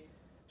எப்படி?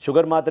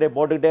 சுகர் மாத்திரையை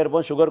போட்டுக்கிட்டே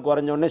இருப்போம், சுகர்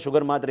குறைஞ்சோடனே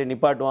சுகர் மாத்திரையை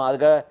நிப்பாட்டுவோம்.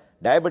 அதுக்காக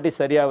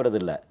டயபெட்டிஸ் சரியாகிறது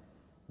இல்லை.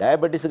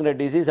 டயபெட்டிஸுங்கிற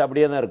டிசீஸ்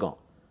அப்படியே தான் இருக்கும்.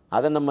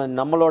 அதை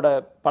நம்மளோட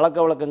பழக்க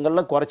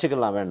வழக்கங்களில்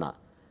குறைச்சிக்கலாம் வேணாம்.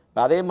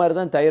 அதே மாதிரி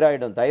தான்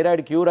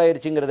தைராய்டு க்யூர்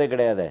ஆயிடுச்சுங்கிறதே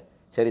கிடையாது.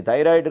 சரி,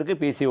 தைராய்டு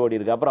இருக்குது, பிசிஓடி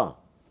இருக்குது, அப்புறம்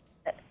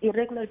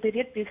இரெகுலர்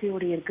பீரியட்,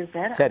 பிசிஓடி இருக்கு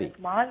சார். சரி.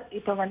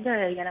 இப்போ வந்து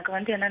எனக்கு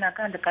வந்து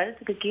என்னன்னாக்கா அந்த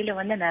கழுத்துக்கு கீழே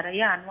வந்து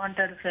நிறைய அன்வான்ட்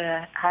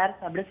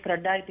ஹேர்ஸ் அப்படியே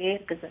ஸ்ப்ரெட் ஆகிட்டே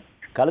இருக்கு சார்.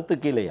 கழுத்து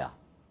கீழேயா?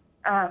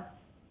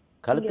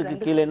 கழுத்துக்கு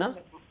கீழேனா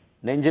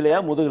நெஞ்சிலையா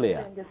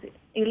முதுகுலையா?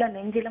 இல்ல,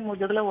 நெஞ்சில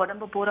முதுகுல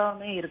உடம்பு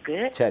பூராவுமே இருக்கு.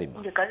 சரி.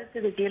 இங்க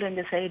கழுத்துக்கு கீழே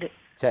இந்த சைடு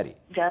சரி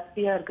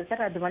ஜாஸ்தியா இருக்கு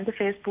சார். அது வந்து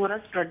ஃபேஸ் பூரா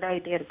ஸ்ப்ரெட்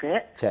ஆயிட்டே இருக்கு.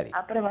 சரி.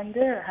 அப்புறம்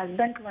வந்து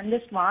ஹஸ்பண்ட்க்கு வந்து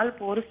ஸ்மால்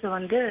போர்ஸ்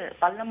வந்து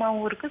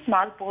பள்ளமாவும் இருக்கு,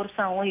 ஸ்மால்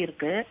போர்ஸாவும்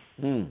இருக்கு.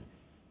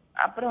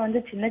 அப்புறம் வந்து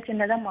சின்ன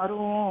சின்னதா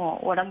மருவும்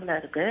உடம்புல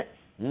இருக்கு.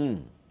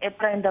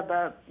 அப்புறம் இந்த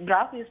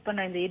பிராக் யூஸ்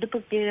பண்ண இந்த இடுப்பு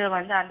கீழே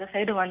வந்து அந்த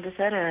சைடு வந்து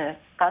சார்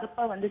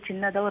கருப்பா வந்து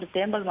சின்னதா ஒரு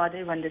தேம்பல்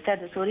மாதிரி வந்துச்சு.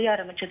 அது சொரிய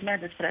ஆரம்பிச்சதுமே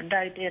அது ஸ்ப்ரெட்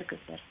ஆகிட்டே இருக்கு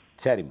சார்.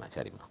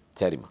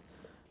 சரிம்மா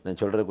நான்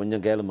சொல்கிறது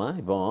கொஞ்சம் கேளுமா.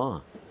 இப்போ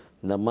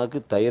இந்த அம்மாவுக்கு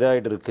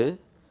தைராய்டு இருக்குது,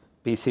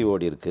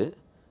 பிசிஓடி இருக்குது,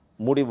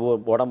 முடி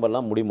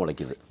உடம்பெல்லாம் முடி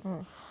முளைக்குது.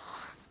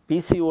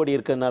 பிசிஓடி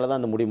இருக்கிறதுனால தான்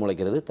அந்த முடி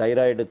முளைக்கிறது.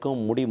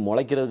 தைராய்டுக்கும் முடி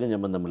முளைக்கிறதுக்கும்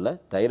சம்பந்தம் இல்லை.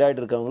 தைராய்டு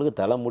இருக்கவங்களுக்கு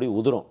தலைமுடி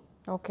உதிரும்,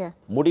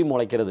 முடி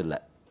முளைக்கிறது இல்லை.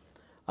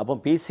 அப்போ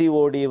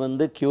பிசிஓடி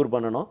வந்து க்யூர்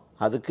பண்ணணும்.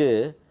 அதுக்கு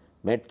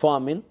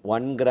மெட்ஃபார்மின்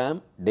 1 கிராம்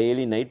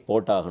டெய்லி நைட்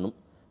போட்டாகணும்.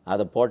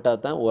 அதை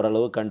போட்டால் தான்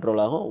ஓரளவு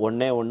கண்ட்ரோல் ஆகும்.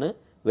 ஒன்று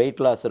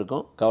வெயிட் லாஸ்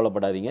இருக்கும்,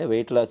 கவலைப்படாதீங்க.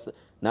 வெயிட் லாஸ்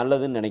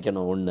நல்லதுன்னு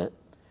நினைக்கணும். ஒன்று.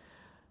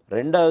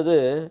 ரெண்டாவது,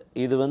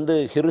 இது வந்து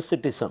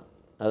ஹிருசிட்டிசம்,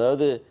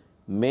 அதாவது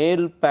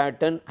மேல்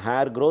pattern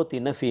hair growth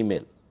in a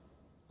female.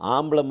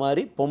 ஆம்பளை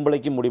மாதிரி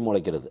பொம்பளைக்கு முடி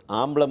முளைக்கிறது,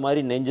 ஆம்பளை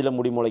மாதிரி நெஞ்சில்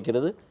முடி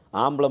முளைக்கிறது,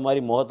 ஆம்பளை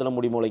மாதிரி முகத்தில்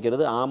முடி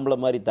முளைக்கிறது, ஆம்பளை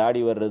மாதிரி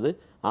தாடி வர்றது,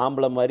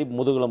 ஆம்பளை மாதிரி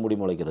முதுகில் முடி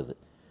முளைக்கிறது.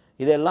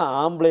 இதெல்லாம்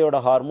ஆம்பளையோட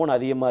ஹார்மோன்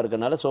அதிகமாக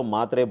இருக்கனால ஸோ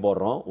மாத்திரையே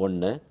போடுறோம்.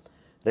 ஒன்று.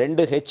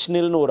 2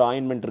 ஹெச்னில்னு ஒரு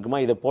ஆயின்மெண்ட் இருக்குமா,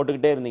 இதை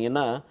போட்டுக்கிட்டே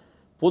இருந்தீங்கன்னா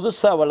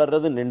புதுசாக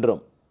வளர்கிறது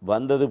நின்றும்,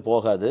 வந்தது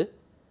போகாது.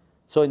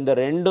 ஸோ இந்த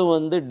ரெண்டும்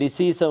வந்து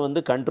டிசீஸை வந்து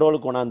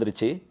கண்ட்ரோலுக்கு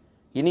கொண்டாந்துருச்சு.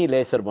 இனி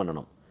லேசர்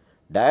பண்ணணும்.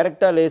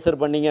 டைரெக்டாக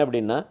லேசர் பண்ணிங்க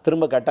அப்படின்னா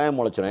திரும்ப கட்டாயம்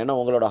முளைச்சிடும். ஏன்னா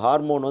உங்களோட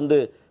ஹார்மோன் வந்து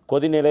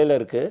கொதிநிலையில்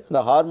இருக்குது. அந்த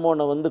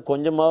ஹார்மோனை வந்து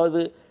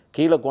கொஞ்சமாவது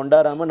கீழே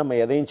கொண்டாடாமல் நம்ம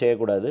எதையும்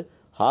செய்யக்கூடாது.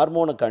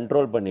 ஹார்மோனை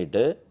கண்ட்ரோல்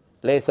பண்ணிவிட்டு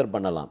லேசர்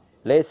பண்ணலாம்.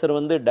 லேசர்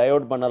வந்து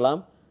டயோட் பண்ணலாம்,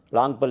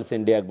 லாங் பல்ஸ்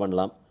இண்டியாக்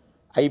பண்ணலாம்,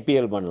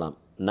 ஐபிஎல் பண்ணலாம்.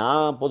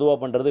 நான் பொதுவாக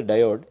பண்ணுறது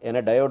டயோட்.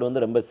 ஏன்னா டயோட்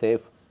வந்து ரொம்ப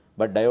சேஃப்,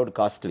 பட் டயோட்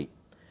காஸ்ட்லி.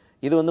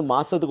 இது வந்து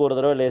மாதத்துக்கு ஒரு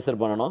தடவை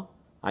லேசர் பண்ணணும்,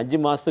 5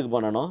 மாதத்துக்கு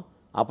பண்ணணும்,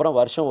 அப்புறம்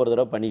வருஷம் ஒரு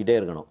தடவை பண்ணிக்கிட்டே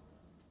இருக்கணும்.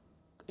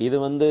 இது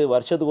வந்து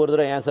வருஷத்துக்கு ஒரு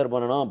தடவை ஏன் சார்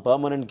பண்ணணும்,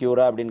 பெர்மனன்ட்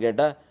க்யூரா அப்படின்னு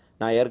கேட்டால்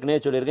நான் ஏற்கனவே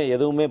சொல்லியிருக்கேன்,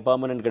 எதுவுமே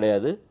பெர்மனன்ட்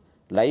கிடையாது.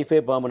 லைஃபே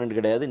பெர்மனன்ட்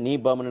கிடையாது, நீ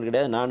பெர்மனன்ட்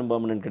கிடையாது, நானும்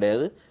பெர்மனன்ட்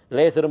கிடையாது,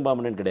 லேசரும்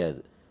பெர்மனன்ட் கிடையாது.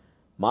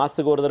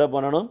 மாதத்துக்கு ஒரு தடவை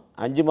பண்ணணும்,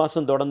 5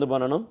 மாதம் தொடர்ந்து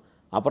பண்ணணும்,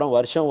 அப்புறம்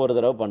வருஷம் ஒரு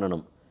தடவை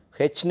பண்ணணும்.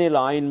 ஹெச்னில்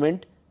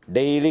ஆயின்மெண்ட்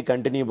டெய்லி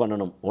கண்டினியூ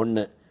பண்ணணும்.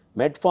 ஒன்று.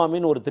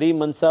 மெட்ஃபார்மின் ஒரு 3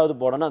 மந்த்ஸாவது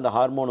போடணும். அந்த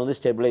ஹார்மோன் வந்து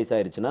ஸ்டெபிளைஸ்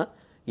ஆயிடுச்சுன்னா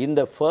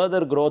இந்த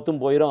ஃபர்தர்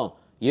க்ரோத்தும் போயிடும்,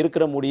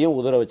 இருக்கிற முடியும்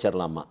உதிர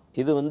வச்சிடலாமா.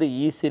 இது வந்து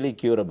ஈஸிலி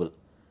க்யூரபிள்.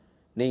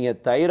 நீங்கள்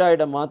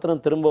தைராய்டை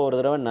மாத்திரம் திரும்ப ஒரு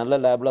தடவை நல்ல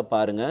லேபில்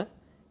பாருங்கள்.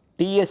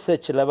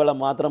 டிஎஸ்ஹெச் லெவலை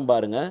மாத்திரம்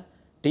பாருங்கள்.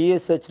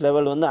 டிஎஸ்ஹெச்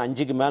லெவல் வந்து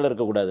 5க்கு மேலே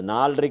இருக்கக்கூடாது,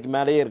 4.5க்கு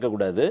மேலேயே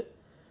இருக்கக்கூடாது.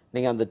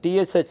 நீங்கள் அந்த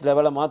டிஎஸ்ஹெச்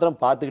லெவலை மாத்திரம்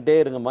பார்த்துக்கிட்டே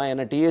இருங்கம்மா.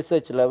 ஏன்னா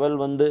டிஎஸ்ஹெச் லெவல்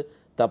வந்து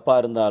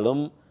தப்பாக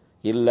இருந்தாலும்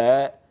இல்லை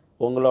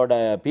உங்களோட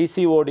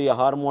பிசிஓடி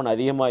ஹார்மோன்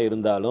அதிகமாக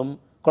இருந்தாலும்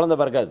குழந்தை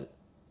பிறக்காது.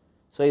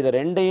 ஸோ இதை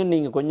ரெண்டையும்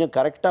நீங்கள் கொஞ்சம்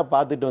கரெக்டாக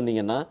பார்த்துட்டு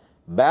வந்தீங்கன்னா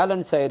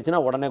பேலன்ஸ் ஆயிடுச்சுன்னா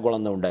உடனே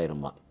குழந்தை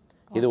உண்டாயிருமா.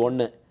 இது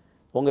ஒன்று.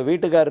 உங்கள்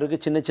வீட்டுக்காரருக்கு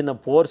சின்ன சின்ன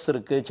போர்ஸ்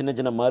இருக்குது, சின்ன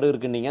சின்ன மறு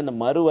இருக்குது. நீங்கள் அந்த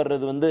மறு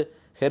வர்றது வந்து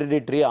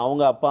ஹெரிடிட்ரி,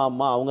 அவங்க அப்பா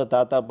அம்மா, அவங்க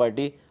தாத்தா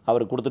பாட்டி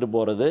அவர் கொடுத்துட்டு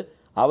போகிறது.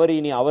 அவர்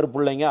இனி அவர்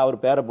பிள்ளைங்க, அவர்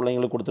பேர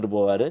பிள்ளைங்களுக்கு கொடுத்துட்டு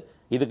போவார்.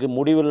 இதுக்கு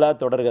முடிவில்லா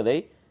தொடர்கதை.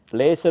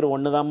 லேசர்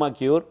ஒன்று தான்மா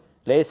க்யூர்.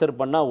 லேசர்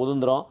பண்ணால்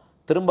உதிர்ந்துடும்.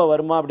 திரும்ப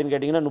வருமா அப்படின்னு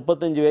கேட்டிங்கன்னா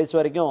 35 வயசு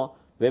வரைக்கும்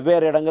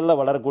வெவ்வேறு இடங்களில்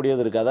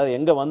வளரக்கூடியது இருக்குது. அதாவது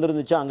எங்கே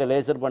வந்துருந்துச்சோ அங்கே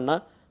லேசர்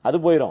பண்ணால் அது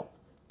போயிடும்.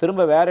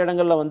 திரும்ப வேறு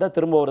இடங்களில் வந்தால்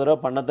திரும்ப ஒரு தடவை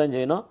பண்ணத்தான்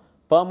செய்யணும்.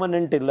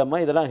 பெர்மனெண்ட் இல்லைம்மா,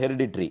 இதெல்லாம்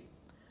ஹெரிடிட்ரி.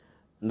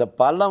 இந்த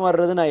பள்ளம்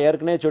வர்றது நான்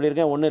ஏற்கனவே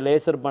சொல்லியிருக்கேன், ஒன்று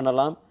லேசர்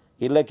பண்ணலாம்,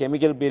 இல்லை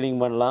கெமிக்கல் பீலிங்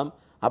பண்ணலாம்,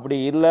 அப்படி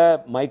இல்லை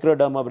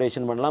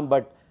மைக்ரோடர்மாப்ரேஷன் பண்ணலாம்.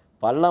 பட்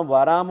பள்ளம்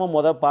வராமல்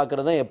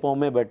பார்க்குறது தான்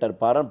எப்போவுமே பெட்டர்.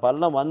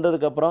 பள்ளம்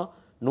வந்ததுக்கப்புறம்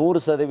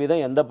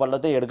 100% எந்த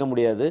பள்ளத்தையும் எடுக்க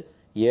முடியாது,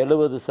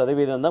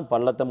 70% தான்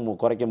பள்ளத்தை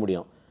குறைக்க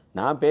முடியும்.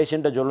 நான்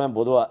பேஷண்ட்டை சொல்லுவேன்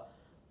பொதுவாக,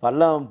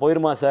 பள்ளம்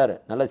போயிருமா சார்,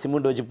 நல்லா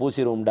சிமெண்ட் வச்சு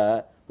பூசிடுவோம்டா,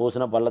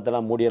 பூசினா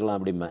பள்ளத்தெல்லாம் மூடிடலாம்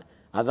அப்படிம்பேன்.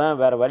 அதான்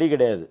வேறு வழி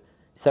கிடையாது.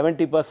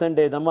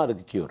 70% தான்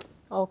அதுக்கு க்யூர்.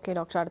 ஓகே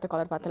டாக்டர், அடுத்த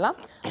காலர் பார்த்துலாம்.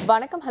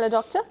 வணக்கம். Hello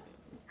doctor.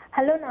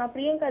 ஹலோ, நான்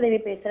பிரியங்கா தேவி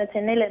பேசுறேன்,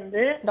 சென்னையில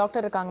இருந்து.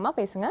 டாக்டர் இருக்காங்கம்மா,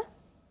 பேசுங்க.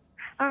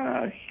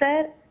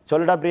 சார்.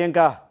 சொல்லுடா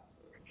பிரியங்கா.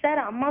 சார்,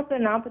 அம்மாவுக்கு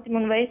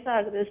 43 வயசு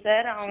ஆகுது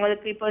சார்.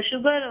 அவங்களுக்கு இப்போ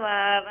சுகர்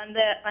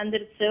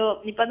வந்துருச்சு.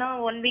 இப்பதான்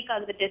 1 வீக்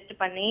ஆகுது டெஸ்ட்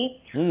பண்ணி.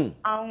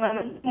 அவங்க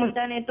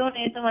வந்து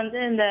நேத்து வந்து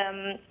இந்த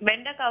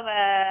வெண்டைக்காவை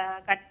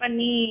கட்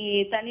பண்ணி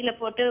தண்ணியில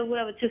போட்டு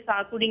ஊற வச்சு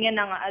குடிங்க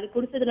நாங்க. அது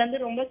குடிச்சதுல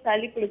இருந்து ரொம்ப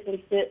சளி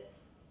பிடிச்சிருச்சு.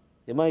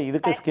 ஏமா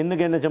இதுக்கு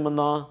ஸ்கின்னுக்கு என்ன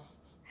சம்பந்தம்?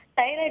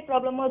 தைராய்டு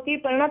ப்ராப்ளமும் இருக்கு.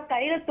 இப்ப என்ன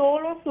தைல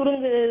தோலும்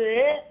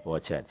சுருங்குது. ஓ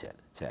சரி சரி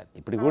சரி.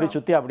 இப்படி கூடி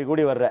சுத்தி அப்படி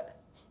கூடி வர்ற.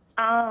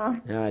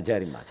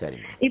 சரிம்மா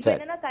சரிம்மா. இப்ப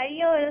என்னன்னா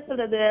கையோ என்ன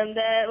சொல்றது,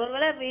 இந்த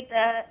ஒருவேளை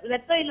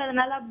ரத்தம்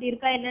இல்லாதனால அப்படி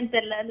இருக்கா என்னன்னு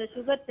தெரியல. இந்த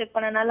சுகர் செக்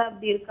பண்ணனால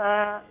அப்படி இருக்கா?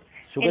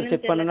 சுகர்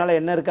செக் பண்ணனால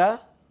என்ன இருக்கா?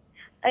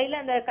 இல்ல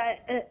அந்த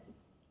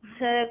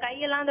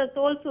கையெல்லாம் அந்த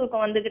தோல்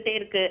சுருக்கம் வந்துகிட்டே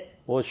இருக்கு.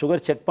 ஓ,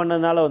 சுகர் செக்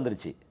பண்ணனால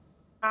வந்துருச்சு.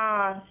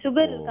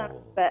 சுகர் இருக்கா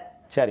இப்ப?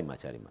 சரிம்மா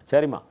சரிம்மா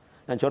சரிம்மா.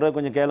 நான் சொல்றது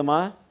கொஞ்சம் கேளுமா.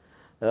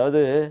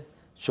 அதாவது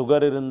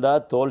சுகர்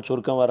இருந்தால் தோல்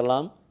சுருக்கம்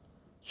வரலாம்,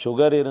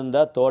 சுகர்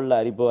இருந்தால் தோலில்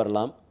அரிப்பு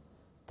வரலாம்,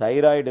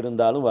 தைராய்டு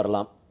இருந்தாலும்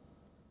வரலாம்.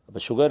 அப்போ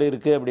சுகர்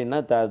இருக்குது அப்படின்னா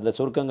அந்த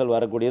சுருக்கங்கள்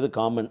வரக்கூடியது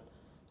காமன்.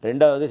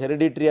 ரெண்டாவது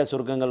ஹெரிடிட்ரியாக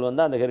சுருக்கங்கள்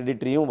வந்தால் அந்த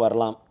ஹெரிடிட்ரியும்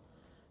வரலாம்.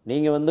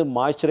 நீங்கள் வந்து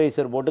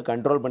மாய்ஸ்சரைசர் போட்டு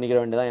கண்ட்ரோல் பண்ணிக்கிற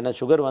வேண்டியதான். ஏன்னா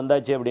சுகர்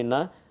வந்தாச்சு அப்படின்னா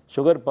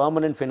சுகர்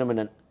பெர்மனன்ட்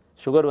ஃபினமினன்.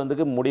 சுகர்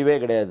வந்துக்கு முடிவே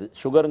கிடையாது.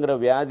 சுகருங்கிற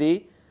வியாதி,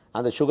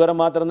 அந்த சுகரை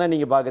மாத்திரம்தான்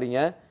நீங்கள்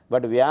பார்க்குறீங்க.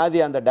 பட்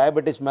வியாதி, அந்த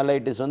டயபெட்டிஸ்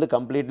மெல்லைட்டிஸ் வந்து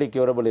கம்ப்ளீட்லி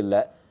க்யூரபிள்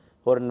இல்லை.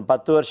 ஒரு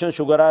 10 வருஷம்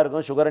சுகராக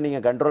இருக்கும். சுகரை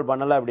நீங்கள் கண்ட்ரோல்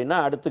பண்ணலை அப்படின்னா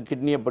அடுத்து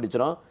கிட்னியை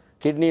பிடிச்சிரும்,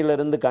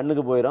 கிட்னியிலேருந்து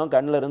கண்ணுக்கு போயிடும்,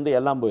 கண்ணிலேருந்து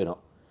எல்லாம் போயிடும்.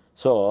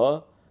 ஸோ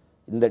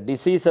இந்த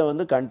டிசீஸை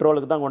வந்து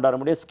கண்ட்ரோலுக்கு தான் கொண்டாட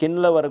முடியும்.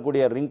 ஸ்கின்னில்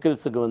வரக்கூடிய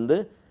ரிங்கிள்ஸுக்கு வந்து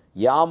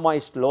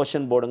யாமாய்ஸ்ட்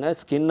லோஷன் போடுங்க,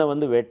 ஸ்கின்னை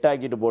வந்து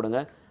வெட்டாக்கிட்டு போடுங்க,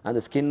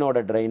 அந்த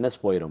ஸ்கின்னோட ட்ரைனஸ்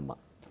போயிடும்மா.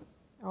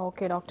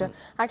 Okay doctor.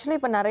 ஆக்சுவலி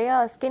இப்போ நிறைய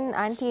ஸ்கின்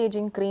ஆன்டி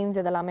ஏஜிங் க்ரீம்ஸ்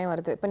இதெல்லாமே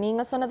வருது. இப்போ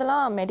நீங்கள்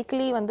சொன்னதெல்லாம்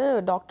மெடிக்கலி வந்து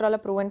டாக்டரால்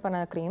ப்ரூவன் பண்ண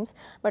க்ரீம்ஸ்.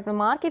 பட்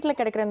மார்க்கெட்டில்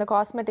கிடைக்கிற இந்த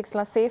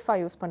காஸ்மெட்டிக்ஸ்லாம் சேஃபாக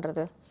யூஸ்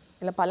பண்ணுறது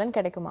இல்லை பலன்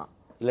கிடைக்குமா?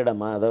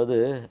 இல்லைடாம்மா, அதாவது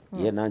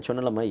நான்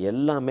சொன்னலம்மா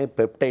எல்லாமே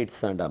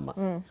பெப்டைட்ஸ் தான்டாம்மா.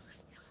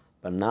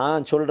 இப்போ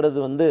நான் சொல்கிறது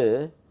வந்து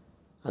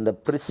அந்த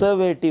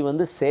ப்ரிசர்வேட்டிவ்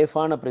வந்து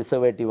சேஃபான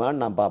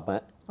ப்ரிசர்வேட்டிவான்னு நான்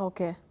பார்ப்பேன்.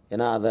 ஓகே.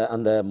 ஏன்னா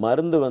அந்த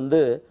மருந்து வந்து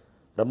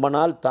ரொம்ப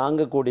நாள்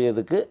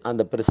தாங்கக்கூடியதுக்கு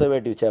அந்த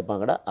ப்ரிசர்வேட்டிவ்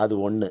சேர்ப்பாங்கடா, அது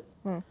ஒன்று.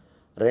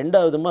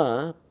 ரெண்டாவதுமா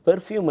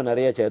பெர்ஃப்யூம்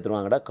நிறைய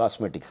சேர்த்துருவாங்கடா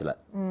காஸ்மெட்டிக்ஸில்.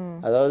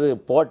 அதாவது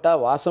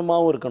போட்டால்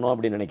வாசமாகவும் இருக்கணும்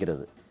அப்படின்னு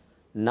நினைக்கிறது.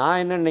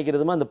 நான் என்ன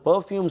நினைக்கிறதுமா, அந்த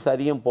பெர்ஃப்யூம்ஸ்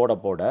அதிகம் போட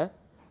போட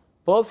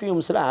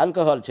பெர்ஃப்யூம்ஸில்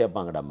ஆல்கஹால்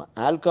சேர்ப்பாங்கடாம்மா.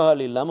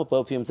 ஆல்கஹால் இல்லாமல்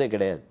பெர்ஃப்யூம்ஸே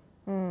கிடையாது.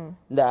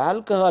 இந்த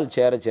ஆல்கஹால்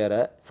சேர சேர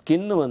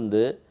ஸ்கின்னு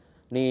வந்து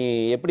நீ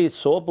எப்படி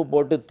சோப்பு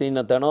போட்டு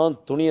தினம்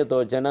துணியை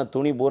துவைச்சேன்னா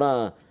துணி பூரா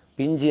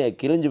பிஞ்சு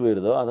கிழிஞ்சு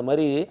போயிடுதோ, அது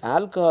மாதிரி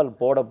ஆல்கஹால்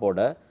போட போட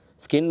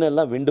ஸ்கின்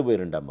எல்லாம் விண்டு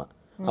போயிருண்டாம்மா.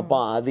 அப்போ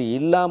அது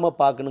இல்லாமல்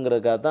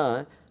பார்க்கணுங்கிறதுக்காக தான்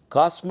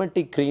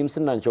காஸ்மெட்டிக்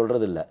க்ரீம்ஸ்ன்னு நான்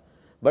சொல்கிறது இல்லை.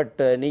 பட்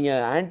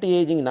நீங்கள் ஆன்டி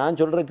ஏஜிங் நான்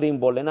சொல்கிற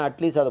க்ரீம் போடலைன்னா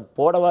அட்லீஸ்ட் அதை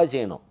போடவா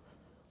செய்யணும்.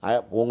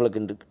 உங்களுக்கு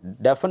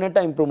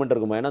டெஃபினட்டாக இம்ப்ரூவ்மெண்ட்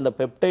இருக்குமா. ஏன்னா அந்த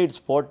பெப்டைட்ஸ்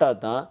போட்டால்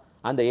தான்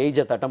அந்த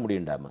ஏஜை தட்ட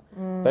முடியும்டாமா.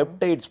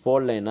 பெப்டைட்ஸ்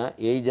போடலைன்னா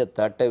ஏஜை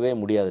தட்டவே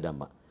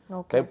முடியாதுடாமா.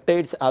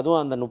 பெப்டைட்ஸ்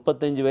அதுவும் அந்த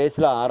 35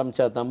 வயசில்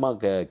ஆரம்பித்தா தாம்மா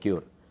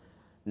க்யூர்.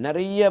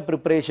 நிறைய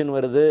ப்ரிப்ரேஷன்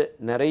வருது,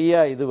 நிறையா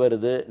இது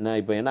வருது. நான்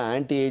இப்போ ஏன்னா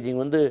ஆன்டி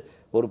ஏஜிங் வந்து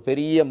ஒரு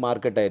பெரிய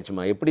மார்க்கெட்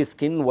ஆயிடுச்சுமா. எப்படி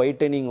ஸ்கின்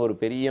ஒயிட்டனிங் ஒரு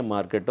பெரிய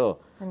மார்க்கெட்டோ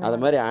அது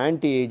மாதிரி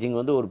ஆன்டி ஏஜிங்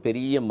வந்து ஒரு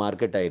பெரிய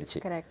மார்க்கெட் ஆயிடுச்சு.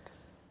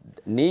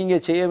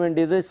 நீங்கள் செய்ய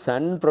வேண்டியது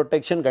சன்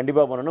ப்ரொடெக்ஷன்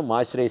கண்டிப்பாக பண்ணணும்,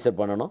 மாய்ஸ்சரைசர்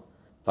பண்ணணும்.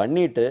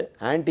 பண்ணிவிட்டு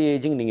ஆன்டி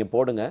ஏஜிங் நீங்கள்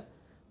போடுங்க.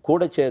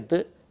 கூட சேர்த்து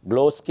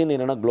க்ளோ ஸ்கின்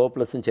இல்லைனா க்ளோ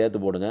ப்ளஸ்ன்னு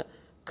சேர்த்து போடுங்க.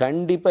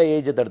 கண்டிப்பாக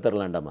ஏஜை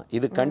தடுத்துடலாண்டாமா.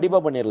 இது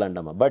கண்டிப்பாக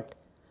பண்ணிடலாண்டாமா. பட்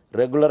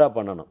ரெகுலராக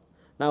பண்ணணும்.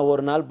 நான்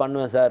ஒரு நாள்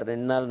பண்ணுவேன் சார்,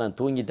 2 நாள் நான்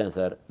தூங்கிட்டேன்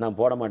சார், நான்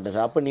போட மாட்டேன்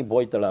சார், அப்போ நீ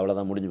போய்த்தல,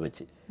 அவ்வளோதான், முடிஞ்சு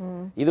போச்சு.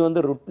 இது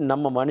வந்து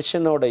நம்ம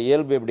மனுஷனோட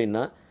இயல்பு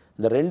எப்படின்னா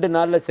இந்த 2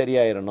 நாளில்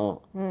சரியாயிடணும்,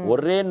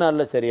 ஒரே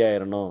நாளில்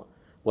சரியாயிடணும்.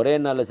 ஒரே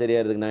நாளில்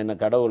சரியாகிறதுக்கு நான் என்ன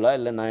கடவுளா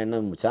இல்லை நான் என்ன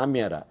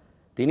சாமியாரா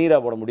திணீரா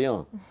போட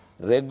முடியும்?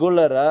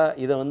 ரெகுலராக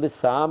இதை வந்து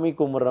சாமி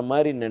கும்பிட்ற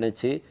மாதிரி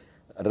நினச்சி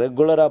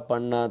ரெகுலராக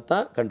பண்ணால்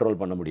தான் கண்ட்ரோல்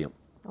பண்ண முடியும்.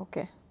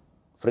 ஓகே.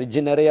 ஃப்ரிட்ஜ்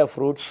நிறையா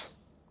ஃப்ரூட்ஸ்,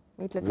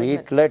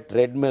 வீட்டில்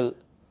ட்ரெட்மில்,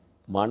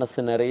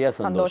 மனசு நிறைய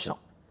சந்தோஷம்,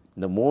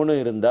 இந்த 3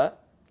 இருந்தால்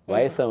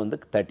வயசை வந்து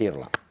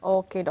தட்டிடலாம்.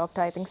 ஓகே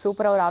டாக்டர், ஐ திங்க்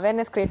சூப்பராக ஒரு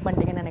அவேர்னஸ் கிரியேட்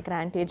பண்ணிட்டீங்கன்னு நினைக்கிறேன்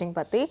ஆன்டி ஏஜிங்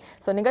பற்றி.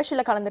 ஸோ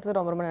நிகழ்ச்சியில் கலந்துக்கிறது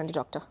ரொம்ப ரொம்ப நன்றி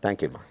டாக்டர்.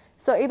 தேங்க்யூம்மா.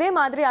 ஸோ இதே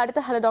மாதிரி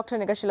அடுத்த ஹலோ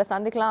டாக்டர் நிகழ்ச்சியில்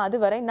சந்திக்கலாம்.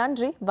 அதுவரை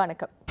நன்றி,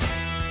 வணக்கம்.